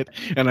shit,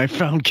 and I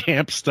found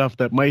camp stuff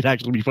that might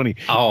actually be funny.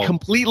 Oh.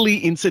 Completely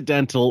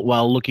incidental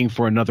while looking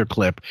for another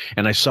clip,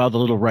 and I saw the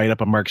little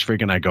write-up of Mark's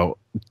Frig, and I go,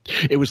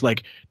 it was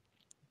like,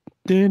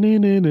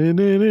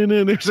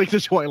 it's like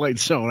the Twilight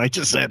Zone. I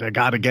just said I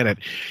gotta get it.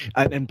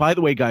 And by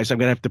the way, guys, I'm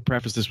gonna have to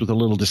preface this with a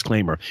little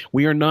disclaimer.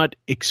 We are not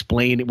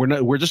explaining.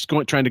 We're just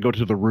trying to go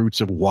to the roots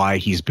of why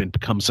he's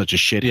become such a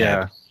shithead.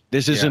 Yeah.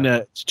 This isn't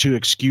to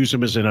excuse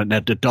him as an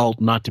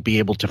adult not to be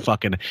able to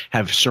fucking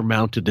have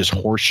surmounted this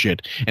horse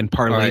shit and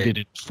parlayed it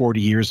in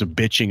 40 years of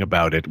bitching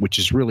about it, which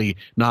is really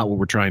not what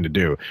we're trying to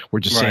do.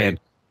 We're just saying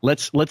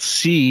let's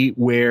see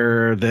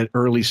where the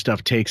early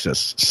stuff takes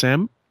us.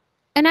 Sam?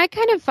 And I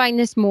kind of find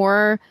this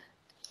more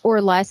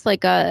or less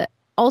like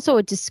also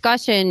a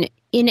discussion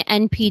in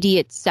NPD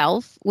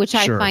itself, which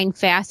I find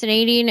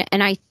fascinating.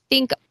 And I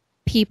think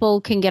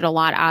people can get a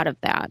lot out of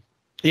that.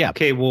 Yeah.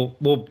 Okay. Well,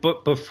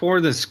 but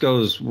before this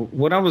goes,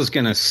 what I was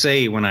going to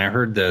say when I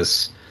heard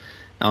this,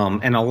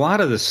 and a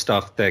lot of the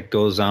stuff that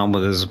goes on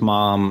with his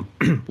mom,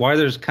 why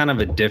there's kind of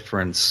a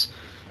difference.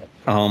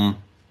 I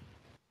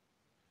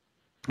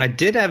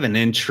did have an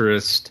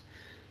interest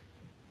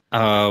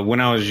when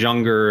I was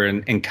younger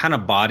and kind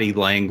of body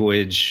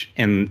language,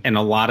 and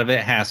a lot of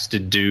it has to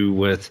do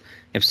with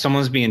if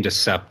someone's being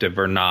deceptive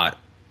or not.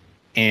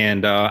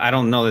 And I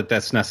don't know that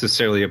that's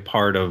necessarily a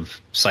part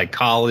of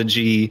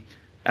psychology.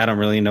 I don't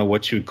really know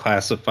what you would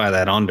classify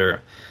that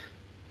under.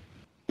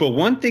 But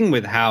one thing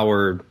with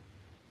Howard,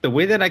 the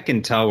way that I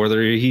can tell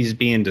whether he's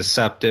being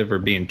deceptive or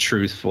being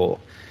truthful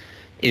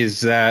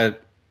is that,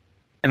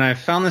 and I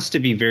found this to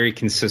be very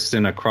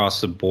consistent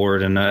across the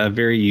board and a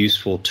very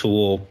useful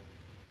tool.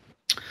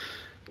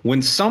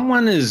 When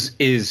someone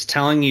is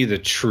telling you the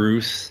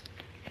truth,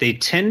 they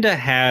tend to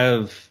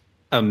have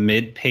a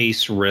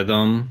mid-pace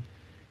rhythm.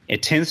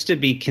 It tends to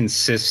be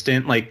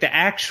consistent, like the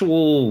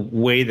actual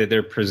way that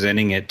they're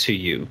presenting it to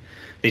you.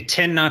 They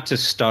tend not to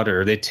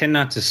stutter. They tend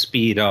not to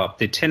speed up.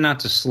 They tend not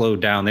to slow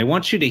down. They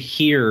want you to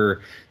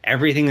hear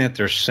everything that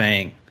they're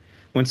saying.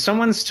 When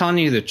someone's telling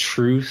you the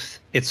truth,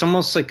 it's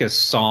almost like a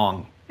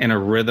song and a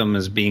rhythm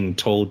is being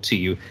told to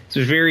you. It's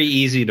very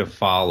easy to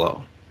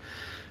follow.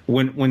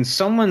 When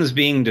someone's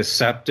being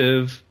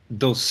deceptive,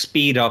 they'll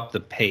speed up the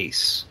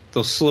pace.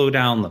 They'll slow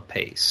down the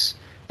pace.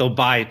 They'll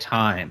buy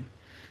time.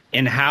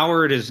 And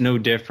Howard is no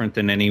different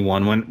than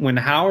anyone. When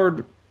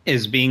Howard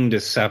is being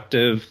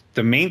deceptive,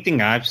 the main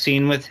thing I've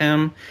seen with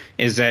him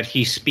is that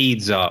he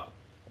speeds up.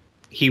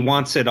 He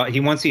wants it. He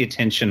wants the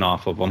attention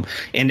off of him.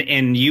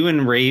 And you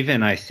and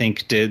Raven, I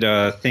think, did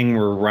a thing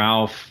where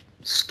Ralph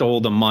stole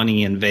the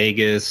money in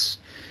Vegas.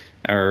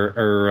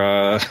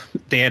 Or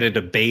they had a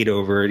debate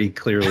over it. He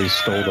clearly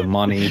stole the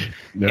money.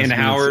 And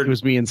Howard, it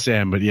was me and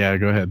Sam, but yeah,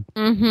 go ahead.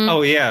 Mm-hmm.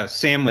 Oh yeah,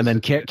 Sam. And then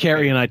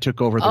Carrie and I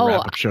took over the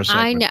wrap-up show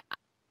segment.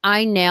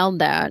 I nailed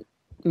that.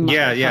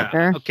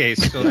 Yeah. Okay,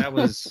 so that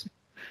was.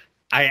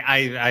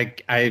 I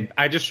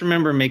just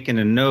remember making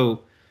a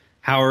note.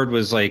 Howard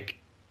was like,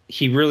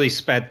 he really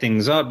sped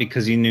things up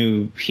because he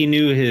knew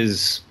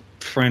his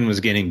friend was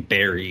getting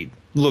buried.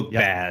 Looked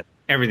bad.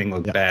 Everything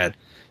looked bad.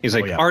 He's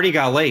like, Artie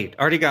got late,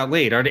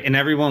 and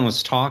everyone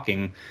was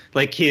talking.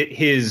 Like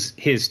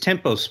his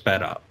tempo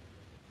sped up.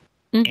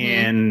 Mm-hmm.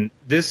 And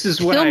this is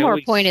what Fillmore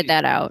I pointed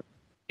that out.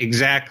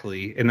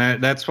 Exactly. And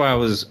that's why I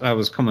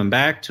was coming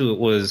back to it,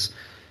 was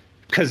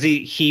because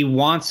he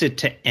wants it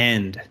to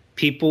end.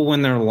 People,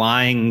 when they're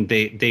lying,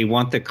 they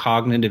want the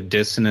cognitive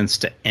dissonance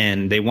to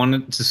end. They want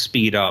it to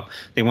speed up.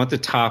 They want the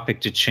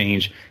topic to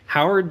change.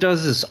 Howard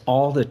does this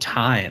all the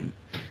time.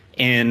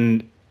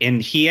 And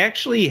he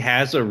actually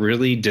has a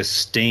really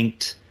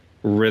distinct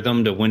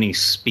rhythm to when he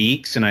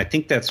speaks. And I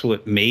think that's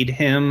what made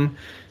him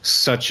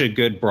such a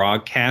good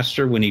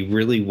broadcaster when he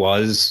really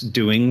was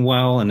doing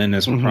well and in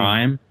his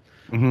prime.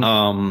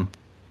 Mm-hmm.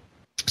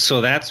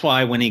 So that's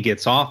why when he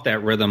gets off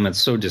that rhythm, it's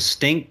so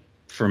distinct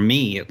for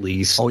me, at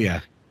least. Oh,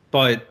 yeah.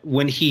 But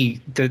when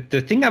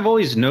the thing I've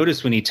always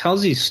noticed when he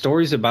tells these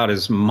stories about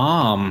his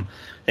mom,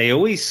 they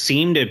always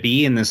seem to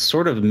be in this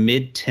sort of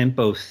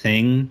mid-tempo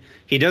thing.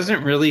 He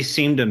doesn't really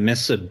seem to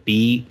miss a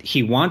beat.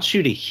 He wants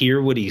you to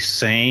hear what he's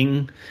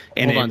saying,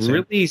 and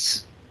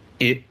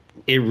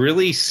it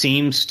really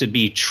seems to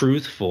be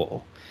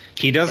truthful.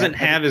 He doesn't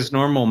have his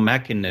normal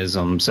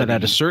mechanisms. But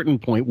at a certain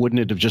point, wouldn't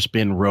it have just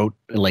been wrote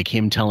like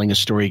him telling a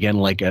story again,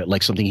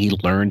 like something he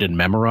learned and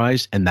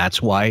memorized, and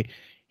that's why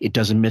it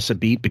doesn't miss a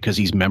beat, because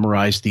he's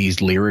memorized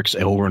these lyrics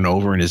over and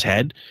over in his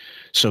head?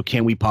 So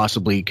can we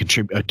possibly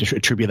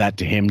attribute that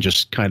to him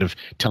just kind of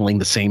telling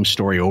the same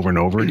story over and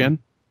over again?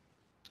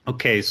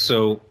 Okay,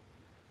 so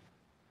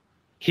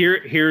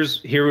here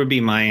would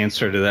be my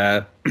answer to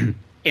that.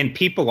 And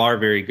people are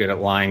very good at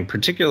lying,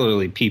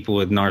 particularly people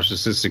with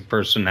narcissistic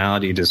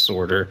personality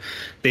disorder.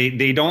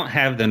 They don't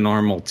have the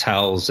normal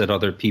tells that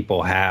other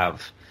people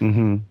have.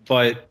 Mm-hmm.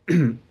 But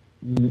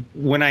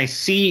when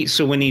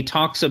he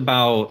talks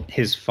about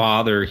his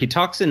father, he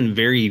talks in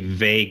very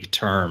vague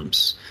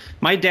terms.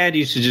 My dad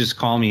used to just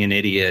call me an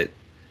idiot.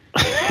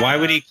 Why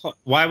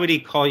would he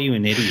call you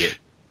an idiot?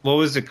 What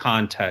was the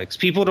context?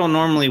 People don't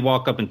normally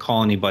walk up and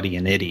call anybody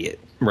an idiot,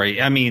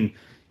 right? I mean,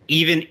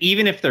 even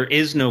if there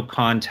is no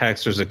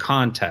context, there's a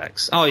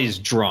context. Oh, he's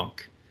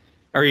drunk,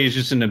 or he's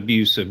just an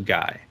abusive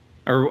guy,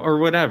 or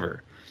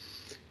whatever.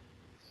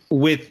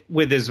 With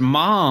his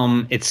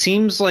mom, it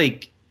seems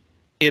like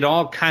it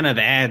all kind of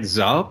adds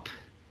up,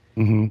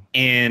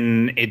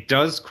 and it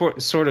does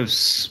sort of.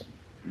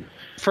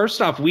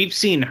 First off, we've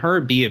seen her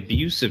be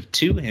abusive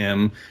to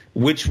him,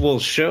 which will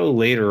show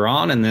later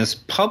on in this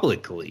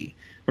publicly,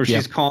 where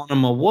she's calling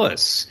him a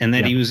wuss, and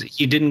that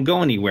he didn't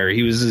go anywhere.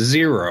 He was a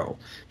zero,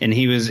 and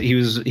he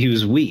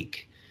was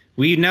weak.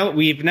 We've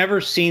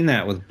never seen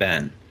that with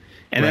Ben.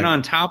 And then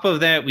on top of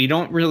that, we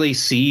don't really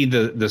see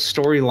the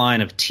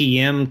storyline of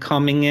TM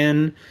coming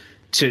in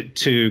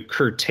to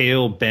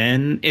curtail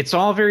Ben. It's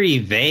all very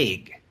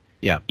vague.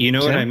 Yeah. You know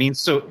what I mean?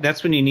 So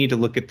that's when you need to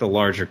look at the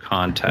larger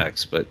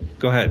context. But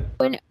go ahead.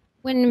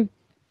 When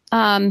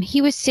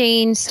he was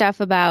saying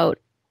stuff about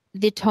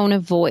the tone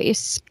of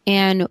voice,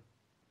 and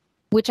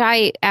which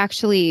I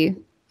actually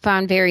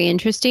found very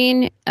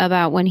interesting,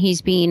 about when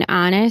he's being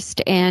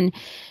honest, and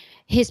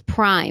his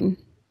prime,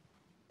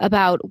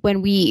 about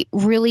when we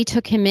really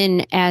took him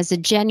in as a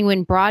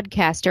genuine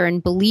broadcaster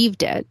and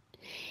believed it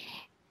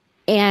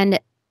and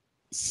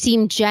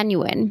seemed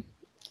genuine.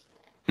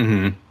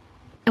 Mm-hmm.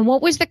 And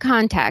what was the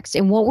context,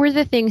 and what were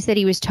the things that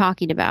he was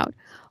talking about?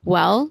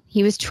 Well,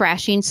 he was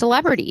trashing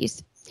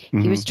celebrities.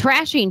 Mm-hmm. He was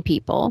trashing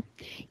people.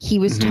 He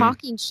was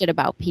talking shit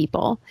about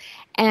people.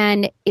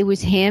 And it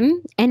was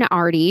him and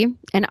Artie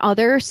and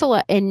other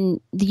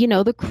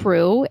the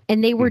crew,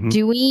 and they were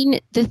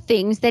doing the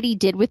things that he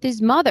did with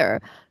his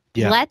mother.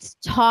 Yeah. Let's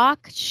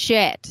talk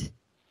shit.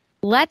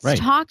 Let's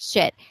talk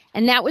shit.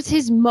 And that was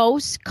his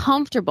most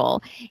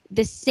comfortable.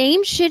 The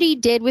same shit he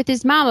did with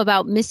his mom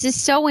about Mrs.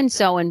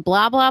 So-and-so and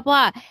blah, blah,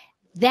 blah.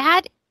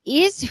 That's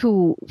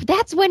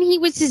when he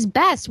was his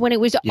best, when it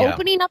was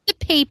opening up the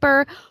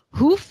paper,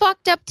 who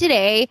fucked up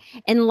today,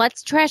 and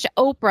let's trash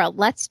Oprah,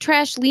 let's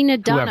trash Lena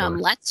Dunham,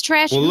 let's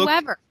trash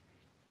whoever.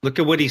 Look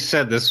at what he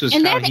said. This was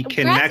how he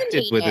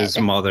connected with his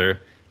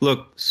mother.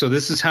 Look, so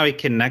this is how he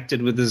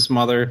connected with his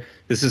mother.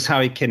 This is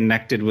how he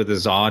connected with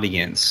his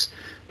audience.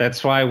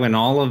 That's why when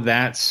all of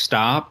that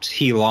stopped,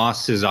 he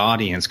lost his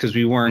audience, because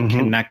we weren't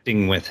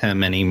connecting with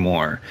him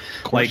anymore.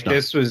 Like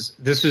this was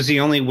the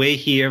only way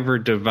he ever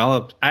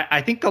developed.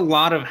 I think a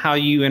lot of how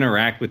you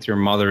interact with your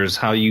mother is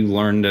how you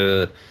learn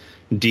to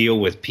deal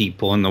with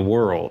people in the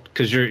world,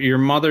 because your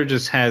mother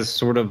just has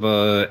sort of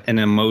an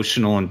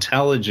emotional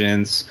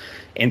intelligence.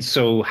 And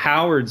so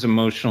Howard's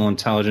emotional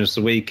intelligence,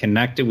 the way he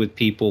connected with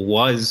people,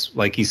 was,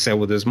 like he said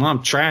with his mom,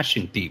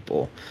 trashing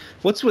people.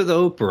 What's with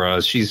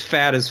Oprah? She's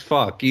fat as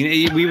fuck.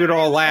 We would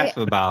all laugh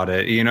about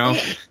it,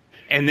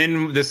 And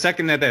then the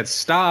second that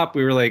stopped,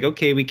 we were like,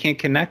 okay, we can't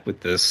connect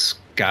with this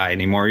guy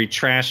anymore. He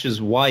trashed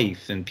his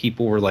wife, and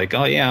people were like,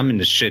 oh, yeah, I'm in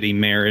a shitty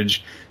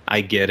marriage.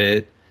 I get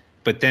it.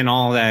 But then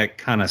all that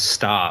kind of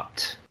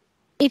stopped.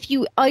 If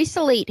you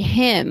isolate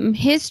him,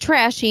 his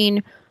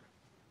trashing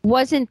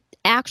wasn't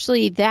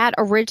actually that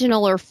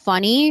original or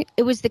funny.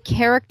 It was the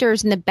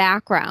characters in the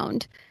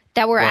background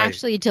that were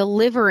actually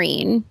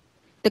delivering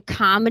the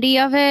comedy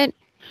of it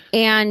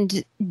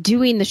and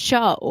doing the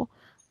show.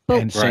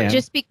 But and Sam,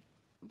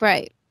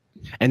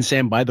 And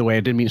Sam, by the way, I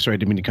didn't mean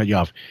to cut you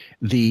off.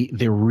 The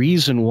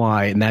reason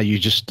why, and now you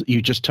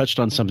just touched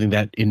on something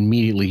that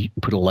immediately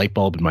put a light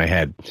bulb in my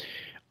head.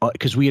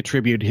 Because we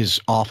attribute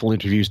his awful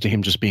interviews to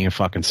him just being a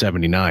fucking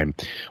 79.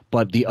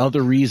 But the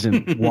other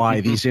reason why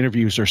these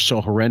interviews are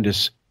so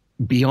horrendous,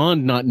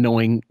 beyond not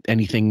knowing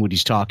anything what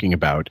he's talking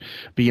about,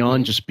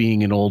 beyond just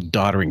being an old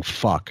doddering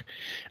fuck,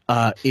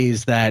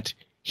 is that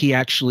he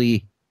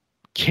actually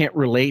can't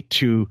relate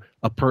to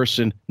a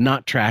person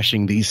not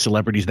trashing these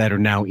celebrities that are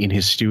now in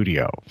his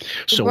studio.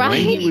 So when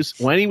he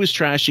was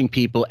trashing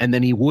people, and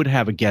then he would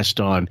have a guest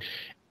on,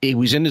 it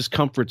was in his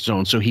comfort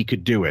zone, so he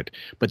could do it.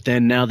 But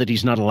then now that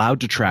he's not allowed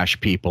to trash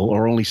people,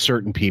 or only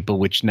certain people,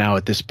 which now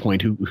at this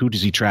point, who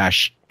does he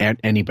trash?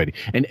 Anybody.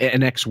 And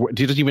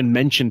he doesn't even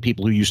mention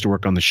people who used to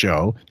work on the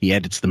show. He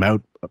edits them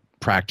out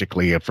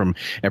practically from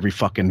every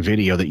fucking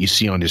video that you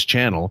see on his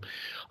channel,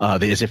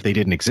 as if they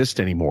didn't exist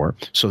anymore.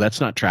 So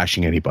that's not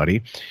trashing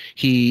anybody.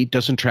 He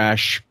doesn't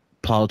trash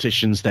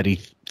politicians that he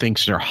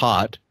thinks are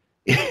hot.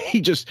 He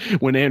just,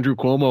 when Andrew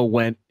Cuomo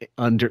went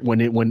under,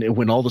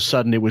 when all of a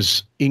sudden it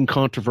was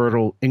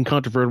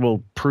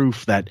incontrovertible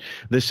proof that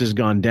this has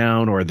gone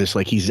down, or this,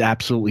 like, he's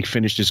absolutely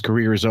finished, his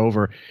career is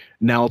over.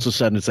 Now all of a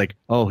sudden it's like,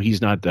 oh, he's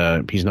not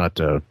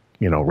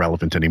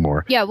relevant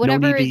anymore. Yeah, whatever.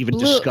 No need to even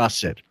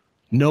discuss it.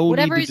 No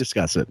need to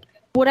discuss it.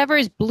 Whatever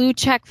is blue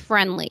check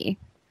friendly.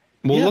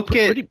 Well,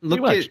 Yeah,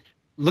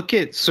 look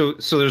at so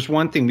there's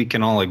one thing we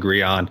can all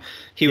agree on.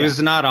 He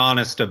was not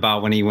honest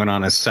about when he went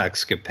on his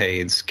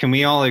sexcapades. Can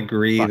we all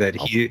agree that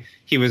he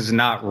was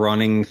not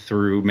running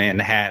through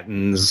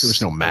Manhattan's? There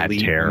was no mad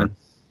terror.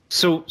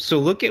 So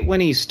look at when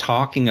he's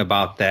talking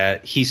about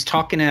that. He's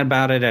talking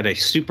about it at a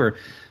super.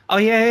 Oh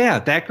yeah,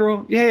 that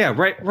girl. Yeah,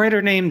 write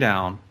her name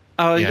down.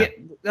 Oh yeah.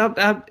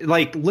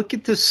 Like, look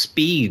at the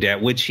speed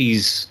at which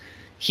he's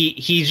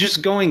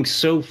just going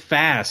so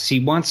fast. He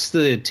wants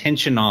the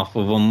attention off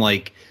of him.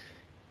 Like,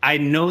 I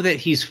know that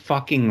he's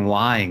fucking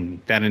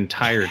lying that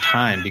entire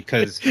time,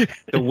 because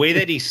the way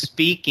that he's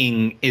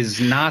speaking is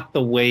not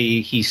the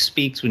way he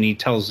speaks when he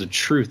tells the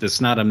truth.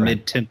 It's not a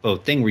mid-tempo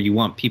thing where you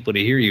want people to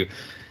hear you.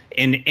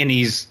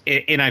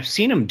 And I've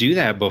seen him do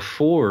that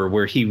before,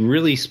 where he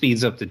really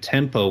speeds up the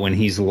tempo when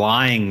he's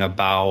lying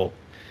about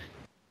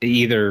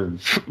either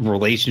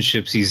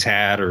relationships he's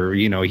had, or,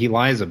 he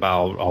lies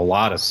about a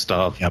lot of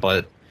stuff. Yep.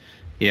 But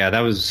yeah, that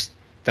was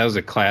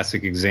a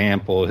classic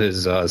example.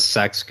 His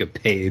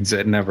sexcapades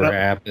that never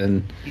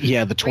happened.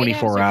 Yeah, the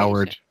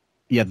 24-hour.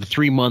 Yeah, the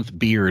 3-month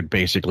beard,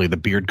 basically, the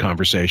beard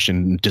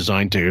conversation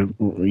designed to,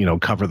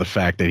 cover the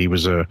fact that he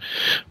was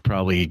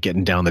probably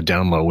getting down the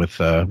down low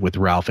with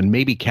Ralph and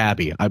maybe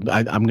Cabby.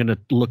 I'm going to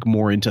look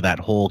more into that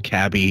whole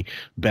Cabby,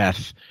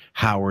 Beth,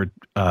 Howard,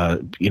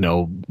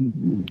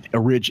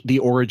 the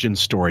origin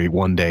story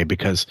one day,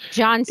 because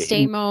John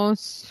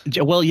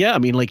Stamos. Well, yeah, I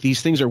mean, like,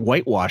 these things are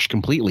whitewashed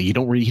completely. He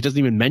doesn't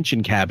even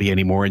mention Cabby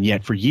anymore, and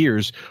yet for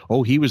years,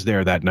 oh, he was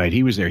there that night.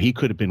 He was there. He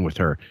could have been with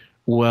her.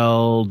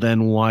 Well,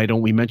 then why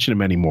don't we mention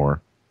him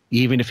anymore,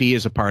 even if he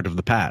is a part of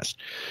the past?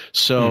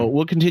 So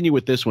we'll continue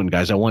with this one,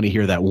 guys. I want to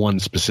hear that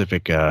one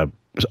specific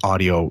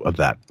audio of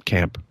that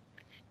camp.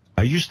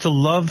 I used to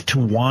love to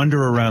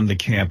wander around the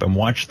camp and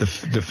watch the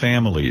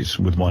families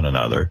with one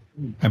another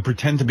and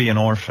pretend to be an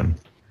orphan.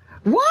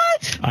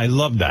 What? I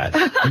loved that.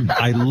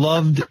 I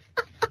loved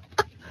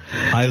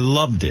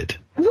it.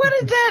 What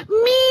did that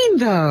mean,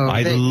 though?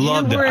 I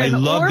loved it. I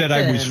loved that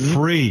I was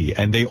free,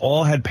 and they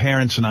all had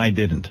parents and I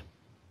didn't.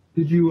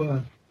 Did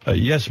you,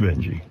 yes,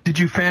 Benji. Did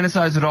you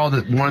fantasize at all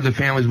that one of the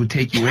families would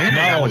take you in?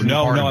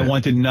 No, I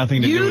wanted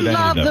nothing to do with any of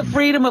them. You loved the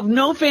freedom of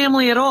no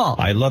family at all.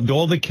 I loved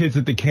all the kids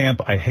at the camp.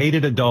 I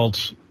hated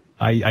adults.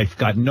 I've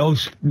got no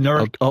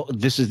nerve.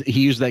 He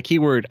used that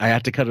keyword. I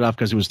had to cut it off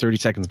because it was 30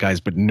 seconds, guys,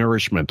 but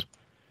nourishment.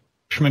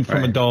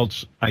 From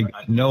adults. I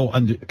got no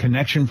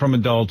connection from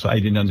adults. I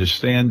didn't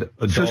understand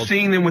adults. So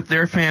seeing them with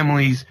their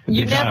families,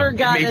 you never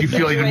got made you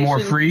feel even more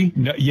free?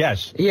 No,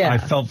 yes. Yeah. I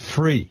felt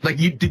free. Like,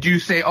 did you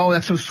say, oh,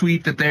 that's so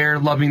sweet that they're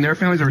loving their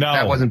families, or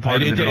that wasn't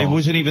part of it at all? It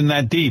wasn't even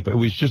that deep. It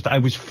was just I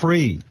was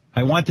free.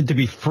 I wanted to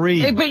be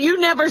free. But you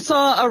never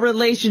saw a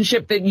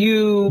relationship that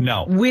you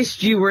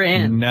wished you were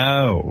in?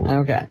 No.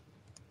 Okay.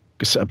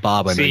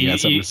 Bob, I know you had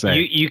something to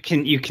say. You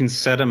can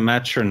set a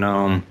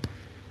metronome.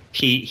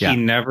 He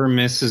never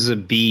misses a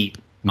beat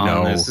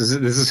on this.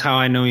 This is how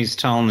I know he's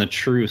telling the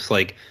truth.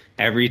 Like,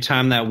 every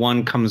time that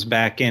one comes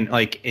back in,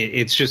 like,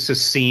 it's just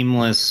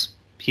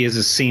he has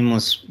a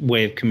seamless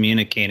way of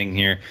communicating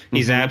here.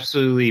 He's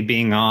absolutely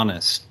being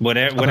honest.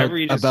 Whatever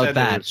you just said about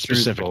that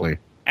specifically.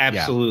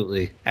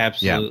 Absolutely.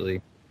 Absolutely. Yeah.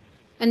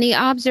 And the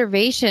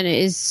observation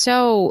is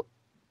so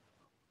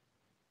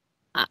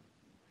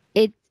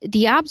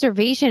the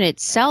observation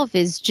itself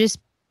is just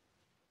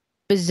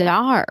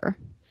bizarre.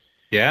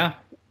 Yeah.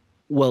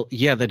 Well,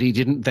 yeah, that he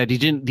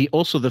didn't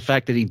also the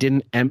fact that he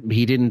didn't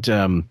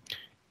empathize,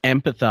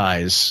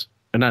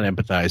 not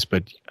empathize,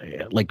 but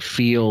like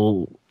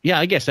feel,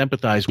 I guess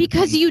empathize.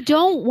 Because you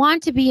don't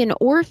want to be an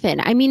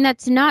orphan. I mean,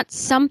 that's not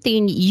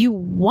something you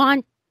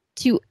want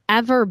to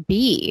ever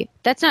be.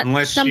 That's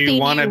not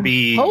something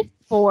you hope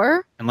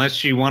for.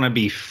 Unless you want to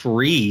be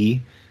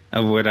free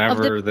of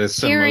whatever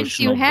this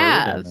emotional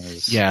burden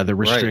is. Yeah, the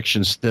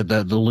restrictions, the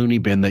loony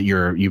bin that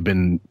you've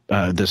been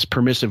this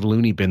permissive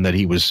loony bin that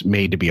he was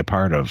made to be a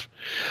part of.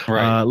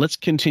 Right. Let's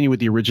continue with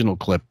the original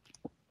clip.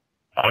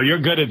 Oh, you're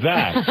good at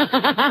that.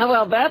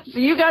 Well,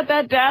 you got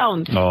that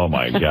down. Oh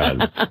my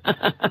God.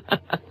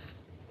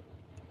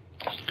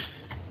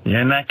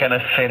 You're not going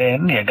to fit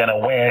in. You're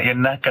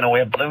not going to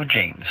wear blue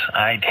jeans.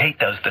 I'd hate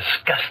those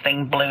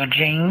disgusting blue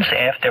jeans.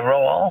 After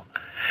all,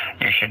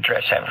 you should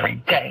dress every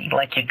day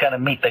like you're going to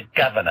meet the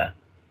governor.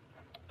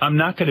 I'm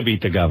not going to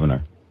meet the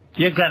governor.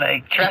 You're going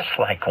to dress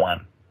like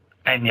one,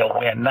 and you'll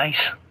wear nice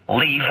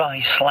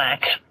Levi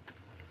slacks.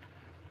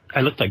 I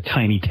looked like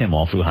Tiny Tim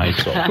all through high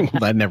school. Well,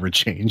 that never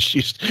changed.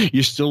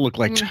 You still look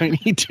like Tiny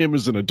Tim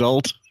as an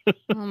adult.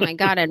 Oh my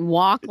God, and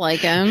walk like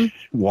him.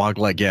 Walk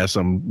like,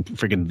 some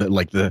freaking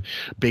like the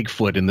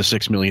Bigfoot in the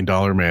 $6 Million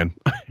Man.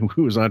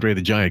 Who was Andre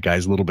the Giant,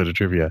 guys? A little bit of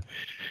trivia.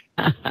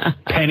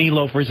 penny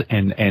loafers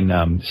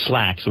and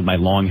slacks with my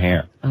long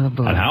hair. Oh,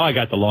 boy. And how I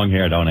got the long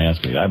hair, don't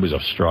ask me. That was a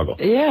struggle.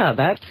 Yeah,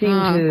 that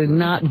seemed to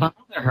not bother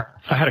her.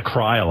 I had to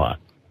cry a lot.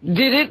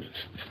 Did it?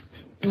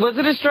 Was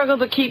it a struggle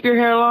to keep your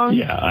hair long?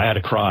 Yeah, I had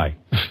to cry.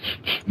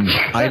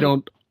 I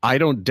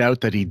don't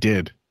doubt that he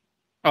did.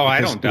 Oh,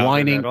 I don't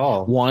doubt it at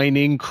all.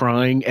 Whining,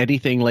 crying,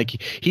 anything.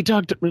 Like he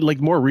talked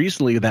like more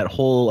recently that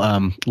whole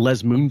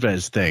Les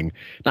Moonves thing.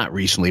 Not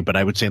recently, but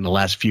I would say in the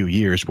last few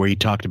years, where he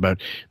talked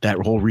about that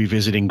whole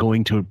revisiting,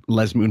 going to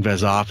Les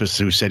Moonves' office,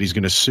 who said he's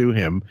going to sue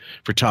him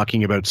for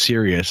talking about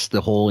Sirius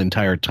the whole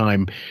entire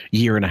time,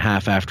 year and a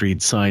half after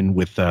he'd signed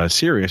with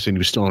Sirius, and he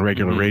was still on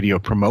regular radio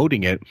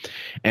promoting it,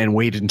 and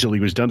waited until he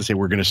was done to say,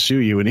 "We're going to sue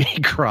you," and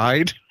he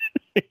cried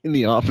in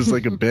the office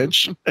like a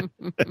bitch.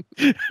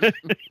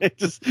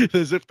 Just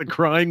as if the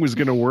crying was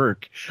going to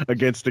work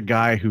against a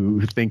guy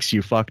who thinks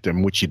you fucked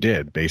him, which you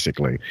did,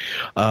 basically.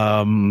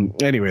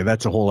 Anyway,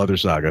 that's a whole other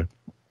saga.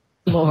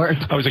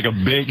 Lord. I was like a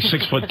big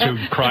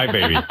 6'2"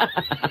 crybaby.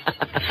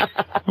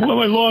 I want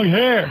my long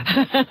hair.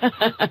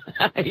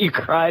 You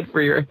cried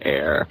for your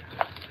hair.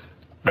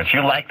 But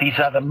you like these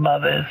other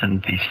mothers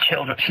and these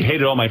children. She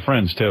hated all my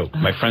friends, too.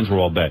 My friends were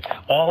all bad.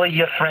 All of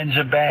your friends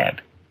are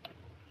bad.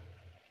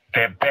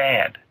 They're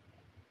bad.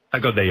 I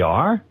go, they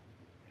are?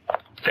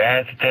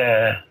 Is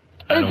that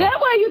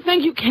why you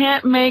think you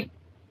can't make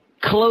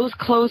close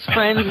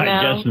friends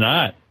now? I guess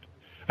not.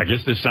 I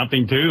guess there's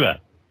something to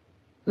that.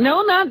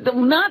 No,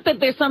 not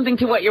that there's something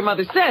to what your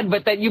mother said,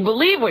 but that you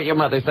believe what your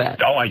mother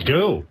said. Oh, I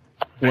do.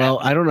 Well,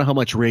 I don't know how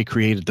much Ray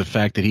created the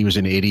fact that he was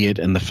an idiot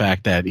and the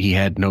fact that he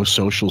had no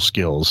social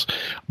skills,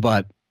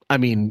 but I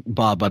mean,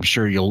 Bob, I'm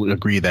sure you'll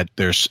agree that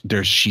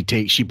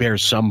she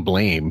bears some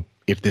blame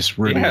if this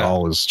really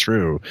all is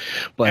true.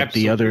 But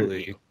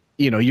Absolutely.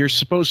 The other, you're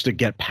supposed to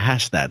get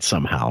past that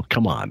somehow.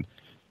 Come on.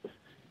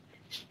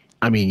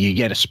 I mean, you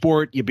get a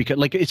sport,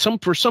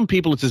 for some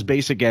people it's as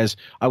basic as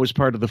I was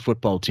part of the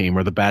football team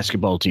or the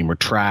basketball team or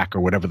track or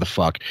whatever the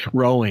fuck,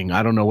 rowing,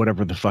 I don't know,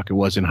 whatever the fuck it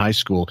was in high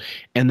school.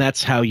 And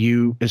that's how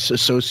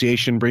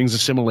association brings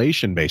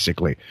assimilation,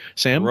 basically.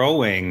 Sam?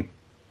 Rowing.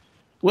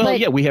 Well, but,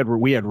 yeah, we had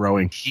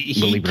rowing.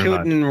 He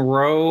couldn't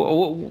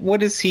row.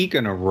 What is he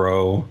going to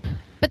row?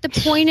 But the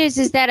point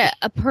is that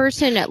a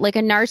person, like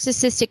a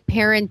narcissistic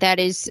parent that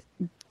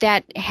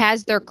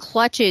has their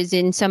clutches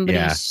in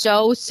somebody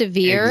so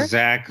severe,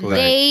 exactly,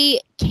 they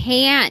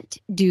can't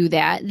do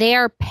that. They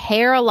are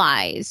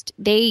paralyzed.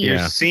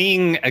 You're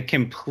seeing a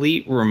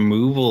complete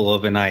removal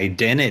of an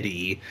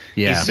identity.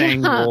 Yeah. He's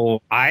saying,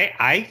 well,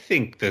 I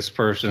think this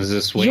person is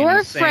this way.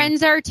 Your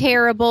friends are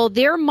terrible.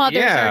 Their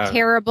mothers are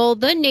terrible.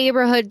 The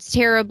neighborhood's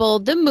terrible.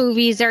 The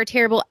movies are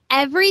terrible.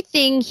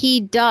 Everything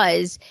he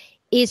does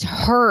is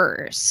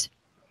hers.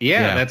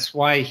 Yeah, that's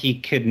why he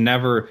could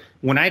never.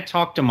 When I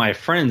talk to my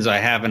friends, I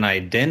have an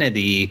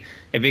identity.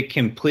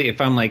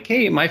 If I'm like,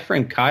 hey, my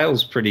friend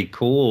Kyle's pretty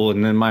cool,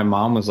 and then my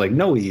mom was like,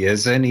 no, he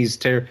isn't. He's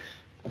terrible.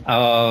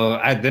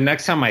 The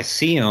next time I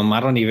see him, I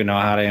don't even know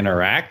how to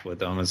interact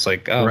with him. It's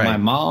like, my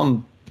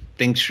mom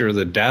thinks you're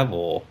the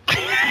devil.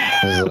 I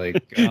was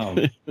like,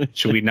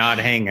 should we not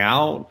hang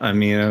out? I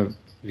mean,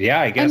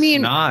 I guess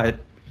not.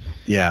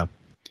 Yeah.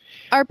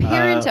 Our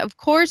parents, of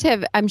course,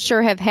 have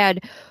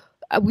had.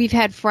 We've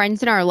had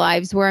friends in our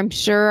lives where I'm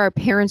sure our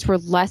parents were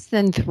less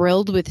than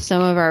thrilled with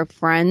some of our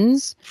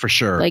friends. For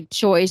sure. Like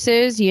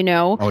choices,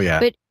 Oh,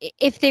 yeah. But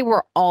if they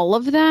were all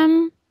of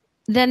them,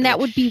 then that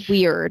would be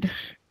weird.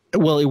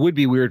 Well, it would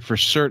be weird for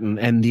certain.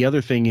 And the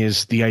other thing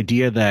is the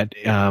idea that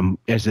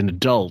as an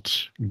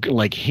adult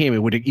like him, it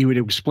would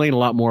explain a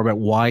lot more about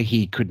why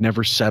he could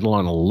never settle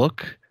on a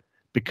look,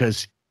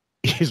 because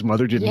his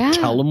mother didn't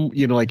tell him,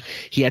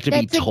 he had to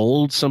be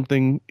told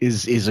something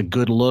is a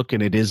good look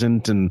and it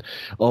isn't. And,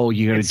 you're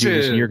going to do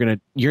this. And you're going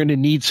to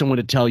need someone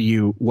to tell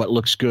you what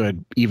looks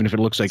good, even if it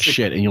looks like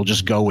shit, and you'll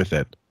just go with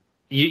it.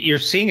 You're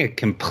seeing a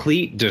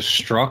complete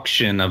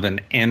destruction of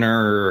an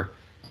inner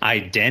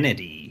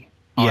identity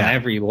on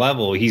every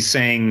level. He's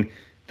saying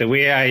the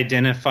way I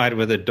identified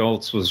with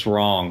adults was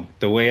wrong.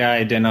 The way I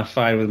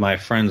identified with my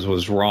friends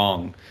was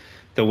wrong.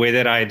 The way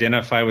that I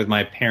identify with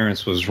my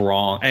parents was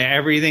wrong.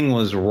 Everything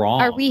was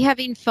wrong. Are we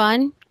having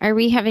fun?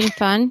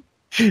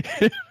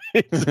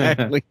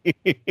 Exactly.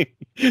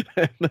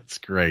 That's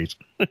great.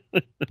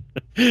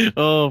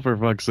 Oh, for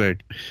fuck's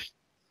sake.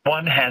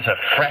 One has a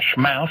fresh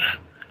mouth,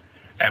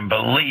 and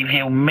believe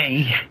you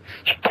me,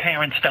 his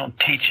parents don't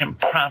teach him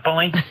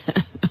properly.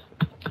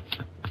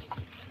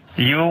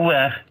 You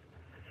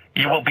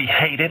will be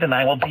hated, and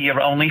I will be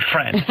your only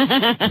friend.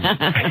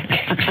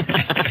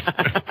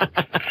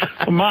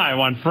 My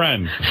one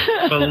friend.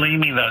 Believe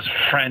me, those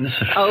friends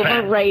are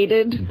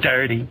overrated, fat,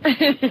 dirty,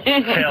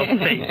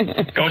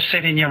 filthy. Go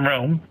sit in your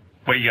room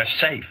where you're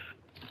safe.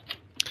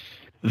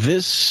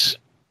 This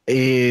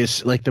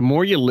is like the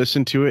more you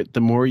listen to it,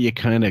 the more you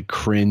kind of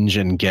cringe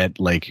and get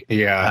like,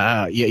 you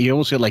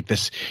almost get like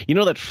this,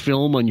 that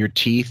film on your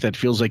teeth that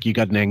feels like you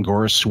got an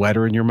Angora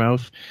sweater in your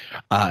mouth,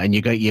 and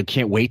you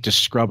can't wait to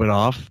scrub it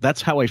off.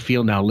 That's how I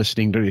feel now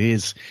listening to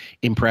his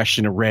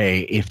impression of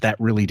Ray. If that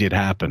really did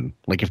happen,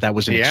 like if that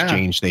was an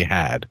exchange they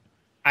had,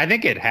 I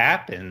think it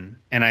happened,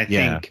 and I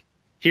think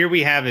here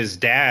we have his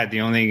dad.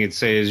 The only thing he could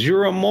say is,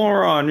 "You're a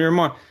moron. You're a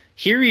moron."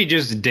 Here he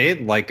just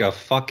did like a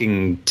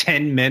fucking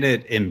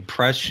 10-minute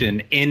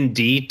impression in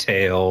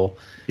detail,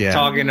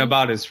 talking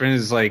about his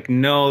friends. Like,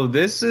 no,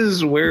 this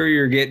is where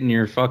you're getting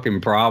your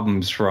fucking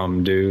problems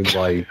from, dude.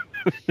 Like,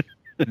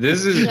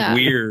 this is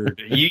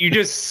weird. You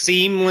just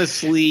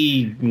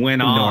seamlessly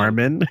went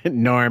on.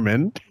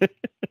 Norman.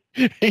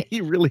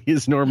 He really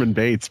is Norman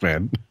Bates,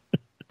 man.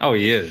 Oh,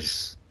 he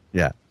is.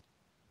 Yeah.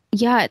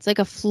 Yeah, it's like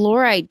a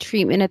fluoride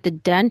treatment at the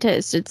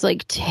dentist. It's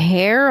like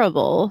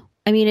terrible.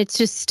 I mean, it's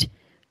just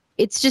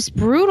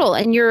brutal.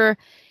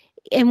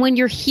 And when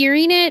you're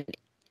hearing it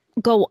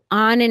go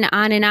on and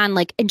on and on,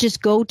 like, and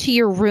just go to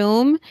your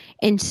room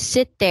and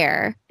sit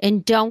there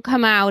and don't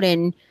come out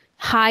and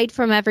hide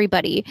from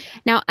everybody.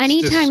 Now,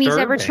 anytime he's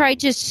ever tried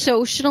to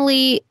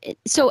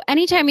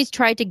anytime he's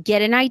tried to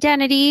get an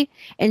identity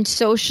and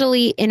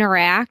socially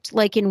interact,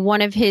 like in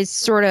one of his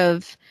sort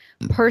of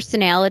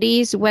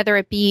personalities, whether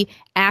it be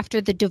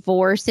after the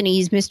divorce and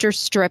he's Mr.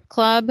 Strip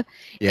Club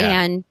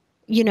and,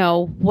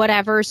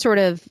 whatever sort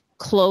of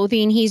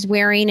clothing he's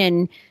wearing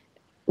and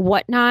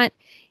whatnot,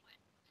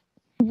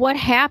 what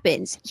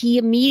happens? He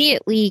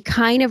immediately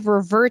kind of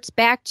reverts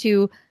back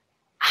to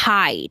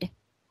hide,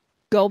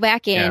 go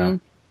back in.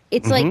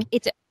 It's like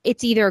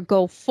it's either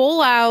go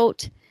full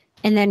out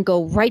and then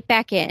go right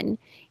back in.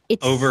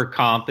 It's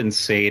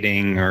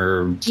overcompensating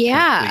or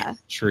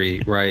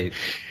treat, right?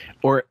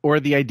 Or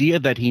the idea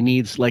that he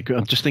needs, like,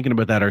 I'm just thinking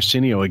about that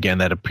Arsenio again,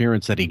 that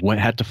appearance that he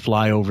had to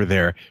fly over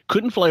there,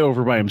 couldn't fly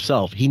over by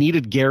himself. He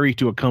needed Gary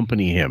to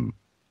accompany him.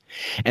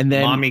 And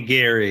then Mommy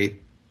Gary.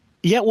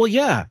 Yeah, well,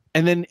 yeah.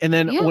 And then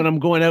when I'm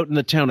going out in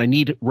the town, I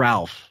need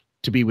Ralph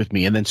to be with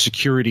me, and then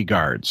security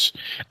guards.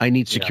 I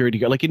need security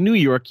guards. Like in New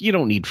York, you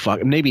don't need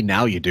maybe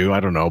now you do, I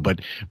don't know,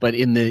 but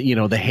in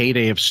the the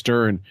heyday of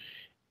Stern,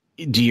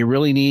 do you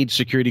really need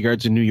security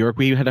guards in New York?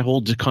 We had a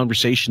whole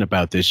conversation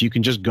about this. You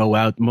can just go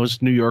out.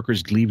 Most New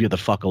Yorkers leave you the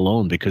fuck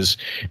alone because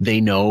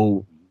they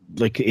know,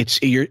 like, it's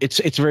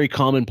very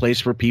commonplace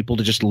for people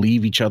to just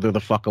leave each other the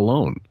fuck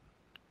alone.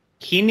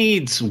 He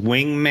needs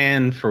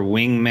wingman for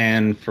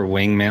wingman for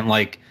wingman.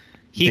 Like,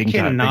 he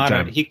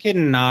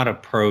cannot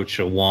approach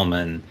a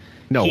woman.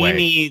 No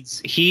way.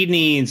 He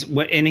needs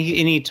what, and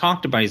he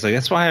talked about it. He's like,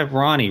 that's why I have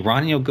Ronnie.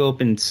 Ronnie will go up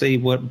and say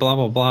what blah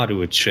blah blah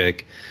to a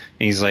chick.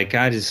 And he's like,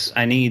 I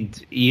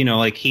need,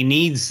 like, he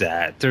needs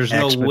that. There's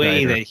no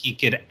way that he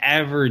could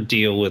ever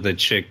deal with a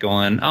chick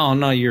going, oh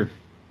no, you're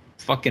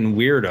fucking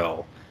weirdo.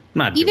 I'm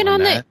not even doing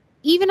on that.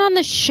 Even on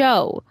the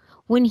show,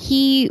 when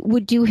he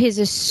would do his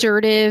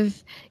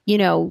assertive,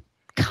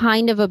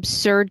 kind of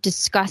absurd,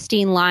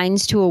 disgusting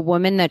lines to a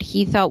woman that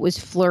he thought was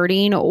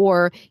flirting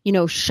or,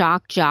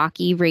 shock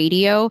jockey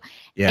radio,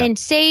 and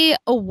say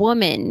a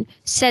woman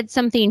said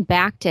something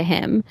back to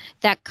him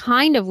that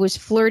kind of was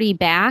flirty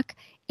back,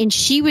 and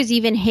she was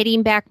even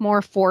hitting back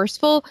more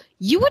forceful,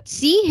 you would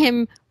see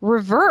him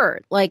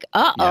revert, like,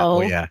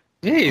 uh-oh. Yeah,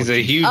 he's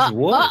a huge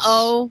wuss.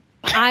 Uh-oh.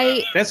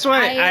 That's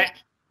why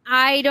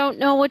I don't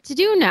know what to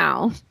do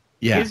now.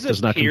 Yeah,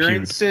 his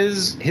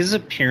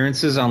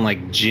appearances on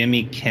like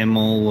Jimmy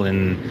Kimmel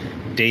and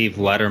Dave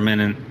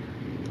Letterman, and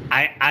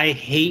I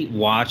hate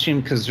watching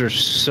because they're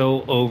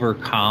so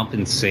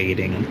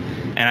overcompensating,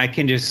 and I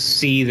can just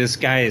see this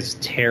guy is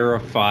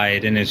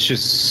terrified, and it's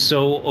just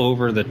so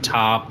over the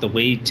top. The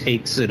way he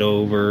takes it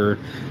over,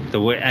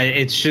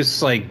 it's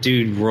just like,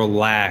 dude,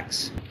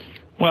 relax.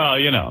 Well,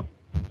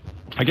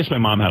 I guess my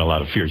mom had a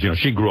lot of fears.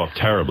 She grew up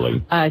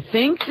terribly. I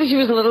think she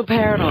was a little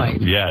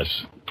paranoid.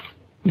 Yes.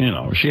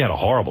 She had a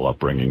horrible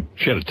upbringing.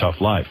 She had a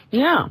tough life.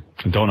 Yeah.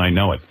 Don't I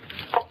know it?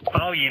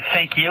 Oh, you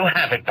think you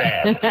have it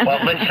bad?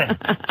 Well, listen.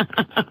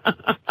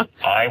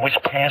 I was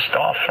passed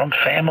off from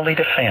family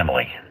to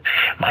family.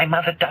 My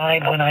mother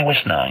died when I was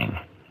 9.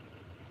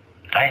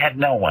 I had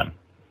no one,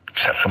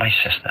 except for my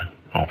sister,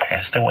 who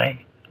passed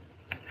away.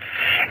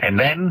 And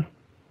then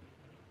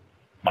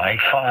my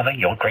father,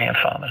 your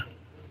grandfather,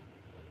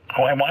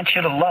 who I want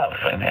you to love,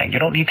 and you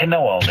don't need to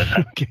know all this.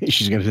 Okay,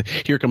 she's going to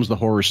say, here comes the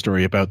horror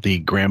story about the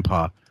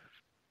grandpa.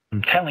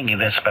 I'm telling you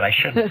this, but I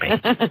shouldn't be.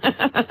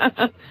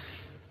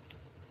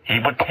 He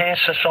would pass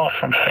us off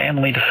from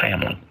family to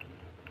family.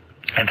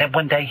 And then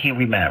one day he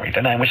remarried,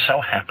 and I was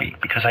so happy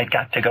because I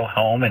got to go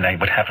home and I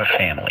would have a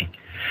family.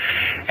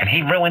 And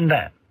he ruined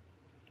that.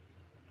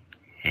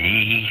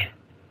 He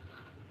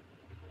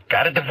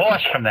got a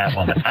divorce from that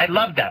woman. I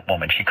loved that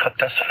woman. She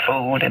cooked us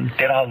food and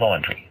did our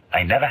laundry.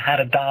 I never had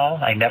a doll.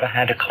 I never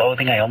had a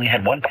clothing. I only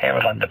had one pair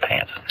of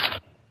underpants.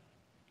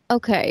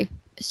 Okay.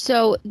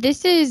 So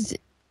this is,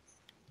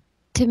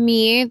 to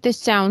me, this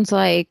sounds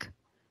like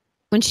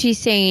when she's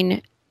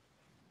saying,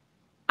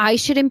 I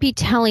shouldn't be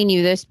telling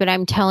you this, but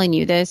I'm telling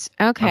you this.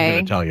 Okay. I'm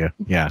going to tell you.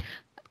 Yeah.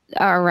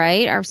 All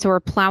right. So we're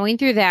plowing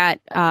through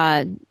that,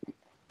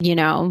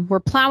 we're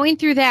plowing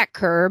through that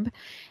curb.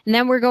 And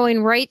then we're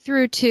going right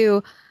through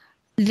to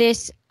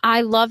this.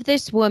 I love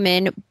this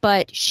woman,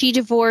 but she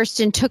divorced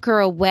and took her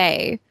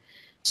away.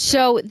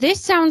 So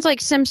this sounds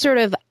like some sort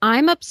of,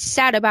 I'm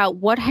upset about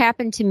what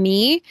happened to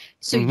me,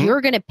 so you're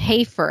going to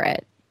pay for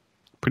it.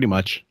 Pretty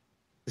much.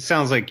 It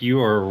sounds like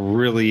you are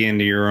really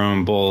into your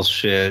own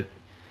bullshit.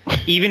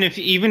 Even if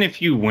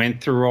you went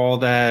through all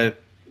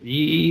that,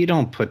 you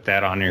don't put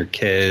that on your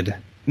kid.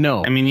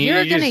 No. I mean,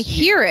 you're going to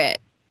hear it.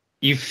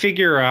 You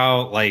figure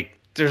out, like,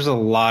 there's a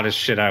lot of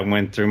shit I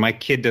went through. My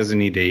kid doesn't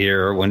need to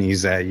hear it when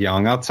he's that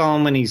young. I'll tell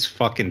him when he's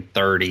fucking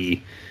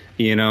 30.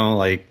 You know,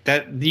 like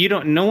that.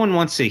 No one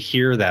wants to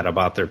hear that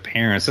about their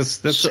parents.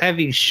 That's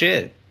heavy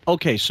shit.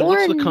 Okay, so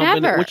what's the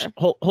combination?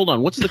 Hold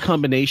on. What's the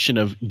combination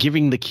of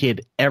giving the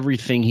kid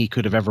everything he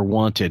could have ever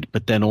wanted,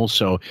 but then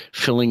also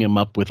filling him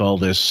up with all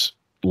this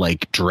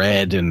like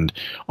dread and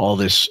all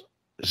this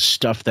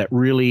stuff that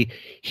really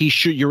he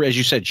should, as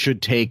you said,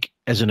 should take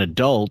as an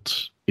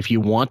adult. If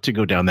you want to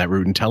go down that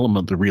route and tell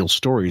him the real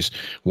stories,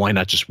 why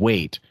not just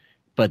wait?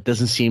 But it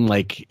doesn't seem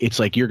like it's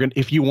like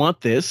if you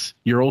want this,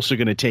 you're also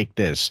going to take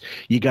this.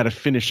 You got to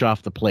finish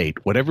off the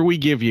plate. Whatever we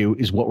give you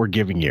is what we're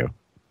giving you.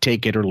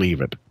 Take it or leave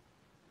it.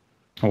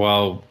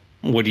 Well,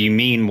 what do you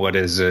mean? What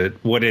is it?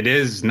 What it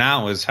is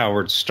now is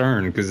Howard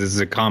Stern, because it's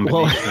a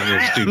combination of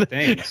those two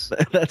things.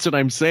 That's what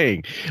I'm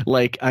saying.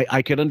 Like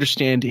I could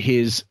understand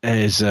his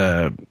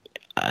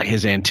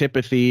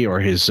antipathy or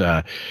his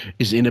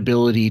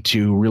inability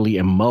to really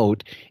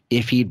emote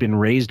if he'd been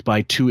raised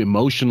by two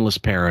emotionless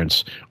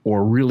parents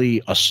or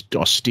really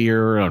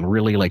austere and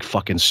really like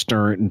fucking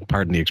stern,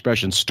 pardon the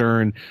expression,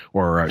 stern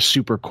or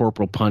super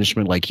corporal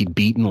punishment, like he'd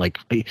beaten. Like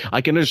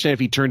I can understand if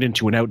he turned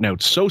into an out and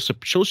out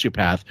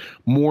sociopath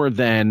more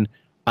than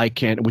I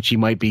can, which he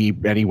might be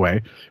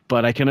anyway,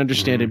 but I can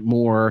understand it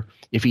more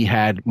if he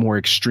had more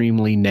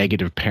extremely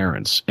negative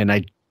parents. And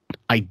I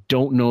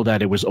don't know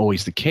that it was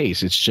always the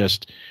case. It's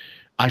just,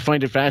 I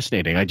find it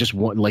fascinating. I just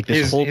want like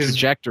this whole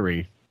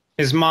trajectory.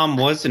 His mom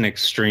was an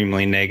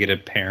extremely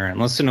negative parent.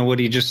 Listen to what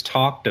he just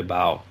talked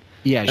about.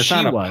 Yeah, that's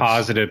not a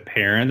positive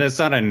parent. That's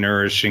not a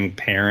nourishing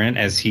parent,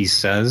 as he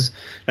says.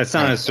 That's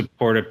not a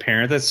supportive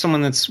parent. That's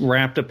someone that's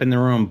wrapped up in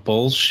their own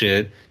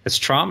bullshit that's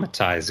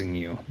traumatizing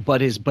you.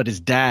 But his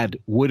dad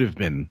would have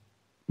been.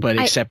 But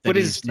except that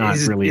he's not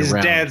really his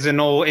around.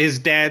 His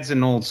dad's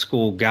an old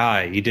school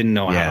guy. He didn't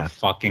know how to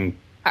fucking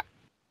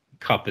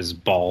cup his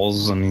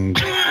balls. I mean,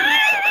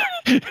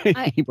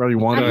 he probably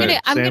wanted.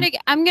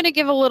 I'm gonna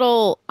give a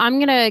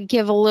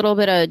little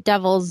bit of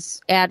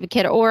devil's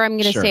advocate, or I'm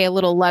gonna say a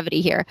little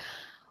levity here.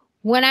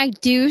 When I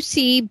do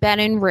see Ben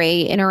and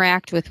Ray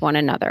interact with one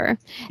another,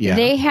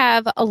 they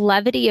have a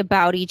levity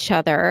about each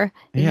other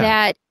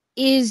that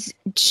is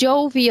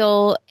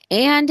jovial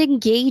and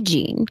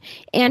engaging,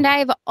 and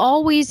I've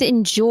always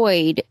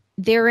enjoyed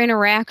their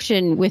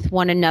interaction with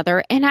one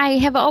another, and I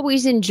have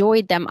always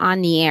enjoyed them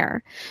on the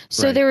air.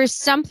 So there is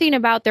something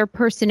about their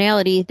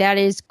personality that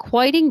is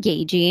quite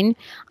engaging.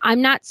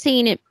 I'm not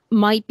saying it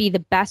might be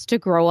the best to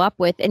grow up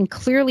with, and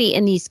clearly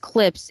in these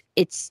clips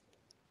it's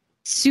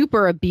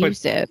super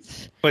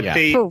abusive. But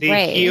they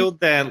healed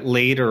that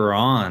later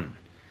on.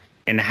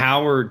 And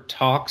Howard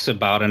talks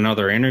about in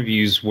other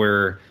interviews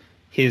where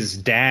his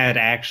dad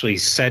actually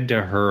said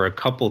to her a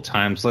couple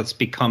times, let's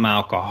become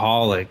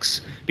alcoholics,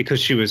 because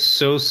she was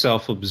so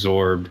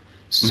self-absorbed,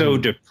 so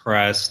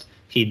depressed.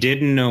 He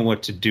didn't know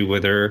what to do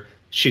with her.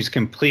 She's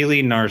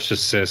completely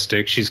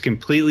narcissistic. She's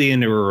completely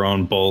into her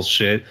own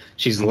bullshit.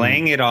 She's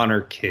laying it on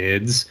her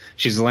kids.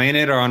 She's laying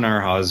it on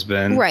her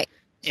husband. Right.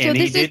 And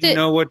he didn't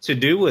know what to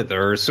do with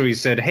her. So he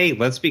said, hey,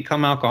 let's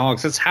become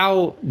alcoholics. That's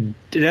how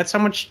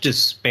much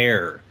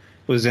despair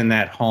was in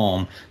that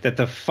home, that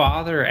the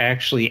father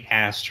actually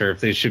asked her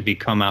if they should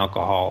become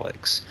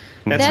alcoholics.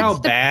 That's how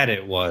bad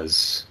it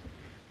was.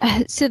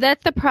 So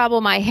that's the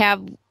problem I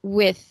have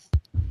with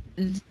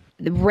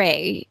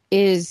Ray,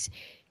 is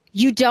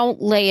you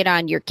don't lay it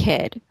on your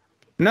kid.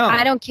 No,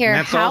 I don't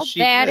care how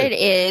bad it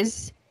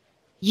is.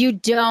 You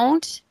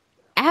don't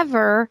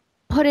ever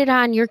put it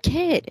on your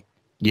kid.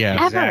 Yeah,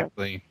 ever.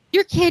 Exactly.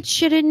 Your kid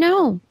shouldn't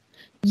know.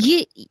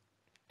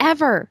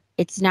 Ever.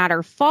 It's not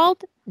her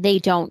fault. They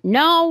don't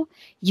know.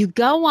 You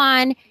go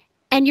on,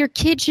 and your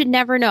kid should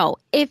never know.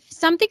 If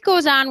something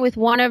goes on with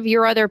one of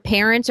your other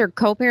parents or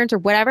co-parents or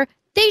whatever,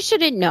 they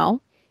shouldn't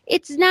know.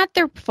 It's not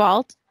their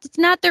fault. It's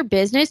not their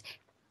business.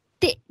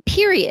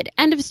 Period.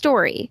 End of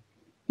story.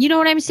 You know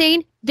what I'm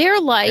saying?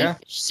 Their life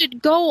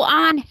should go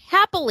on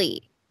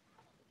happily.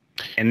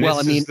 And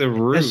this is the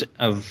root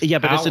of but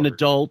Howard. as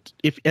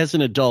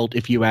an adult,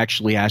 if you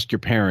actually ask your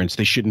parents,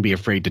 they shouldn't be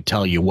afraid to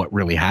tell you what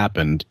really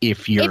happened.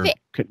 If you're, so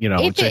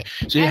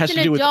it has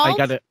to do with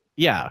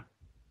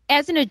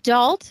as an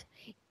adult,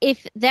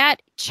 if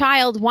that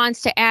child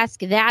wants to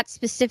ask that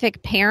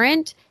specific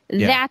parent,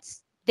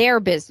 that's their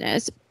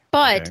business.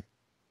 But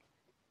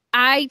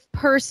I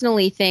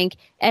personally think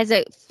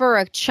for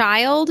a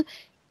child,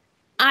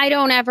 I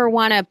don't ever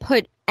want to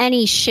put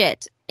any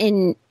shit.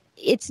 And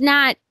it's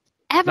not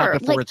ever.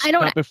 Not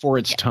before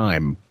it's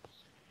time.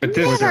 But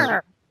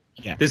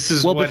this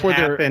is what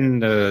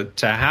happened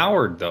to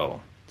Howard,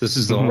 though. This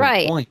is the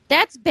whole point.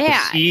 That's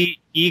bad.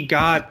 He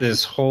got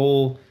this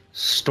whole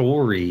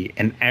story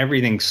and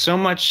everything so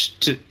much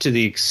to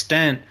the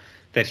extent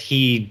that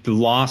he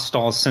lost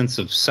all sense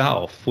of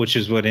self, which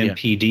is what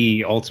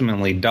NPD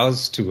ultimately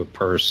does to a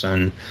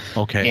person.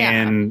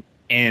 Okay.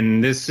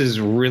 And this is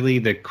really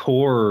the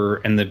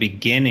core and the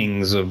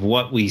beginnings of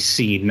what we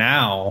see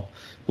now,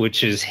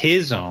 which is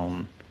his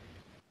own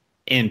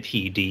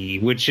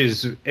NPD, which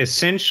is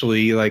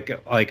essentially, like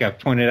I've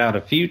pointed out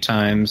a few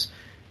times,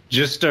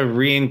 just a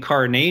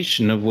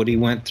reincarnation of what he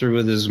went through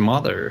with his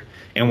mother.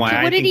 And why?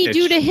 So what did he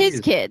do to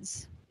his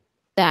kids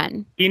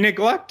then? He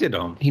neglected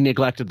them.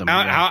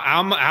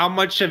 How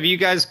much have you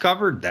guys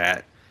covered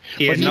that?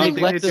 So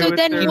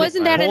then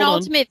wasn't that an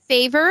ultimate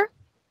favor?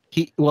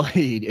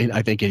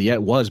 I think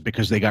it was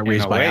because they got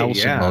raised by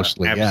Allison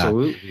mostly.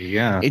 Absolutely,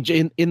 yeah.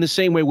 In the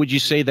same way, would you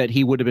say that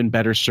he would have been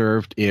better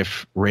served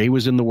if Ray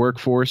was in the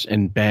workforce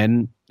and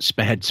Ben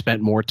had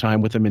spent more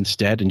time with him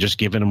instead and just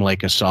given him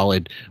like a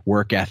solid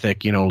work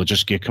ethic?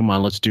 Come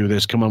on, let's do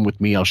this. Come on with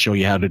me. I'll show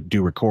you how to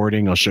do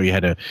recording. I'll show you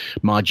how to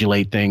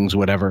modulate things,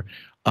 whatever.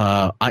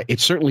 It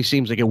certainly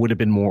seems like it would have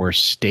been more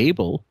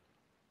stable.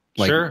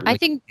 Sure. I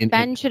think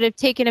Ben should have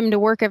taken him to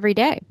work every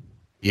day.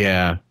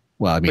 Yeah.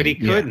 Well, I mean, but he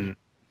couldn't.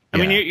 I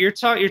mean, you're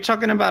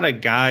talking about a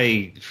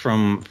guy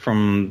from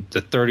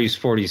the 30s,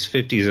 40s,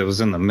 50s that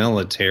was in the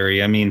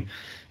military. I mean,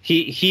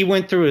 he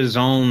went through his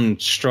own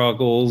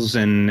struggles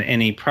and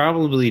he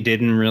probably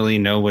didn't really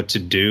know what to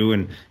do.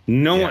 And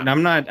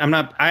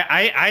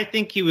I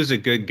think he was a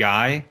good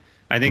guy.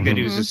 I think that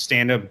he was a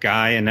stand-up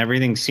guy, and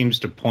everything seems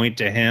to point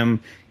to him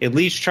at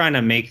least trying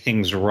to make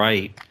things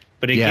right.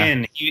 But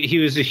again, he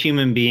was a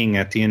human being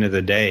at the end of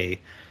the day.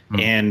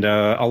 And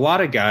a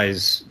lot of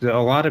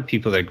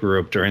people that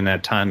grew up during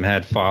that time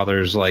had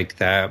fathers like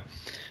that.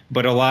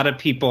 But a lot of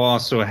people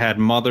also had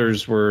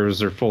mothers where it was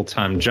their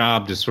full-time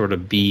job to sort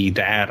of be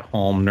the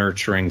at-home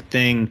nurturing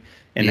thing.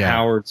 In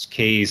Howard's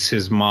case,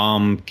 his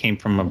mom came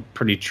from a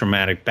pretty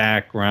traumatic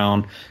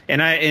background.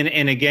 And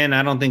again,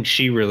 I don't think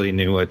she really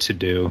knew what to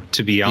do,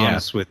 to be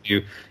honest with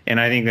you. And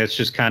I think that's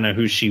just kind of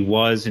who she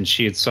was. And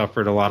she had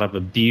suffered a lot of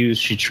abuse.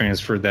 She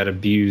transferred that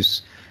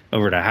abuse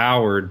over to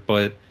Howard.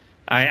 But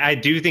I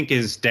do think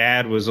his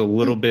dad was a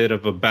little bit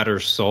of a better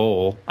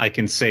soul. I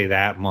can say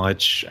that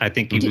much. I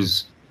think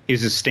he's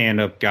a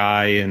stand-up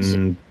guy.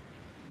 And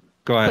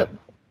go ahead. But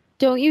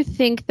don't you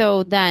think,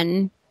 though,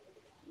 then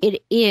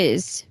it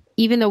is,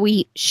 even though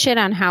we shit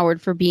on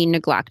Howard for being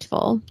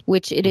neglectful,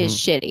 which it is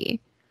shitty,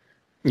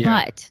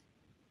 but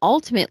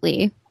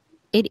ultimately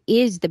it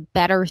is the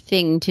better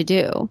thing to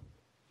do.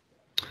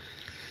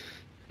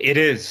 It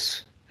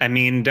is. I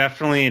mean,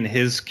 definitely in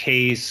his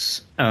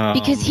case.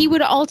 Because he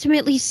would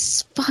ultimately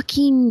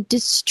fucking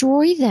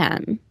destroy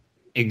them.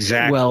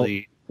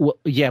 Exactly. Well,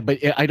 yeah, but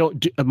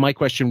my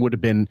question would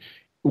have been,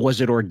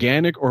 was it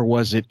organic or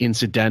was it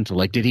incidental?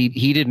 Like, I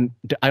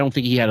don't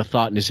think he had a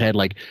thought in his head,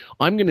 like,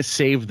 I'm going to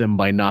save them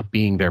by not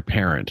being their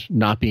parent,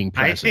 not being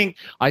present.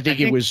 I think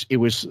it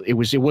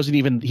wasn't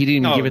even, he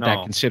didn't even give it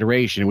that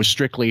consideration. It was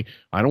strictly,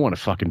 I don't want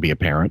to fucking be a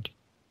parent.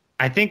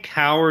 I think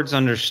Howard's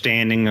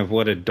understanding of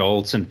what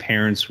adults and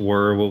parents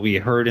were, what we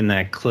heard in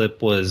that clip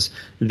was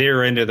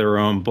they're into their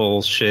own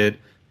bullshit.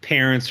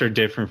 Parents are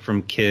different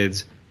from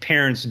kids.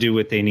 Parents do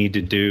what they need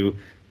to do.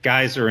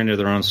 Guys are into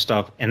their own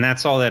stuff. And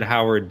that's all that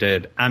Howard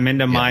did. I'm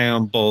into my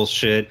own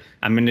bullshit.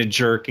 I'm into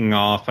jerking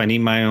off. I need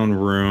my own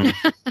room.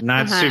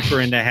 Not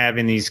super into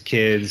having these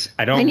kids.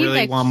 I don't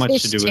really want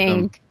much to do with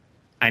them.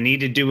 I need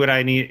to do what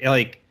I need.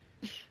 Like,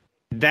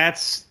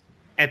 that's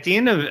at the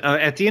end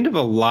of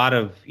a lot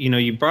of,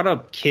 you brought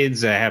up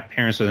kids that have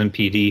parents with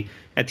NPD.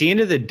 At the end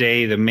of the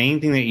day, the main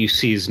thing that you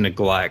see is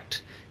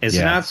neglect. It's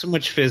not so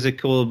much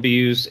physical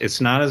abuse. It's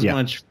not as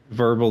much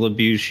verbal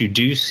abuse. You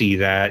do see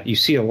that. You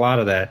see a lot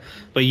of that.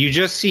 But you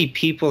just see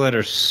people that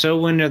are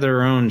so into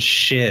their own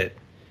shit,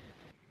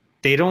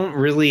 they don't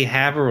really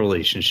have a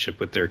relationship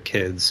with their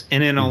kids.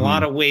 And in a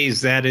lot of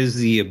ways, that is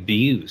the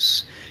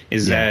abuse,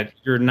 is that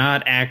you're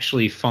not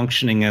actually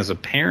functioning as a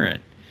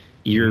parent.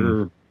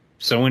 You're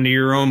so into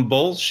your own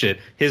bullshit.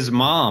 His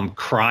mom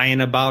crying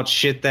about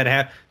shit that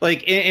happened.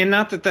 Like, and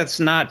not that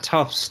that's not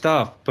tough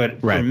stuff, but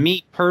for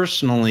me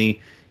personally,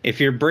 if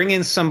you're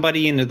bringing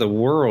somebody into the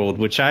world,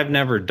 which I've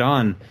never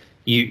done,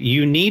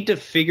 you need to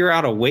figure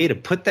out a way to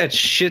put that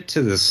shit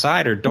to the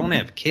side or don't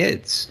have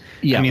kids.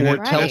 Yeah, I mean,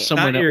 tell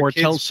someone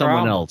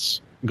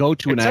else. Go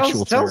to an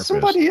actual therapist. Tell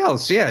somebody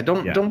else. Yeah,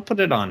 don't put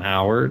it on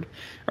Howard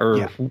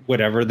or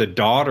whatever. The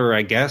daughter,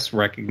 I guess,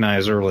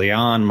 recognized early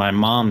on, my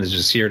mom is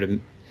just here to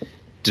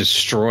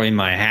destroy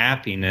my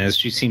happiness.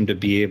 She seemed to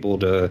be able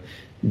to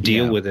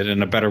deal with it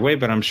in a better way,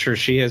 but I'm sure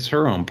she has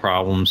her own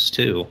problems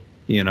too.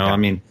 I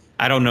mean,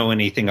 I don't know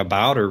anything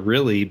about her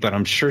really, but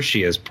I'm sure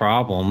she has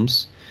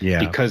problems. Yeah.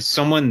 Because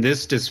someone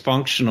this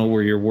dysfunctional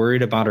where you're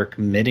worried about her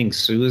committing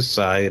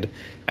suicide,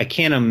 I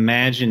can't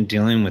imagine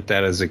dealing with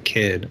that as a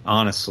kid,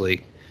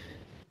 honestly.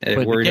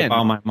 Worried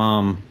about my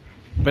mom.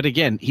 But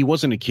again, he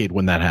wasn't a kid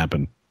when that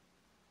happened.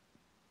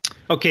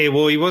 Okay,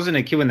 well, he wasn't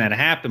a kid when that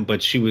happened,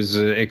 but she was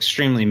an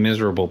extremely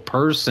miserable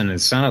person. It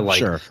sounded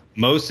like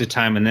most of the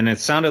time. And then it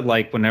sounded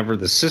like whenever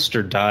the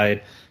sister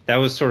died, that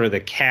was sort of the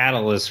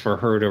catalyst for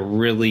her to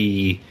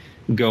really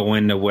go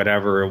into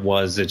whatever it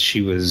was that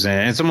she was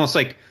in. It's almost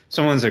like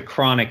someone's a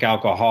chronic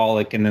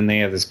alcoholic and then they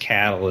have this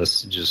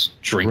catalyst to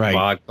just drink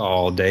vodka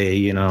all day,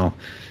 you know.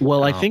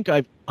 Well, I think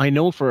I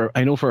know for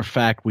a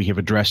fact we have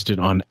addressed it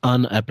on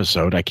an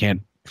episode. I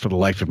can't for the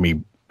life of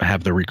me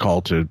have the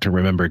recall to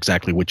remember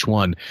exactly which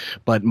one,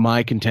 but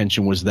my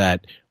contention was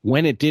that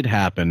when it did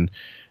happen,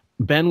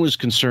 Ben was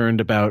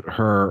concerned about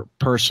her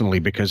personally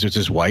because it's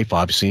his wife.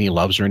 Obviously, he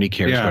loves her and he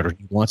cares about her.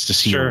 He wants to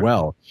see her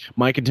well.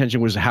 My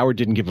contention was Howard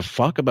didn't give a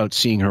fuck about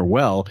seeing her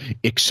well,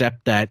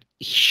 except that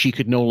she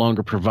could no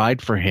longer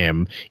provide for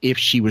him if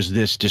she was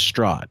this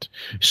distraught.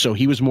 So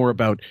he was more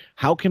about,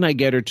 how can I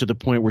get her to the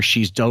point where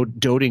she's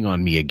doting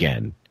on me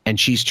again? And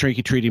she's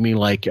treating me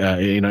like,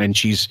 and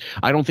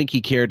I don't think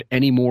he cared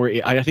anymore.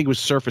 I think it was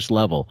surface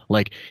level.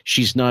 Like,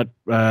 she's not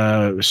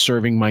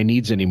serving my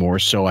needs anymore.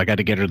 So I got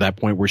to get her to that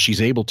point where she's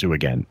able to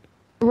again.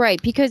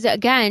 Right. Because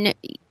again,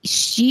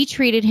 she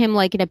treated him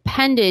like an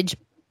appendage,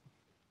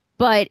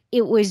 but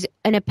it was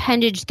an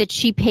appendage that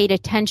she paid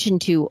attention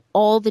to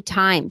all the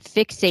time,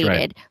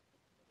 fixated.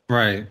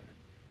 Right.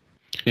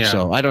 Yeah.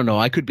 So I don't know.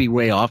 I could be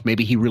way off.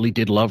 Maybe he really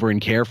did love her and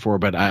care for her,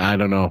 but I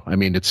don't know. I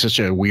mean, it's such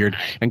a weird.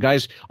 And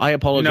guys, I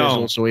apologize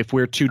also if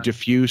we're too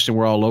diffuse and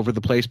we're all over the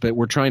place, but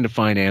we're trying to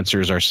find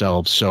answers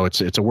ourselves. So it's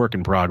a work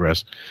in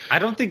progress. I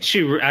don't think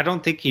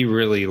he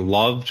really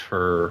loved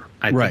her.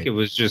 I think it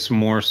was just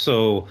more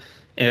so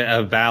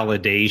a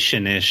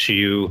validation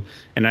issue.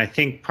 And I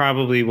think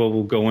probably what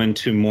we'll go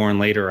into more in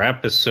later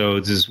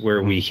episodes is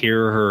where we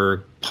hear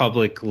her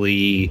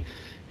publicly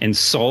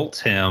insult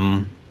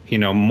him.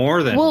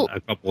 More than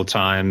a couple of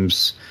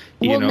times.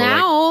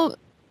 Now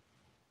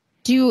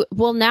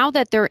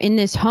that they're in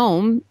this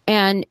home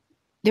and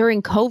they're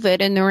in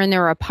COVID and they're in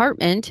their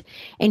apartment,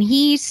 and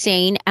he's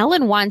saying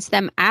Ellen wants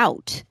them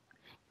out.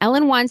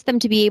 Ellen wants them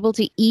to be able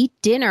to eat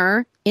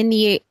dinner in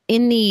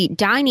the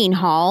dining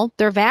hall.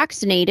 They're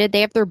vaccinated.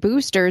 They have their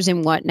boosters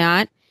and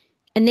whatnot,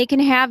 and they can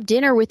have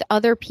dinner with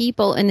other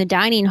people in the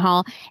dining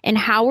hall. And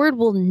Howard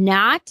will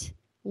not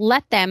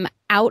let them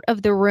out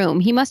of the room.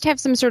 He must have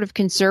some sort of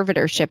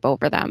conservatorship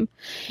over them.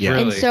 Yeah,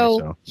 and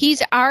so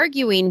he's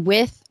arguing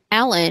with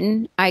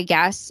Ellen, I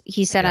guess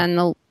he said on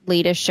the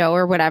latest show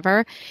or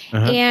whatever.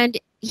 And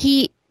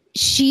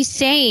she's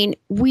saying,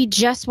 we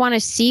just want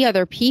to see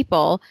other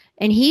people.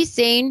 And he's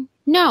saying,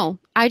 no,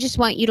 I just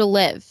want you to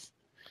live.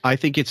 I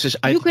think it's just,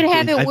 you could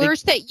have it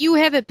worse that you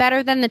have it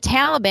better than the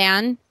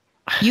Taliban.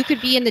 You could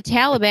be in the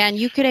Taliban.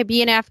 You could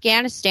be in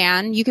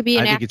Afghanistan. You could be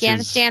an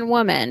Afghanistan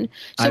woman.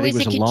 So is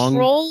it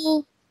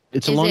control?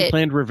 It's a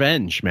long-planned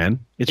revenge, man.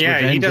 It's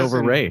revenge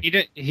over Ray.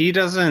 He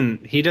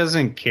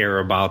doesn't care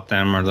about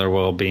them or their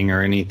well-being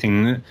or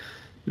anything.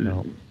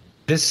 No,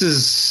 this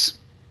is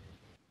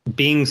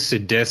being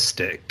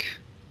sadistic,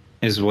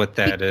 is what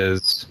that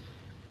is.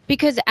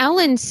 Because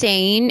Ellen's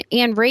saying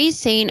and Ray's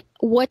saying,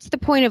 what's the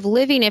point of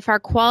living if our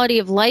quality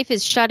of life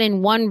is shut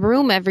in one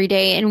room every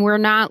day and we're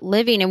not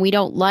living and we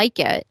don't like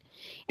it?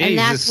 Yeah, and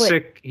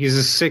he's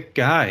a sick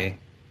guy.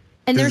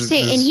 And they're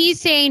saying, and he's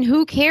saying,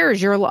 who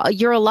cares? You're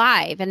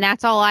alive, and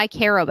that's all I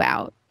care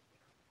about.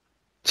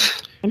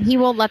 And he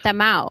won't let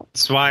them out.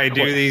 That's why I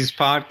do these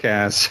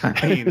podcasts.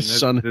 I mean,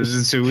 this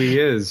is who he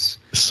is.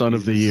 Son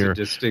of the year.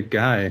 Sadistic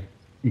guy.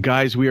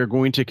 Guys, we are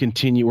going to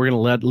continue. We're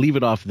going to leave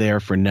it off there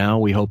for now.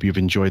 We hope you've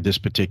enjoyed this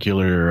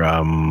particular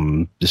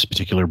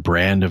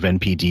brand of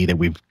NPD that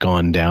we've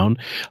gone down.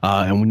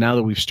 And now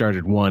that we've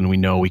started one, we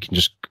know we can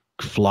just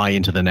fly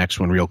into the next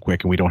one real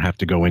quick, and we don't have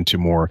to go into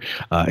more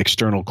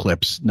external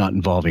clips not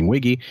involving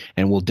Wiggy.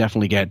 And we'll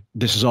definitely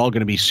this is all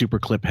going to be super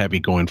clip heavy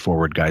going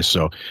forward, guys.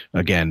 So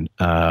again,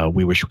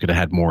 we wish we could have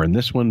had more in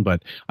this one,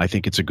 but I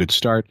think it's a good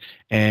start.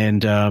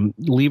 And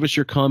leave us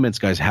your comments,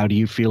 guys. How do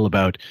you feel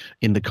about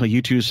in the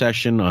YouTube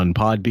session, on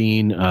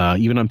Podbean,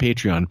 even on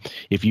Patreon?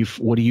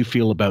 What do you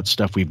feel about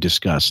stuff we've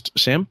discussed?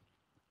 Sam?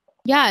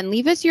 Yeah, and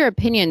leave us your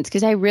opinions,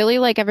 because I really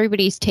like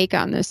everybody's take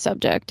on this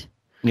subject.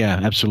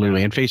 Yeah,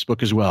 absolutely. And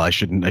Facebook as well. I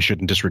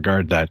shouldn't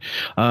disregard that.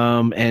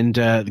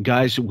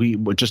 Guys, we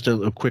just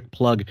a quick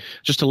plug,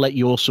 just to let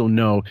you also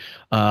know,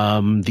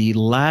 the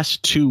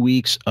last 2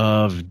 weeks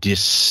of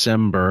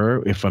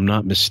December, if I'm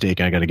not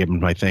mistaken, I got to get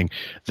my thing,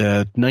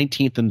 the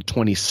 19th and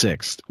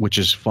 26th, which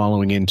is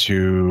following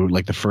into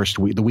like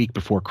the week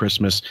before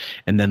Christmas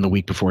and then the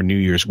week before New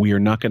Year's. We are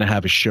not going to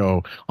have a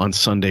show on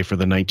Sunday for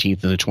the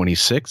 19th and the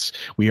 26th.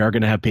 We are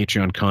going to have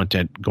Patreon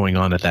content going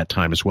on at that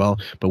time as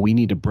well, but we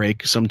need a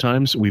break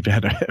sometimes. times. We've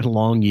had a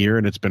long year,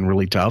 and it's been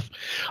really tough.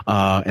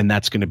 And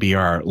that's going to be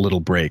our little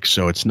break.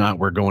 So it's not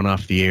we're going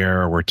off the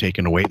air or we're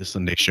taking away the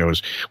Sunday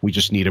shows. We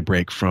just need a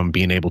break from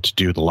being able to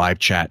do the live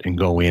chat and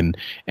go in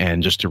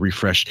and just to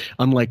refresh.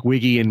 Unlike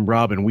Wiggy and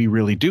Robin, we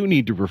really do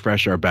need to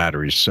refresh our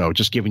batteries. So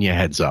just giving you a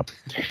heads up.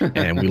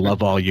 And we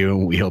love all you.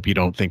 We hope you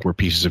don't think we're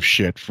pieces of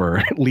shit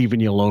for leaving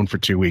you alone for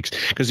 2 weeks.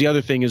 Because the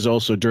other thing is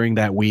also during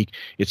that week,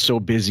 it's so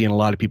busy and a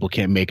lot of people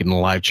can't make it in the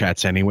live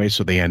chats anyway,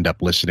 so they end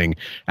up listening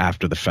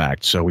after the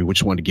fact. So we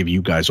just want to give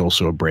you guys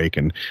also a break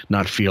and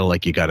not feel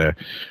like you got to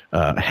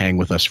hang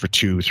with us for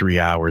 2-3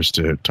 hours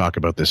to talk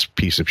about this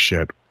piece of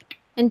shit.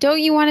 And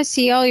don't you want to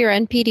see all your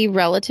NPD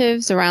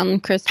relatives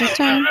around Christmas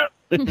time?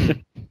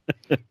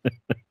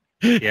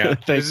 Yeah.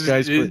 Thanks,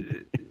 guys.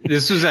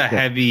 This was a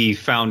heavy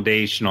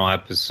foundational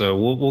episode.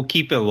 We'll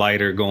keep it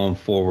lighter going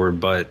forward,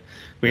 but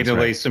we had to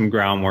lay some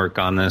groundwork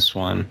on this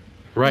one.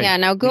 Right. Yeah,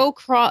 now go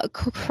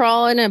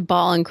crawl in a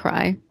ball and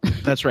cry.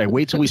 That's right.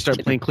 Wait till we start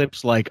playing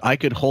clips like I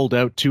could hold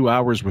out 2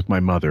 hours with my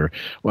mother.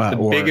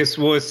 The biggest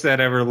wuss that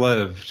ever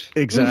lived.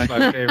 Exactly.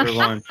 My favorite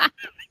one.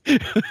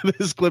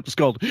 This clip is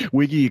called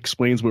Wiggy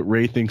Explains What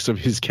Ray Thinks of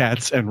His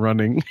Cats and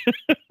Running.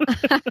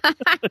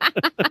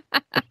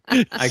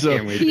 I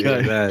can't wait to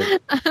hear that.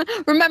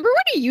 Remember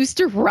when he used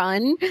to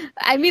run?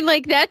 I mean,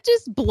 like, that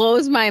just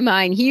blows my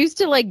mind. He used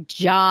to, like,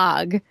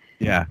 jog.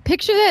 Yeah.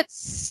 Picture that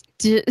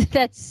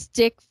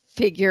stick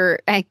figure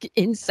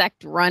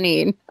insect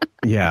running.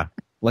 Yeah.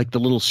 Like the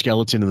little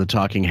skeleton in the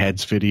Talking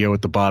Heads video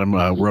at the bottom,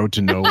 Road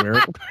to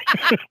Nowhere.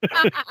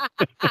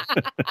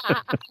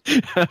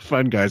 Have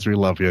fun, guys. We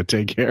love you.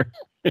 Take care.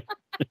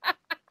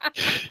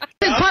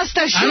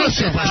 Pasta I don't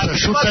say pasta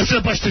asciutta, I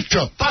say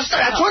pasticcio. Pasta,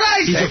 that's what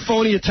I say. He's a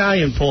phony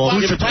Italian, Paul.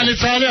 He's a phony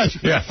Italian?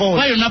 Yeah, phony.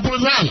 Why, you're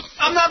Napolitano?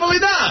 I'm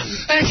Napolitano.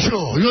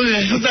 Sure.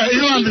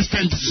 You don't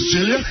understand the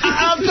Sicilian.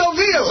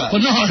 Altovilla.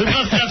 No,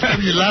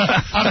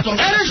 Altovilla.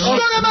 È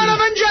nessuna mano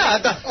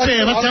mangiata.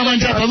 Sì, ma ti ha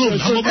mangiata tu.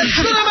 Nessuna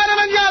mano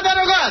mangiata,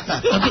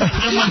 ragazza. Ma tu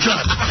ti ha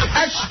mangiato.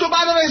 È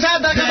stupendo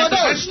pesata che va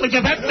tu. Questo che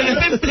peppe le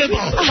peppe le po.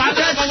 Ma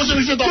come si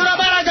dice dopo?